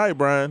other night,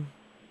 Brian.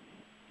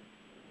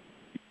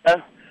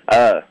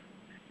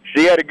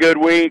 She had a good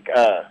week.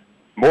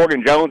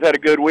 Morgan Jones had a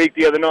good week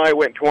the other night.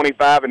 Went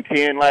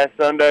 25-10 last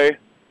Sunday.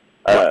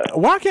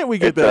 Why can't we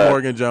get that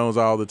Morgan Jones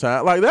all the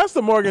time? Like, that's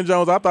the Morgan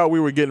Jones I thought we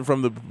were getting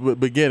from the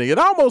beginning. It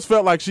almost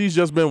felt like she's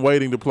just been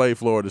waiting to play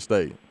Florida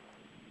State.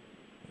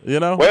 You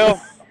know?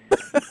 Well,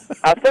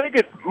 I think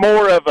it's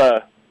more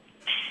of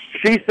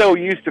she's so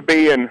used to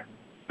being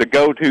the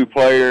go-to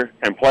player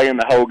and playing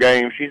the whole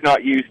game. She's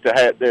not used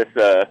to this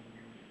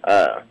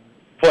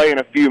playing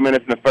a few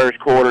minutes in the first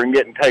quarter and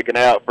getting taken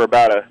out for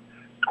about a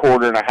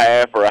quarter and a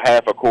half or a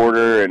half a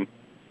quarter and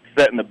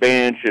setting the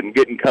bench and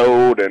getting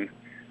cold. And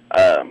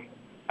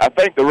I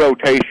think the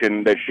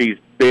rotation that she's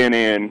been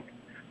in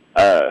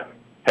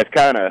has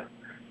kind of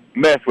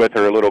messed with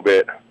her a little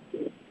bit.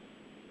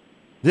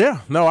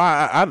 Yeah, no,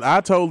 I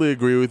totally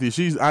agree with you.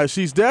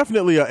 She's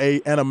definitely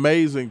an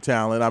amazing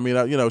talent. I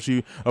mean,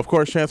 she of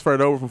course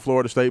transferred over from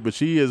Florida State, but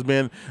she has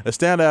been a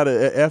standout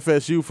at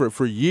FSU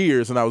for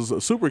years, and I was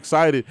super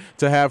excited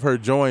to have her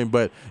join.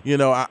 But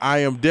I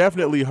am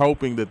definitely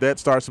hoping that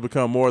starts to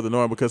become more of the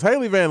norm, because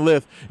Haley Van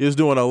Lith is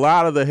doing a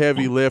lot of the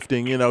heavy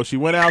lifting. She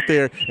went out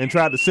there and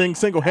tried to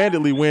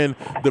single-handedly win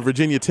the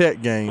Virginia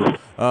Tech game,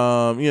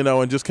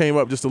 and just came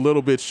up just a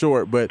little bit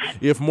short. But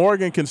if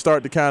Morgan can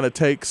start to kind of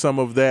take some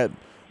of that.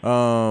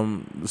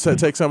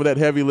 Take some of that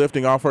heavy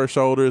lifting off her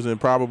shoulders,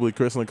 and probably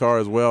Chrislyn Carr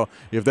as well.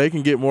 If they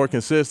can get more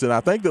consistent,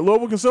 I think that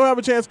Louisville can still have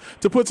a chance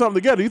to put something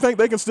together. Do you think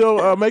they can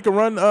still make a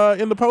run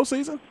in the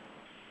postseason?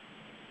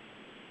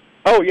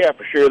 Oh, yeah,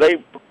 for sure.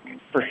 They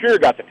for sure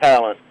got the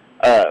talent.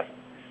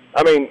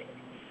 I mean,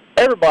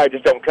 everybody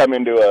just don't come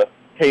into a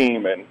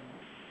team and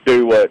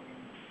do what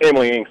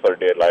Emily Inkster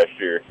did last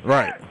year.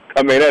 Right.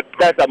 I mean,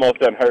 that's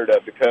almost unheard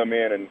of, to come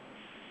in and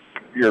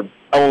your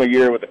only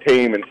year with the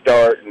team and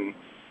start and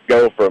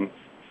go from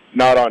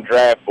not on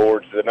draft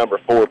boards to the number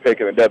 4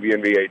 pick in the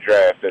WNBA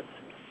draft. It's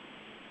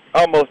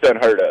almost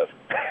unheard of.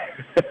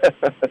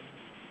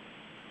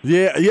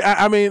 Yeah.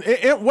 I mean,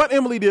 what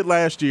Emily did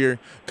last year,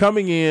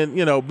 coming in,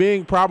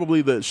 being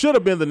probably should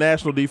have been the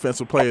National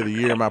Defensive Player of the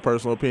Year, in my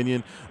personal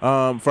opinion.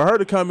 For her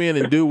to come in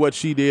and do what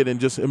she did and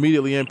just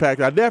immediately impact,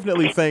 I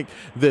definitely think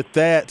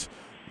that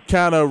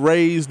kind of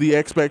raised the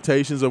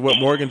expectations of what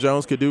Morgan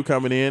Jones could do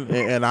coming in,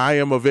 and I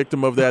am a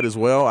victim of that as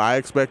well. I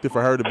expected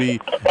for her to be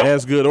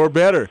as good or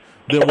better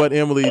than what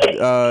Emily,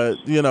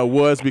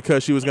 was,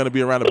 because she was going to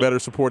be around a better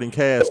supporting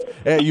cast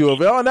at U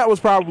of L, and that was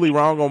probably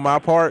wrong on my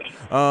part.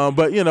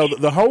 But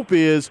the hope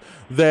is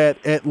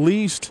that at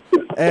least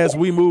as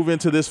we move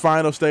into this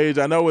final stage,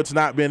 I know it's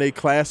not been a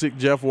classic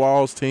Jeff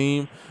Walz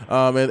team,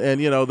 and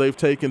they've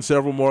taken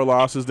several more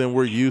losses than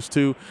we're used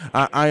to.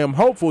 I am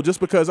hopeful, just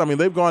because, I mean,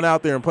 they've gone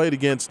out there and played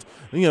against,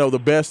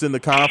 the best in the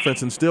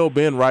conference and still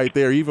been right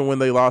there, even when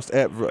they lost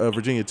at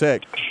Virginia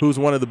Tech, who's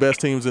one of the best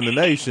teams in the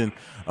nation.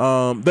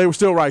 They were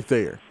still right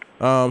there.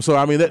 So,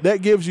 I mean,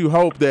 that gives you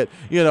hope that,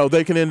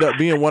 they can end up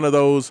being one of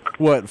those,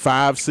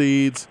 5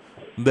 seeds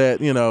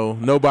that,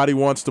 nobody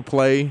wants to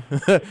play.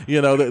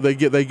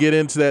 They get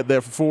into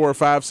that 4 or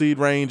 5 seed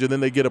range, and then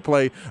they get to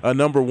play a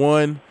number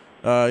 1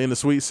 in the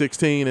Sweet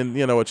 16, and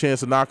a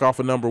chance to knock off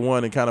a number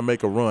 1 and kind of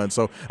make a run.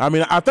 So, I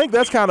mean, I think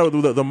that's kind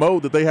of the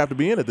mode that they have to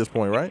be in at this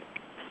point, right?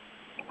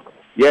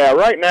 Yeah,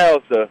 right now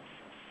is the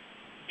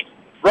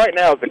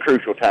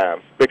crucial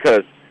time,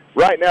 because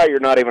right now you're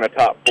not even a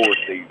top 4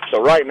 seed.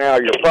 So right now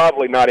you're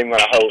probably not even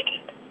going to host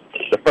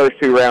the first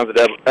 2 rounds of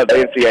the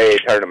NCAA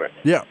tournament.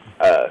 Yeah.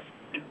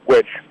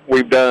 Which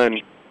we've done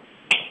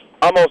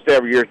almost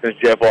every year since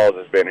Jeff Walz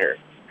has been here,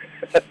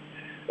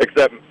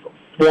 except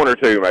 1 or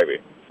 2 maybe.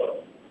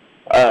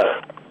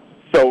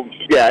 So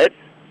yeah,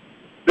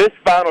 this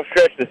final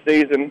stretch of the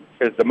season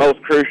is the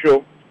most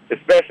crucial,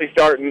 especially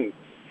starting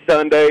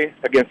Sunday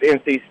against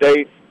NC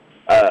State.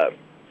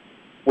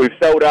 We've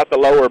sold out the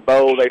lower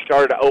bowl. They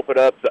started to open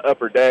up the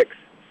upper decks.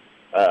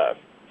 I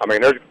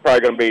mean, there's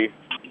probably going to be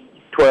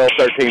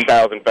 12,000,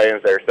 13,000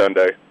 fans there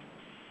Sunday.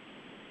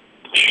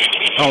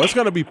 Oh, it's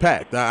going to be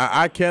packed.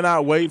 I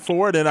cannot wait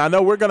for it, and I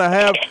know we're going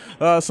to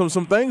have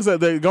some things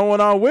that are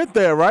going on with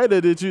that, right?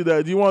 Do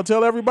you want to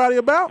tell everybody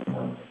about?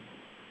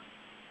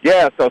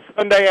 Yeah, so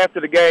Sunday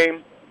after the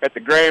game at the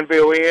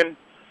Granville Inn,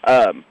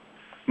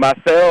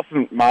 myself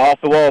and my Off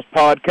the Walls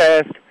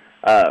podcast,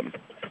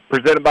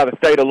 presented by the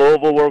state of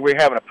Louisville, where we're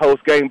having a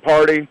post-game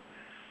party.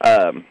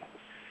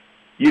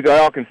 You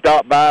all can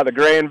stop by the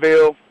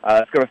Granville.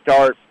 It's going to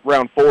start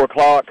around 4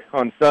 o'clock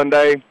on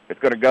Sunday. It's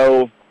going to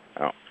go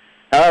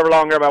however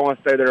long everybody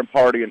wants to stay there and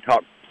party and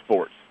talk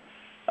sports.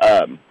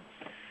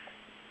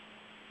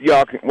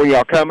 When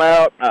y'all come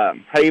out,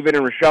 Haven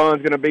and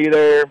Rashawn's going to be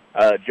there.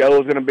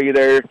 Joe's going to be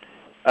there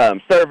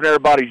serving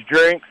everybody's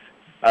drinks.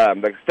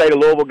 The state of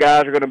Louisville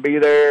guys are going to be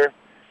there.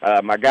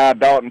 My guy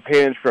Dalton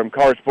Pinch from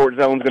Car Sports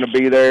Zone is going to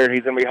be there.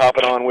 He's going to be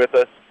hopping on with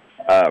us.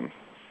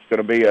 It's going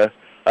to be a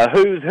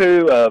who's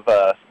who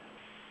of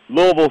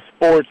Louisville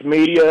sports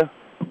media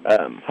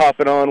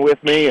hopping on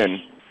with me, and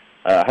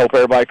hope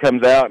everybody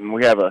comes out and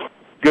we have a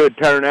good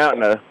turnout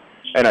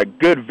and a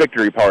good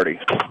victory party.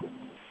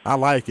 I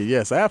like it.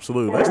 Yes,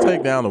 absolutely. Let's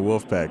take down the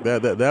Wolfpack.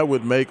 That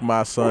would make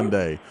my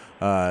Sunday.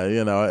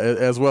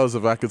 as well as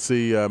if I could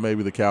see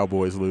maybe the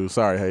Cowboys lose.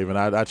 Sorry, Haven.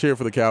 I cheered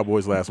for the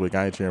Cowboys last week.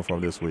 I ain't cheering for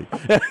them this week.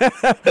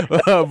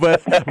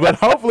 but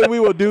hopefully we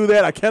will do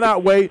that. I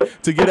cannot wait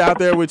to get out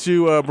there with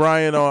you,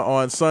 Brian,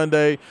 on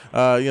Sunday.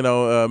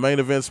 Main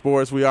Event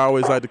Sports, we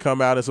always like to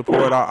come out and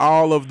support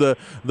all of the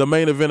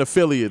Main Event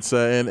affiliates,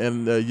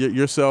 and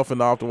yourself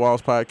and the Off the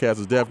Walls podcast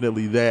is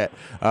definitely that.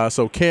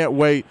 So can't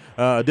wait.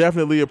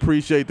 Definitely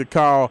appreciate the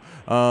call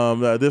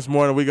this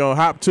morning. We're going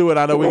to hop to it.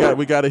 I know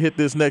we got to hit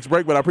this next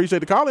break, but I appreciate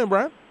the call in,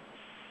 Brian.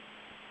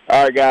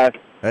 All right, guys.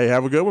 Hey,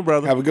 have a good one,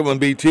 brother. Have a good one,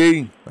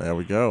 BT. There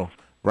we go.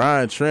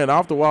 Brian Trent,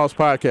 Off the Walls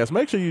podcast.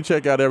 Make sure you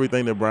check out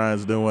everything that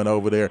Brian's doing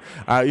over there.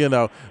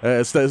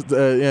 State of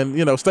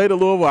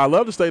Louisville. I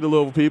love the state of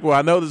Louisville people.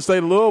 I know the state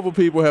of Louisville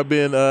people have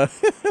been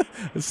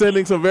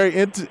sending some very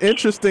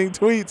interesting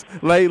tweets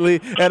lately,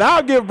 and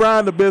I'll give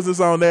Brian the business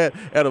on that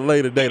at a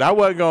later date. I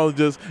wasn't going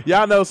to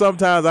y'all know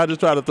sometimes I just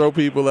try to throw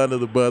people under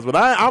the bus, but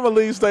I'm going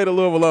to leave state of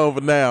Louisville alone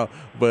for now.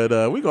 But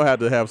we're going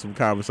to have some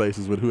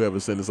conversations with whoever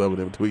sent us over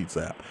them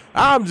tweets out.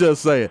 I'm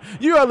just saying.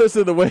 You are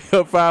listening to Wake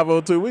Up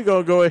 502. We're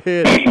going to go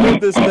ahead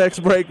with this next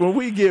break. When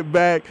we get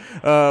back,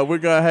 we're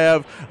going to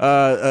have,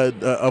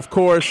 of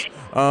course,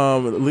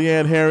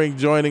 Leanne Herring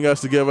joining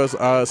us to give us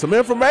some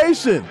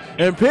information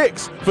and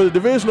picks for the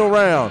divisional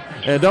round.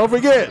 And don't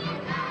forget,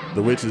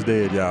 the witch is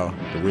dead, y'all.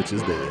 The witch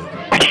is dead.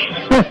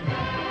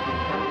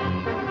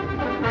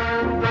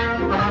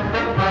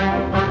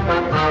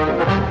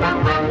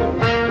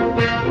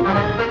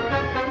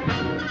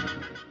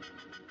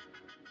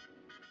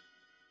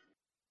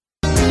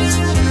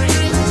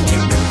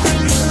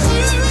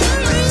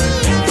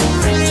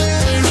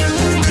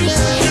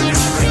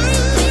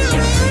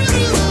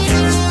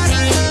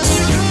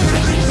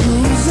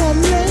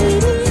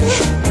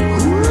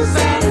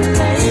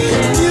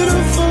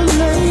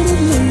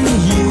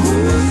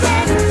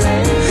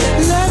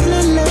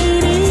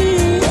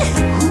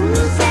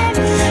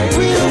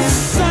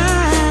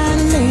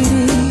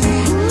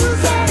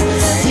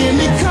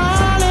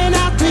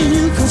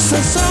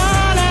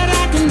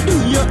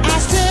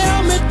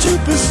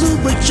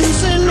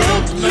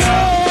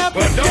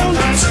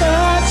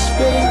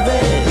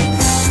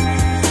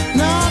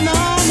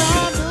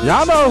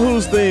 Y'all know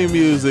whose theme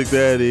music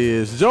that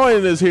is.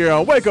 Joining us here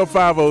on Wake Up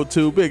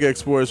 502 Big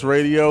X Sports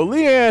Radio,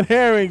 Leanne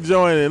Herring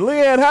joining.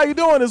 Leanne, how you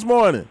doing this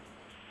morning?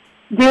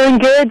 Doing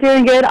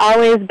good.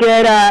 Always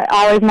good.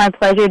 Always my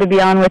pleasure to be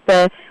on with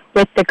the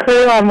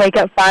crew on Wake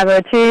Up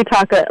 502.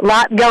 Talk a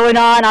lot going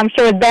on. I'm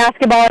sure with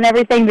basketball and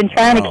everything, been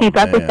trying to keep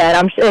up with that.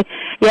 I'm sure.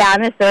 Yeah, I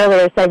missed the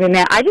earlier segment,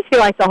 man. I just feel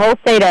like the whole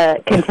state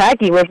of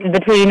Kentucky,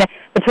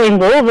 between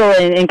Louisville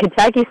and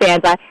Kentucky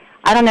fans,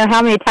 I don't know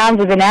how many times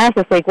we've been asked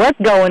this week, what's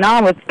going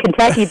on with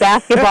Kentucky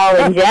basketball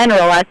in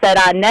general? I said,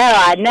 I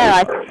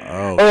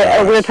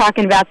know. We were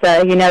talking about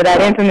that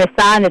infamous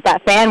sign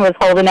that fan was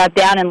holding up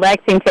down in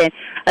Lexington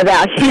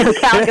about,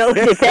 Cal goes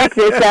to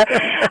Texas. So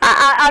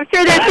I'm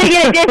sure they're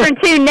singing it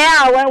different too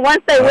now.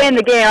 Once they win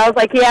the game, I was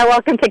like, yeah,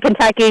 welcome to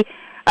Kentucky.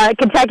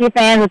 Kentucky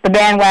fans with the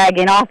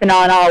bandwagon off and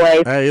on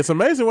always. Hey, it's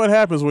amazing what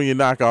happens when you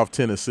knock off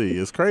Tennessee.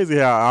 It's crazy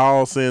how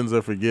all sins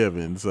are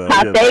forgiven. So,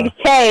 how things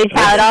change,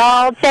 how it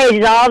all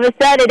changes. All of a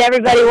sudden,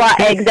 everybody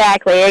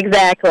Exactly.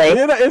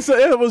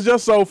 It was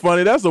just so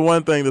funny. That's the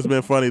one thing that's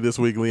been funny this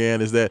week,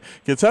 Leanne, is that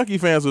Kentucky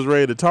fans was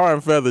ready to tar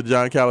and feather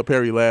John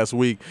Calipari last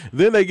week.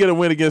 Then they get a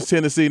win against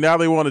Tennessee. Now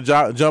they want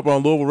to jump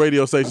on Louisville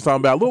radio stations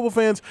talking about Louisville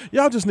fans.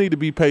 Y'all just need to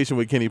be patient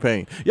with Kenny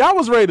Payne. Y'all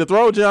was ready to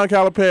throw John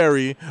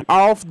Calipari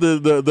off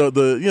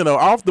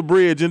off the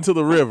bridge into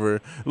the river,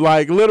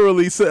 like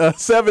literally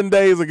 7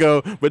 days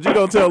ago, but you're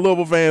going to tell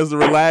Louisville fans to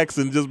relax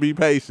and just be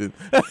patient.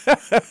 No,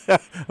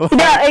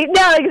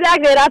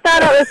 exactly. And I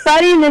thought it was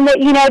funny, and then,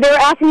 they were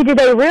asking me, did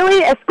they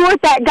really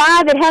escort that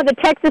guy that had the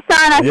Texas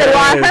sign? I said, well,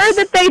 I heard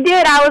that they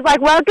did. I was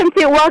like, welcome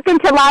to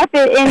life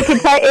in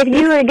Kentucky if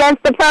you were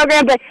against the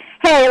program, but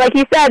hey, like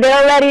you said, they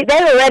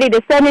were ready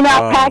to send him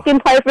out, pack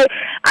and play for.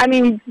 I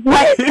mean,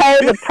 pay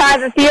the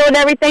private field and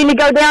everything to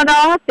go down to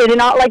Austin,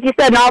 and all, like you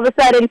said, and all of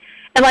a sudden,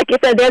 and like you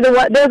said, they're the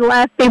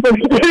last people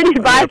giving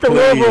advice to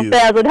Louisville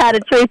fans on how to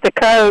treat the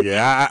coach.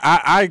 Yeah,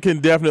 I can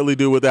definitely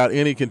do without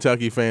any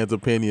Kentucky fans'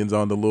 opinions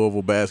on the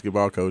Louisville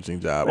basketball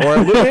coaching job or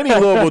any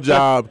Louisville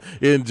job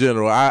in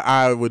general.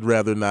 I would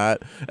rather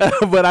not.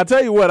 But I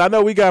tell you what, I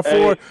know we got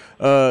four.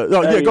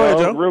 Go ahead,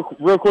 Joe.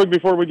 Real quick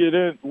before we get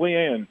in,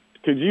 Leanne,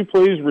 could you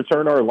please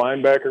return our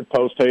linebacker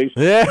post-haste?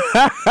 Yeah.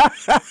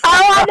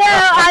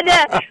 I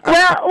know.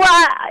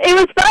 Well, it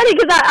was funny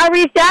because I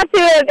reached out to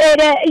him,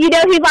 and,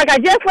 he's like, I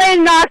just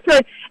landed in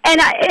Oxford.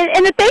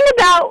 And the thing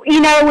about,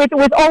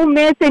 with Ole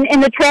Miss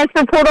and the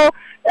transfer portal,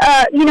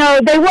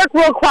 they work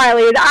real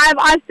quietly.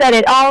 I've said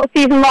it all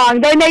season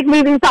long. They make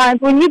moving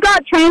signs. When you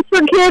got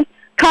transfer kids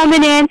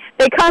coming in,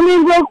 they come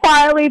in real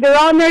quietly. They're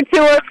on their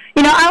tour.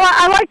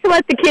 I like to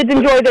let the kids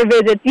enjoy their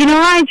visits.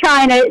 I ain't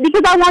trying to,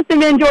 because I want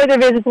them to enjoy their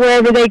visits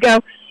wherever they go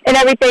and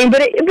everything.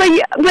 But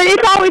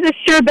it's always a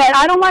sure bet.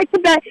 I don't like to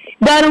bet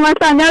unless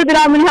I know that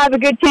I'm going to have a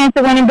good chance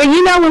of winning. But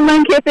when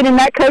Lane Kiffin and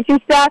that coaching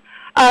staff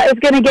is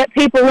going to get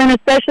people in,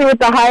 especially with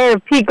the hire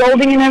of Pete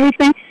Golding and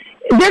everything,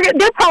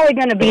 they're probably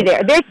going to be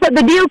there.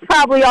 The deal's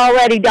probably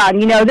already done.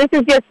 This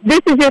is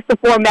just the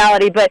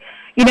formality, but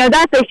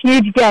that's a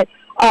huge get.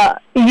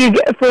 You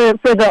get for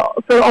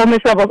the Ole Miss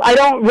Rebels. I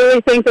don't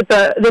really think that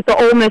the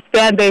Ole Miss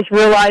fan base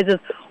realizes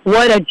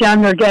what a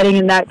gem they're getting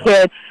in that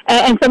kid,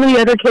 and some of the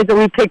other kids that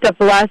we picked up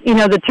the last,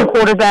 the two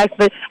quarterbacks,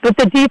 but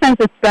the defense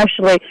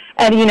especially.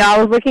 And I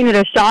was looking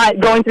at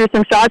going through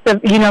some shots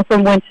of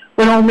from when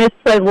Ole Miss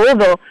played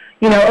Louisville,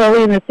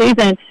 early in the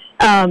season.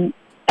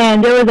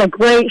 And there was a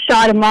great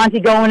shot of Monty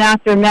going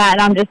after Matt,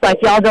 and I'm just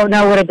like, y'all don't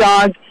know what a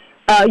dog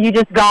you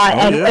just got,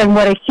 and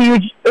what a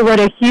huge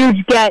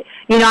get.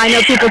 I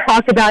know people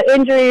talk about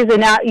injuries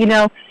and that,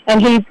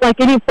 and he's like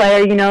any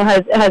player,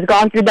 has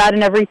gone through that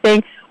and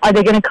everything. Are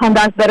they going to come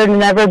back better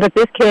than ever? But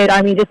this kid,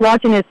 just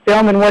watching his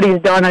film and what he's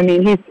done,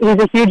 he's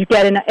a huge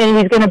get, and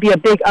he's going to be a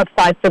big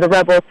upside for the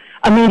Rebels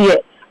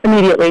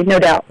immediately, no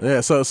doubt.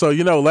 Yeah, so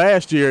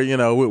last year,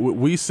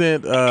 we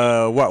sent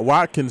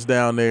Watkins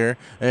down there,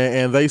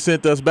 and they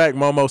sent us back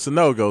Momo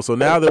Sanogo. So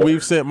now that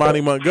we've sent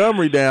Monty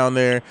Montgomery down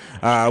there,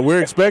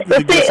 we're expecting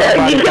to get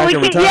somebody back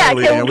in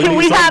retirement.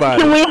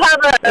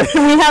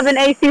 Can we have an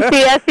ACC,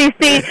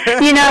 SEC?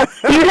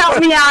 You help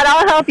me out,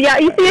 I'll help you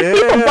out. You see, if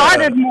people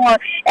bothered more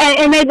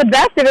and made the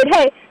best of it,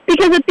 hey,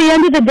 because at the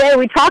end of the day,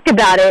 we talk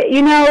about it,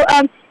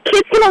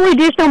 kids can only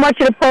do so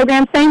much at a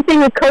program. Same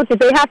thing with coaches.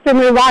 They have to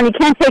move on. You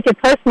can't take it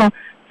personal.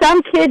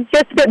 Some kids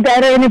just fit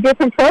better in a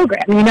different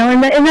program, and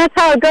that's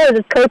how it goes.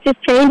 As coaches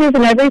changes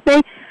and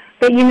everything.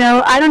 But,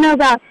 I don't know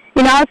about,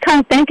 I was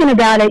kind of thinking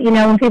about it,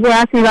 when people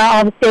ask me about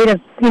all the state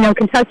of,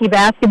 Kentucky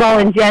basketball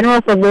in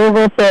general, from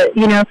Louisville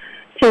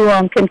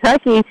to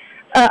Kentucky.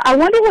 I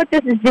wonder what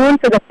this is doing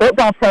for the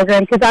football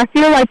program, because I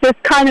feel like this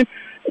kind of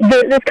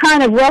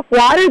rough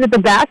water that the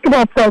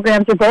basketball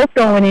programs are both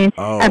going in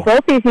at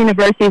both these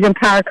universities and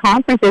power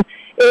conferences,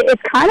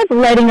 it's kind of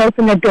letting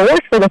open the doors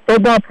for the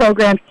football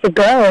programs to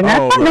go, and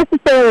that's not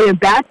necessarily a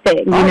bad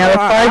thing, as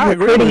far as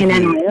recruiting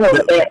and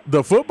NIL.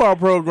 The football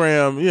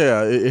program,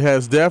 it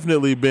has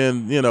definitely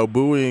been,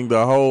 buoying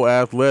the whole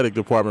athletic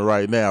department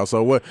right now.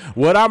 So what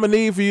I'm gonna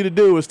need for you to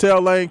do is tell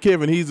Lane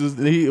Kiffin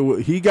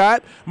he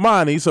got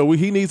money, so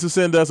he needs to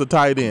send us a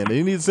tight end.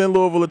 He needs to send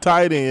Louisville a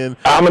tight end.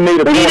 I'm gonna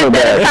need a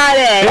cornerback. Like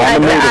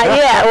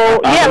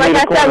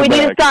I said, we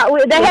need to start.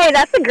 Hey,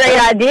 that's a great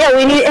idea.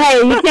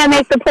 You can't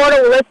make the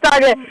portal. Let's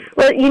start it.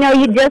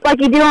 You just like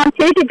you do on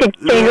ticket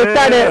exchange.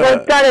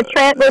 Let's start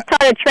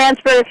a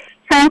transfer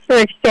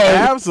exchange.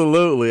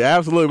 Absolutely.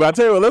 But I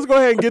tell you what, let's go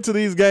ahead and get to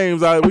these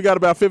games. We got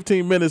about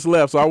 15 minutes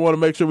left, so I want to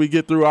make sure we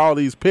get through all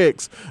these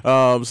picks.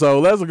 So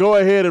let's go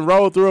ahead and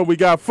roll through them. We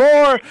got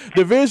 4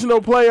 divisional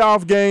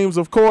playoff games,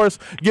 of course,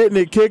 getting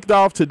it kicked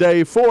off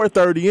today,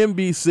 4:30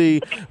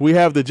 NBC. We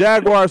have the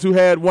Jaguars, who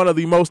had one of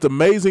the most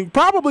amazing,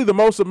 probably the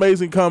most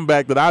amazing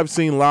comeback that I've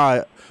seen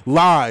live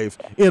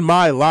in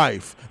my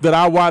life, that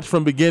I watched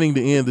from beginning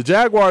to end. The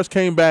Jaguars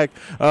came back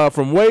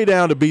from way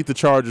down to beat the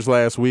Chargers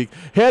last week,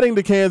 heading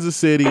to Kansas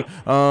City.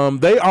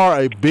 They are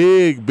a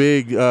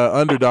big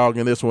underdog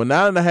in this one.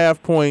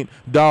 9.5-point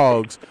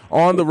dogs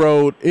on the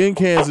road in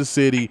Kansas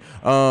City.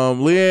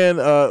 Leanne,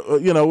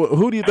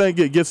 who do you think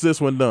gets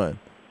this one done?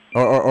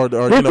 Or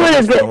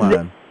gets the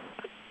line?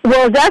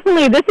 Well,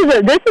 definitely, this is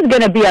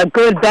going to be a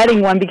good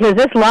betting one, because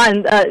this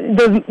line,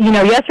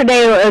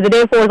 yesterday or the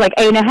day before was like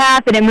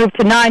 8.5, and it moved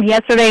to 9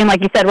 yesterday, and like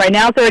you said, right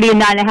now it's already at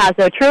 9.5.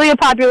 So truly a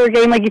popular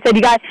game, like you said.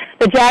 You got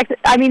the Jacks.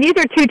 These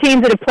are two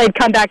teams that have played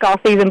comeback all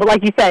season, but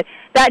like you said,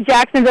 that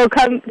Jacksonville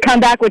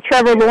comeback with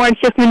Trevor Lawrence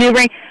just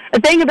maneuvering.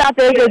 The thing about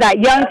this is that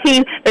young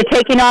team, they're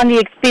taking on the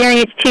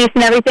experienced Chiefs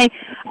and everything.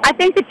 I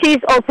think the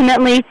Chiefs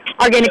ultimately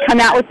are going to come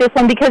out with this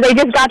one because they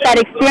just got that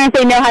experience.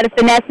 They know how to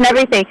finesse and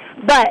everything.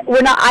 But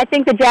I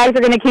think the Jags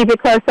are going to keep it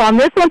close. So on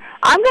this one,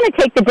 I'm going to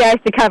take the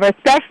Jags to cover,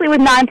 especially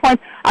with 9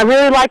 points. I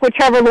really like what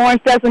Trevor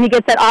Lawrence does when he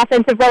gets that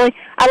offensive rolling.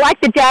 I like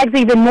the Jags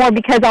even more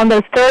because on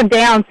those third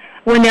downs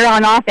when they're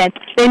on offense,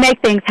 they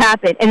make things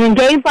happen. And in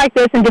games like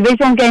this and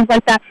divisional games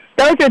like that,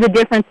 those are the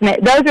difference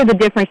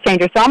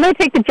changers. So I'm going to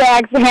take the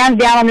Jags hands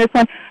down on this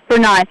one for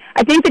 9.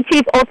 I think the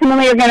Chiefs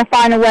ultimately are going to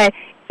find a way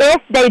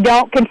if they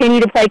don't continue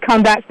to play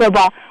comeback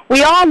football.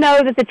 We all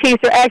know that the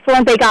Chiefs are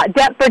excellent. They got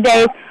depth for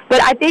days.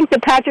 But I think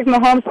that Patrick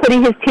Mahomes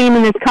putting his team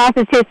in this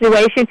constant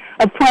situation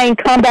of playing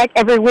comeback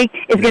every week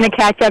is going to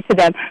catch up to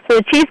them. So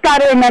the Chiefs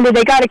got to remember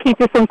they got to keep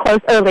this one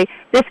close early.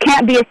 This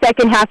can't be a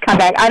second-half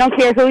comeback. I don't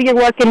care who you're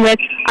working with.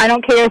 I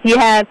don't care if you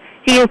have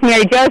Jesus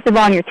Mary Joseph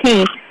on your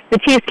team. The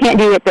Chiefs can't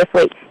do it this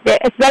week,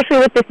 especially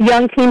with this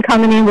young team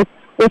coming in with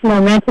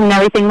momentum and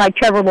everything like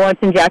Trevor Lawrence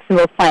and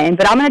Jacksonville's playing.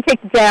 But I'm going to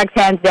take the Jags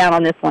hands down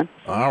on this one.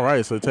 All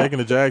right, so taking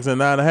the Jags at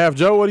 9.5.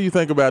 Joe, what do you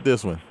think about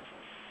this one?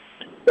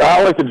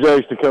 I like the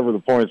Jags to cover the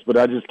points, but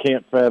I just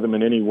can't fathom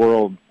in any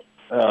world,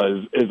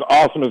 as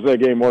awesome as that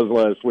game was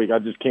last week, I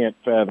just can't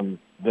fathom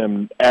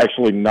them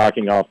actually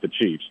knocking off the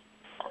Chiefs.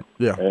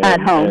 Yeah.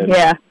 At home,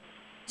 yeah.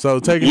 So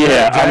taking the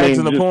Jags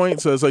and the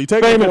points. So you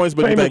take the points,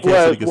 but you think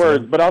Kansas City gets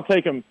words, but I'll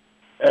take them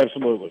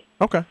absolutely.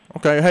 Okay.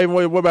 Hey,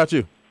 what about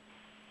you?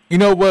 You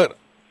know what?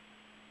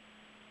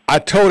 I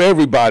told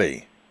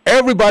everybody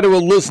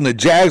will listen. The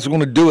Jags were going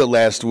to do it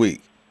last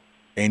week.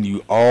 and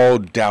you all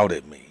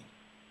doubted me.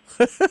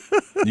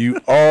 You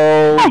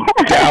all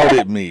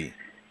doubted me.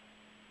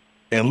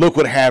 And look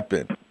what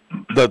happened.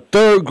 The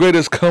third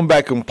greatest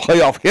comeback in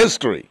playoff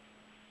history.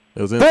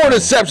 It was 4 insane.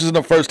 interceptions in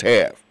the first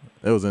half.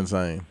 It was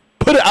insane.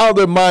 Put it out of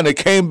their mind. They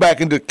came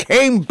back and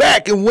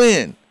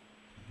win.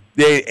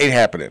 It ain't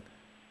happening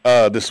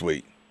this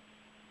week.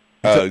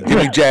 Give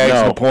me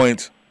Jags the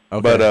points.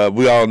 Okay. But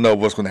we all know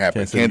what's going to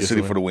happen. Kansas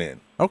City gets for the win.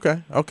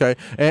 Okay.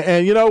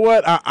 And you know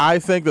what? I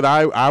think that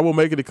I will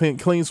make it a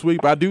clean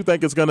sweep. I do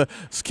think it's going to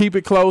keep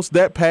it close.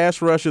 That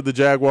pass rush of the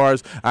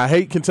Jaguars, I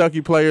hate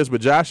Kentucky players, but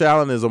Josh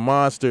Allen is a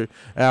monster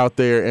out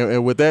there.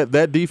 And with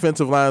that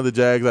defensive line of the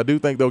Jags, I do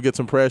think they'll get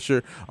some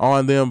pressure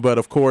on them. But,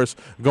 of course,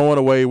 going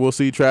away, we'll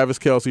see Travis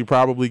Kelce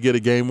probably get a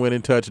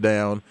game-winning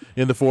touchdown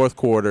in the fourth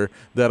quarter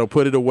that'll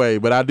put it away.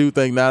 But I do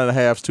think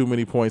 9.5 is too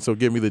many points, so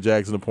give me the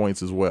Jags and the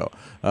points as well.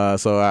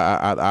 So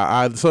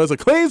it's a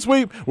clean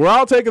sweep. We're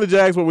all taking the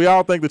Jags, but we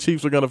all think the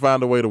Chiefs are going to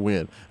find a way to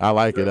win. I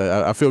like it.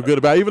 I feel good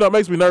about it, even though it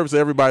makes me nervous that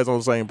everybody's on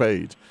the same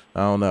page.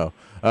 I don't know.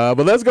 But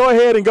let's go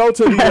ahead and go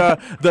to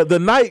the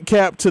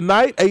nightcap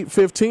tonight,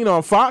 8:15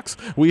 on Fox.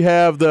 We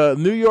have the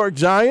New York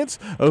Giants,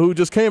 who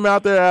just came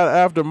out there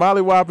after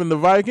mollywopping the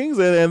Vikings,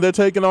 and they're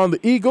taking on the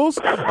Eagles.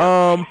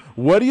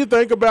 What do you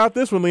think about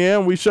this one,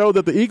 Leanne? We showed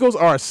that the Eagles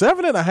are a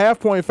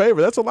 7.5-point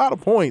favorite. That's a lot of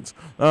points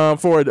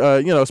for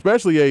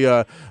especially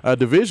a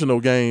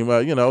divisional game.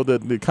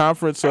 The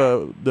conference,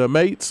 the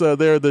mates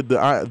there,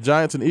 the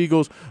Giants and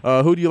Eagles.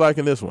 Who do you like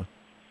in this one?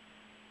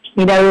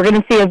 We're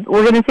going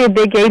to see a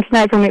big game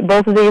tonight from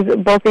both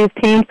these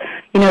teams.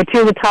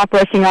 Two of the top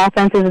rushing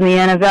offenses in the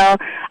NFL.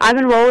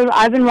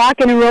 I've been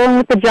rocking and rolling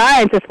with the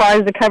Giants as far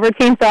as the cover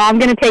team, so I'm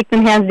going to take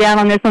them hands down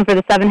on this one for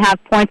the 7.5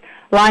 points.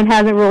 Line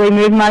hasn't really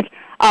moved much.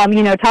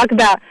 Talk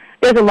about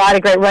there's a lot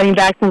of great running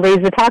backs in the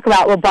league. But talk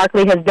about what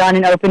Barkley has done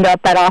and opened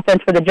up that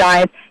offense for the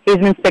Giants. He's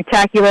been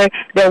spectacular.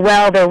 They're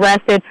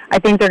rested. I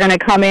think they're going to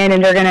come in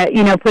and they're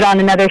going to put on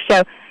another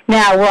show.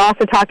 Now we're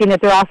also talking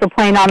that they're also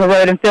playing on the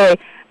road in Philly.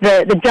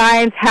 The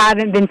Giants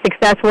haven't been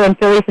successful in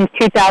Philly since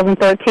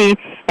 2013,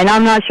 and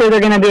I'm not sure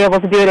they're going to be able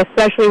to do it,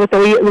 especially with the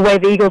way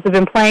the Eagles have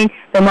been playing,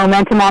 the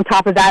momentum on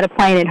top of that of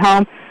playing at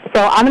home.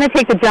 So I'm going to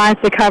take the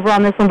Giants to cover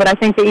on this one, but I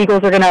think the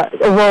Eagles are going to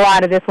roll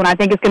out of this one. I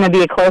think it's going to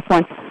be a close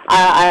one.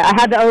 I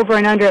had the over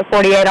and under at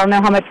 48. I don't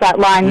know how much that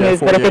line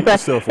moves, but if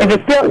it's still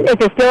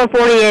at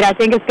 48, I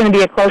think it's going to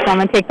be a close one. I'm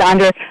going to take the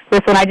under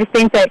this one. I just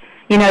think that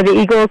the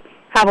Eagles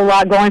have a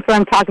lot going for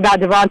them. Talk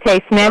about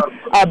Devontae Smith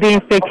being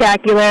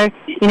spectacular.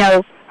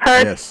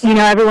 Hurts,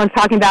 everyone's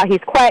talking about his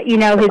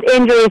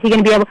injury, is he going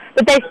to be able,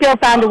 but they still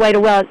found a way to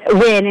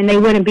win, and they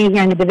wouldn't be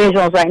here in the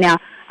divisionals right now.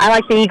 I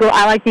like the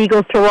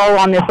Eagles to roll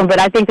on this one, but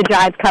I think the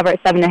Giants cover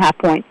at 7.5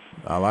 points.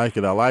 I like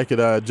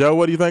it. Joe,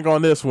 what do you think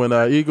on this one?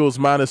 Eagles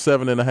minus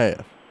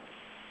 7.5.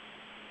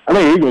 I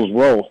think Eagles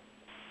roll.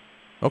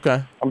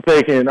 Okay. I'm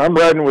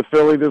riding with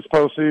Philly this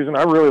postseason.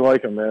 I really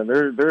like them, man.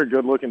 They're a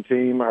good looking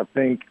team. I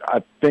think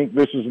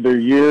this is their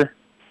year.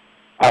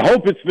 I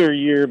hope it's their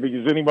year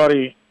because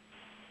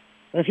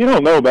if you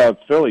don't know about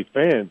Philly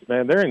fans,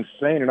 man, they're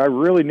insane, and I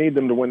really need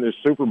them to win this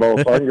Super Bowl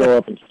so I can go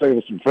up and stay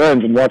with some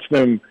friends and watch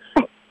them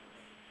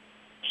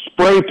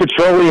spray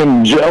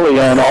petroleum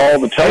jelly on all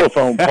the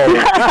telephone poles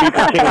so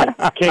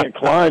people can't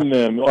climb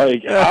them.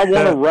 Like, I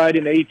want to ride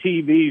an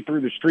ATV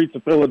through the streets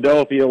of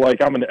Philadelphia like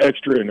I'm an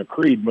extra in a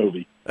Creed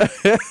movie.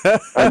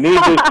 I need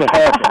this to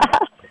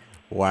happen.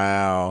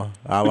 Wow.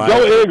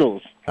 Go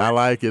Eagles. I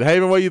like it.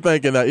 Haven, what are you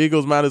thinking?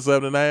 Eagles minus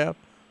 7.5?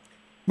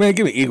 Man,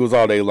 give me Eagles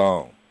all day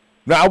long.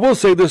 Now, I will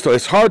say this, though.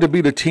 It's hard to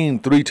beat a team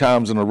 3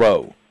 times in a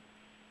row.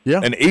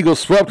 Yeah. And the Eagles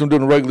swept them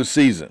during the regular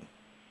season.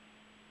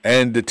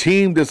 And the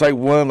team that's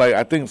won,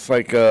 I think it's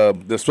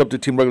they swept the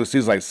team regular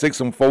season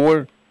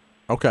 6-4.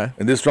 Okay.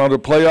 In this round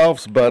of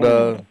playoffs, but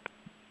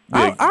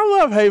I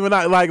love Haven.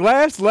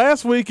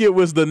 Last week it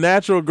was the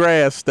natural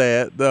grass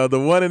stat, the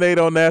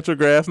 1-8 on natural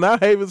grass. Now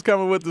Haven's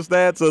coming with the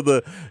stats of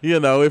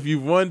if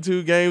you've won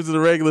 2 games in the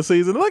regular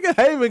season. Look at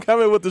Haven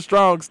coming with the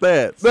strong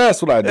stats.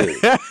 That's what I do.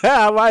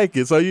 I like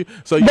it. So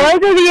those are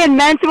the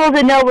invincibles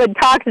that no one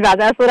talks about.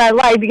 That's what I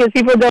like because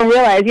people don't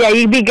realize. Yeah,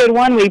 you'd be good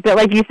one week, but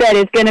like you said,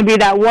 it's going to be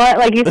that one.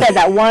 Like you said,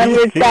 that one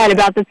weird stat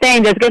about the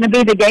same that's going to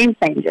be the game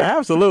changer.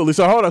 Absolutely.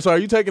 So hold on. So are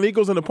you taking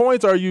Eagles in the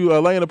points? Or are you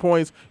laying the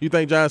points? You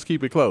think Giants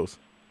keep it close?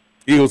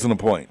 Eagles in the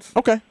points.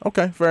 Okay,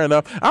 fair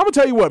enough. I'm going to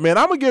tell you what, man.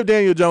 I'm going to give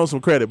Daniel Jones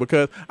some credit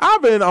because I've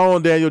been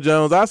on Daniel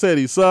Jones. I said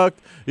he sucked.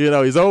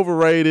 He's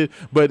overrated.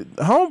 But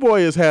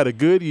homeboy has had a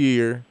good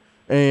year,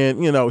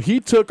 and, he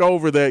took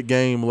over that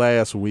game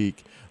last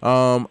week.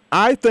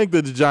 I think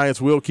that the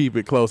Giants will keep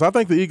it close. I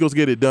think the Eagles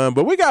get it done,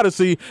 but we got to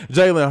see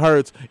Jalen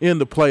Hurts in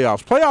the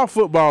playoffs. Playoff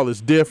football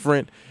is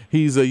different.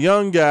 He's a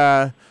young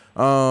guy.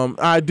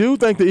 I do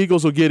think the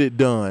Eagles will get it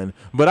done,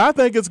 but I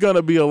think it's going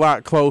to be a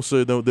lot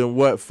closer than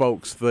what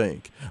folks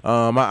think.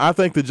 I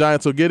think the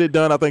Giants will get it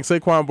done. I think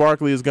Saquon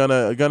Barkley is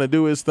gonna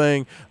do his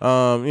thing,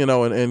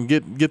 and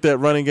get that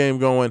running game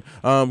going.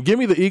 Give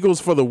me the Eagles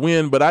for the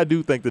win, but I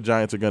do think the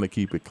Giants are going to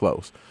keep it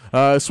close.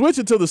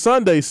 Switching to the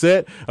Sunday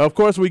set, of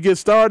course, we get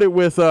started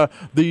with the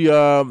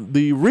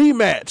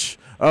rematch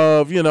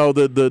of,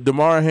 the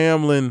Damar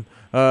Hamlin,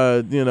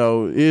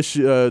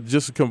 issue,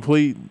 just a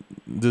complete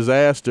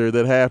disaster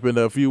that happened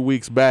a few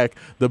weeks back.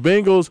 The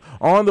Bengals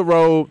on the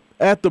road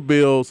at the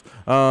Bills.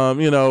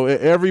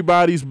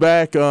 Everybody's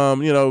back.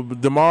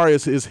 Damar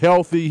is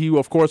healthy. He,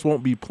 of course,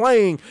 won't be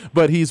playing,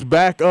 but he's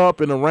back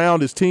up and around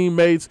his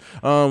teammates.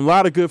 A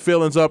lot of good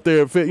feelings up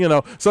there.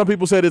 Some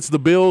people said it's the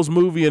Bills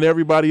movie and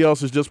everybody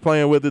else is just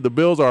playing with it. The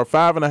Bills are a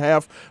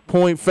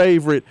 5.5-point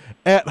favorite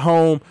at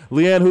home.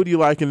 Leanne, who do you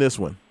like in this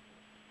one?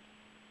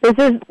 This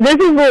is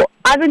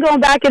I've been going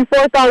back and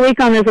forth all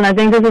week on this, and I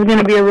think this is going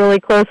to be a really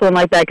close one,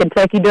 like that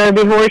Kentucky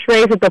Derby horse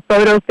race at the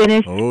photo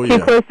finish. Oh, yeah.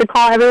 Too close to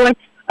call.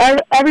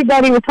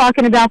 Everybody was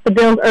talking about the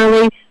Bills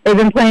early. They've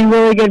been playing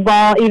really good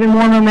ball, even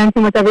more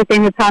momentum with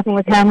everything that's happened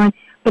with Hamlin.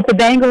 But the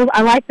Bengals,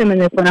 I like them in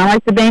this one. I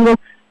like the Bengals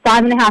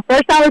 5.5.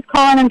 First, I was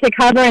calling them to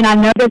cover, and I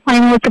know they're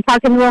playing with the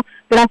puck and roll,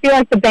 but I feel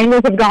like the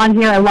Bengals have gone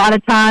here a lot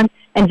of times,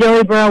 and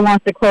Joey Burrow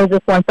wants to close this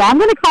one. So I'm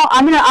going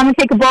to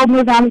take a bold move,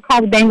 and I'm going to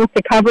call the Bengals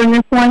to cover in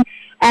this one.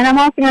 And I'm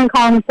also going to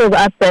call them to pull the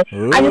upset.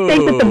 Ooh. I just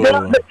think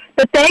that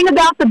the thing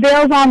about the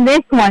Bills on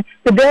this one,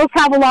 the Bills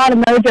have a lot of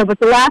mojo, but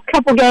the last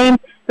couple games,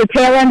 the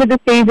tail end of the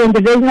season,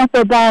 divisional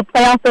football,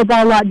 playoff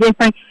football, a lot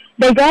different.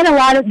 They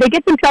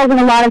get themselves in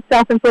a lot of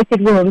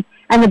self-inflicted wounds,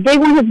 and the big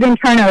one has been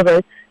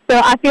turnovers.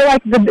 So I feel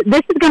like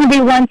this is going to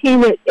be one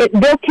team that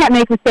Bills can't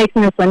make mistakes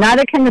in this one.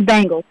 Neither can the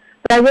Bengals.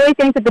 But I really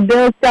think that the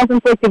Bills'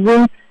 self-inflicted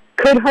wounds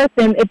could hurt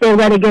them if they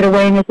let it get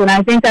away in this one.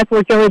 I think that's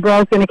where Joey Burrow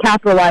is going to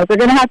capitalize. They're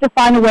going to have to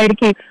find a way to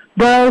keep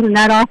Burrows and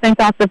that offense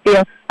off the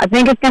field. I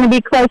think it's going to be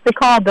close to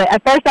call, but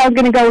at first I was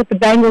going to go with the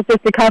Bengals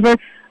just to cover.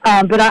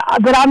 But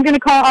I'm going to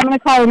call an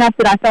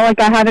upset. I felt like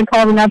I haven't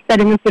called an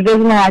upset in this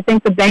division, and I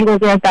think the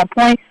Bengals are at that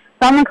point.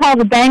 So I'm going to call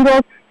the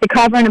Bengals to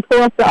cover and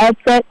pull us the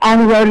upset on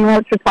the road in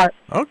Orchard Park.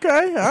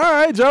 Okay, all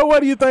right, Joe.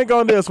 What do you think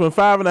on this one?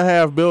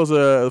 5.5. Bills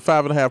are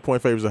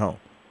 5.5-point favorites at home.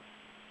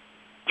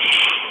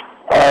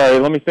 All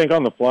right, let me think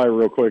on the fly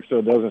real quick so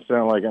it doesn't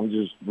sound like I'm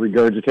just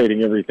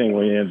regurgitating everything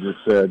Leanne just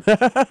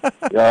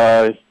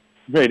said.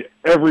 Made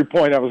every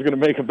point I was going to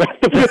make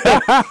about the Bills.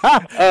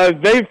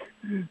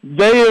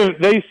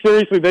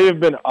 They have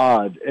been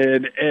odd,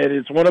 and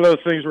it's one of those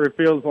things where it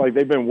feels like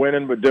they've been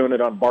winning but doing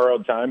it on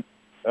borrowed time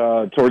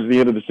towards the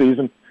end of the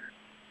season.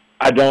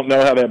 I don't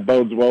know how that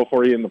bodes well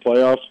for you in the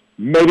playoffs.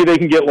 Maybe they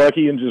can get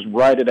lucky and just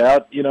ride it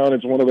out, and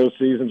it's one of those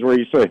seasons where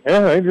you say,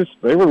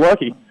 they were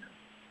lucky.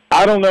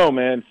 I don't know,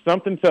 man.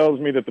 Something tells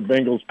me that the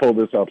Bengals pulled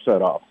this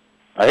upset off.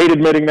 I hate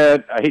admitting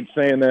that. I hate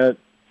saying that.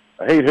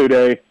 I hate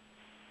Houday.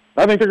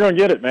 I think they're going to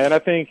get it, man. I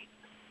think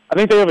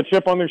they have a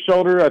chip on their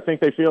shoulder. I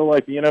think they feel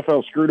like the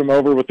NFL screwed them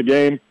over with the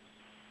game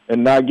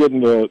and not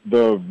getting the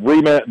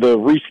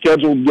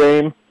rescheduled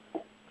game.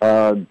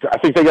 I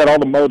think they got all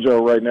the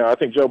mojo right now. I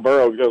think Joe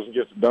Burrow goes and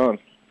gets it done.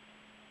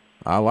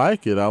 I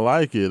like it.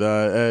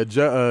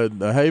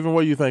 Haven, what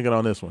are you thinking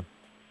on this one?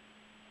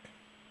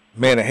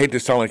 Man, I hate to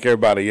sound like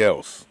everybody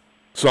else,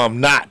 so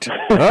I'm not.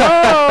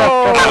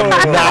 Oh!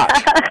 I'm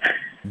not.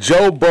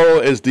 Joe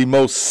Burrow is the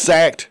most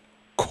sacked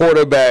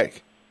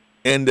quarterback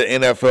in the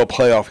NFL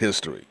playoff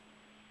history.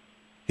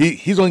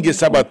 He's going to get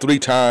sacked about 3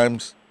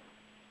 times.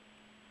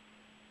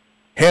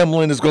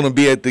 Hamlin is going to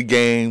be at the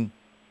game.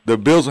 The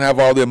Bills will have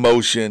all the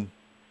emotion.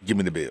 Give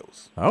me the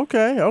Bills.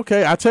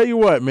 Okay. I tell you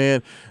what,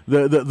 man.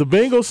 The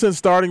Bengals, since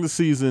starting the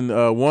season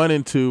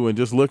 1-2 and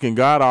just looking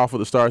god awful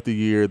to start the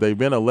year, they've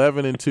been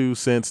 11-2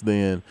 since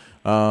then.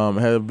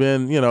 Have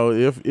been,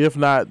 if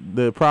not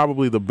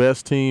probably the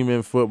best team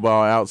in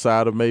football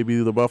outside of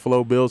maybe the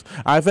Buffalo Bills.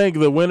 I think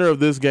the winner of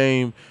this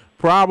game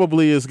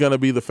probably is going to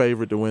be the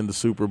favorite to win the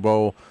Super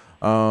Bowl.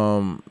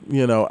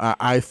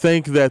 I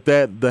think that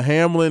the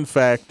Hamlin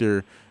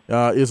factor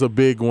is a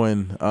big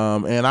one,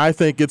 and I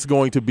think it's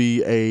going to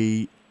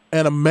be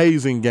an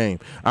amazing game.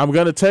 I'm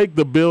going to take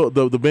the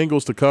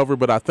Bengals to cover,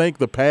 but I think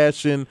the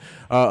passion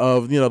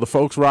of the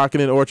folks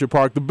rocking in Orchard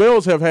Park, the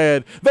Bills have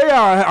had. They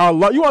are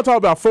you want to talk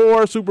about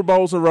 4 Super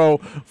Bowls in a row,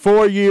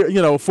 4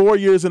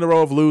 years in a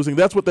row of losing.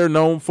 That's what they're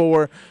known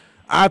for.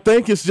 I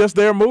think it's just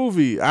their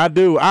movie. I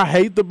do. I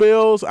hate the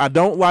Bills. I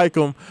don't like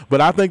them,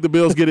 but I think the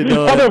Bills get it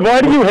done.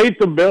 Why do you hate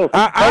the Bills?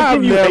 I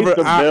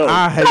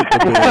hate the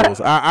Bills.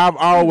 I've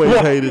always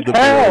hated the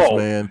Bills,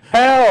 man.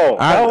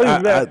 How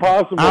is that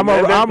possible?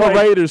 I'm a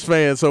Raiders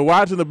fan, so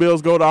watching the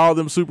Bills go to all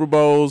them Super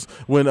Bowls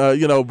when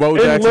Bo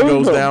Jackson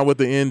goes down with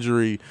the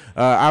injury,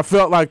 I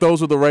felt like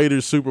those were the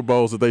Raiders Super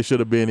Bowls that they should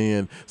have been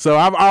in. So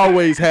I've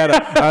always had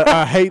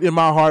a hate in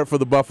my heart for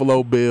the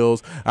Buffalo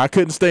Bills. I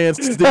couldn't stand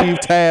Steve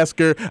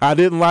Tasker.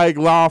 I didn't like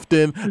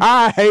Lofton.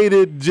 I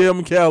hated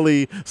Jim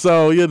Kelly.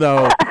 So,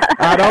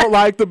 I don't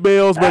like the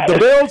Bills, but the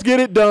Bills get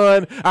it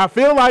done. I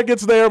feel like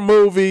it's their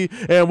movie,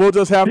 and we'll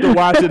just have to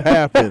watch it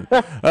happen.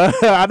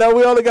 I know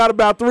we only got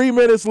about 3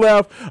 minutes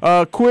left.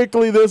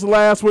 Quickly, this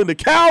last one. The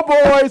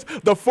Cowboys,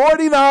 the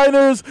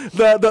 49ers,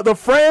 the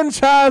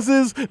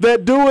franchises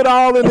that do it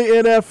all in the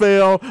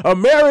NFL,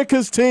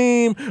 America's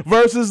team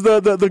versus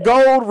the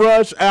Gold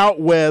Rush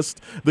out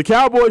west. The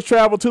Cowboys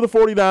travel to the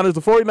 49ers.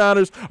 The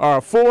 49ers are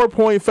a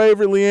 4-point favorite.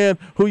 Leanne,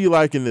 who you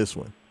like in this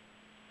one?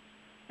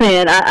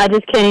 Man, I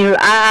just can't even.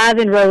 I've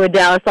been rode with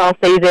Dallas all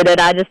season,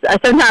 and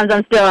sometimes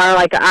I'm still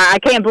like I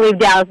can't believe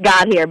Dallas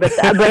got here, but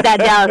that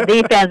Dallas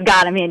defense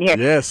got him in here.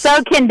 Yes.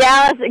 So can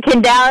Dallas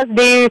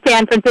do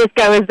San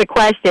Francisco is the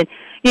question.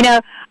 You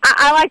know,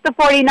 I like the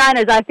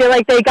 49ers. I feel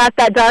like they got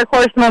that dark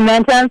horse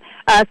momentum,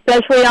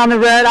 especially on the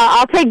road.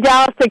 I'll take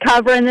Dallas to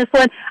cover in this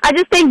one. I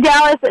just think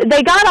Dallas,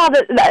 they got all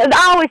the,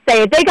 I always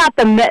say it, they got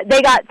some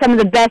of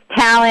the best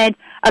talent,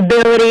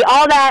 ability,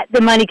 all that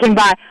the money can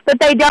buy. But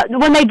they don't,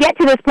 when they get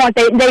to this point,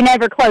 they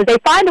never close. They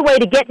find a way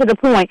to get to the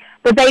point,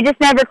 but they just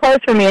never close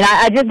for me. And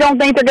I just don't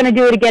think they're going to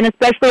do it again,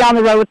 especially on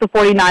the road with the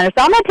 49ers.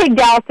 So I'm going to take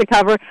Dallas to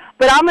cover,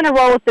 but I'm going to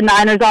roll with the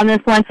Niners on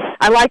this one.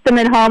 I like them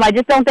at home. I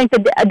just don't think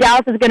that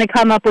Dallas is going to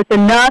come up with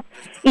enough,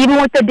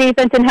 even with the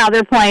defense and how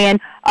they're playing.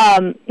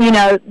 You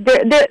know,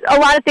 a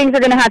lot of things are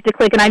going to have to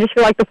click, and I just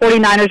feel like the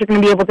 49ers are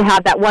going to be able to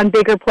have that one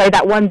bigger play,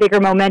 that one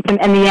bigger momentum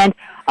in the end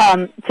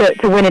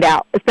to win it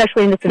out,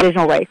 especially in this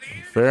divisional race.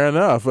 Fair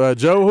enough.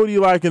 Joe, who do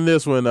you like in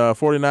this one?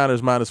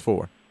 49ers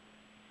 -4.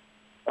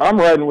 I'm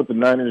riding with the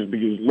Niners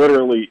because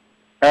literally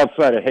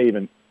outside of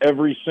Haven,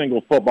 every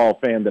single football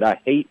fan that I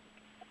hate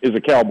is a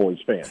Cowboys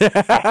fan.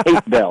 I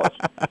hate Dallas.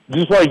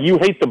 Just like you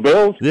hate the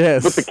Bills,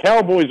 yes. But the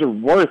Cowboys are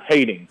worth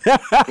hating.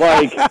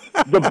 Like,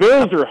 the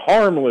Bills are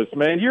harmless,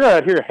 man. You're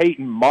out here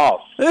hating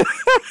moths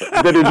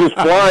that are just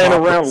flying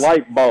around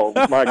light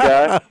bulbs, my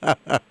guy.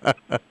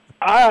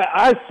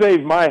 I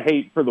save my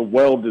hate for the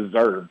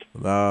well-deserved.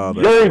 Oh,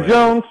 Jerry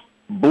Jones,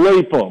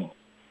 bleep him.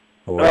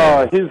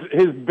 Wow.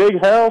 His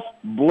big house,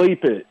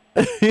 bleep it.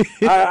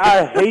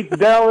 I hate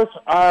Dallas.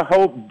 I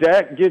hope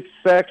Dak gets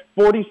sacked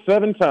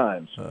 47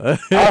 times.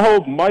 I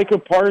hope Micah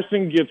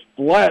Parsons gets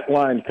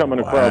flatlined coming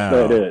across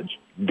that edge.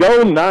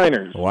 Go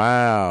Niners.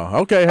 Wow.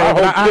 Okay. I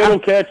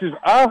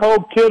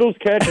hope Kittle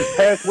catches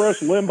pass rush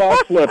Limbaugh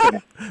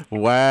slipping.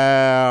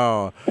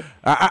 Wow.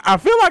 I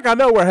feel like I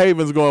know where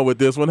Haven's going with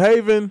this one.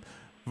 Haven,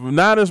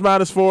 Niners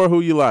 -4.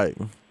 Who you like?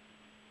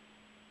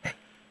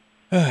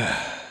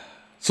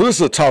 So this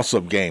is a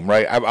toss-up game,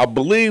 right? I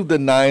believe the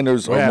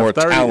Niners are more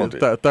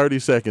talented. 30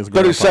 seconds.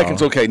 30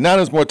 seconds, okay.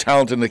 Niners more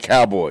talented than the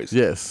Cowboys.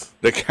 Yes.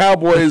 The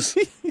Cowboys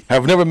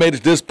have never made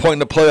it this point in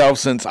the playoffs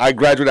since I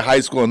graduated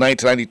high school in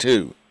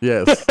 1992.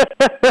 Yes.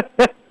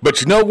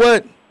 But you know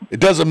what? It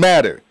doesn't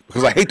matter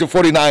because I hate the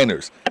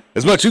 49ers.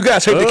 As much you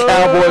guys hate the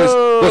Cowboys,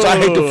 as I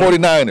hate the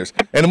 49ers.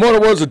 And the more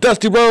words of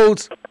Dusty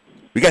Rhodes,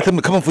 we got them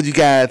coming for you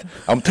guys.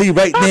 I'm going to tell you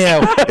right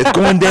now, it's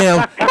going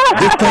down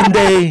this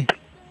Sunday.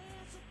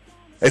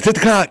 At 6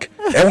 o'clock,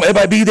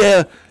 everybody be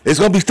there. It's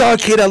going to be Star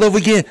Kid all over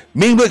again.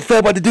 Me and Rick Fell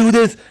about to do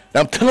this. And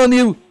I'm telling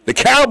you, the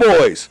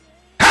Cowboys.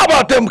 How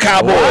about them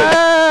Cowboys?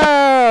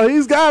 Wow,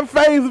 he's got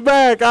faith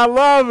back. I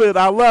love it.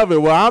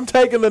 Well, I'm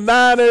taking the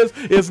Niners.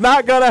 It's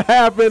not going to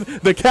happen.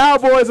 The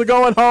Cowboys are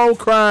going home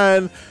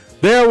crying.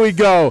 There we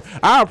go.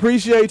 I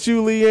appreciate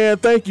you, Leanne.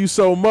 Thank you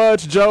so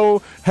much.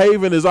 Joe,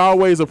 Haven, as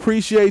always,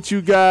 appreciate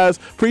you guys.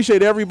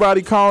 Appreciate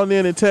everybody calling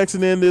in and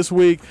texting in this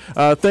week.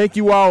 Thank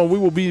you all, and we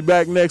will be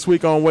back next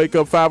week on Wake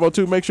Up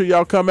 502. Make sure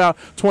y'all come out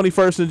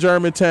 21st in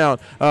Germantown,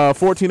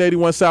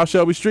 1481 South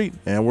Shelby Street,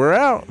 and we're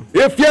out.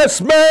 If you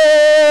smell.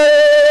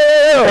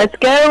 Let's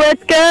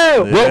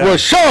go. What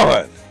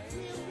Rashawn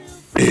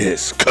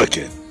is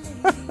cooking.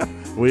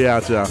 We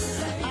out, y'all.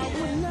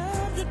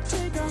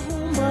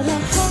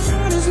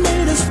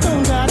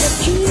 Gotta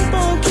keep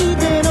on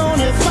keeping on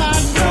if I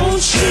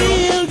don't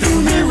chill.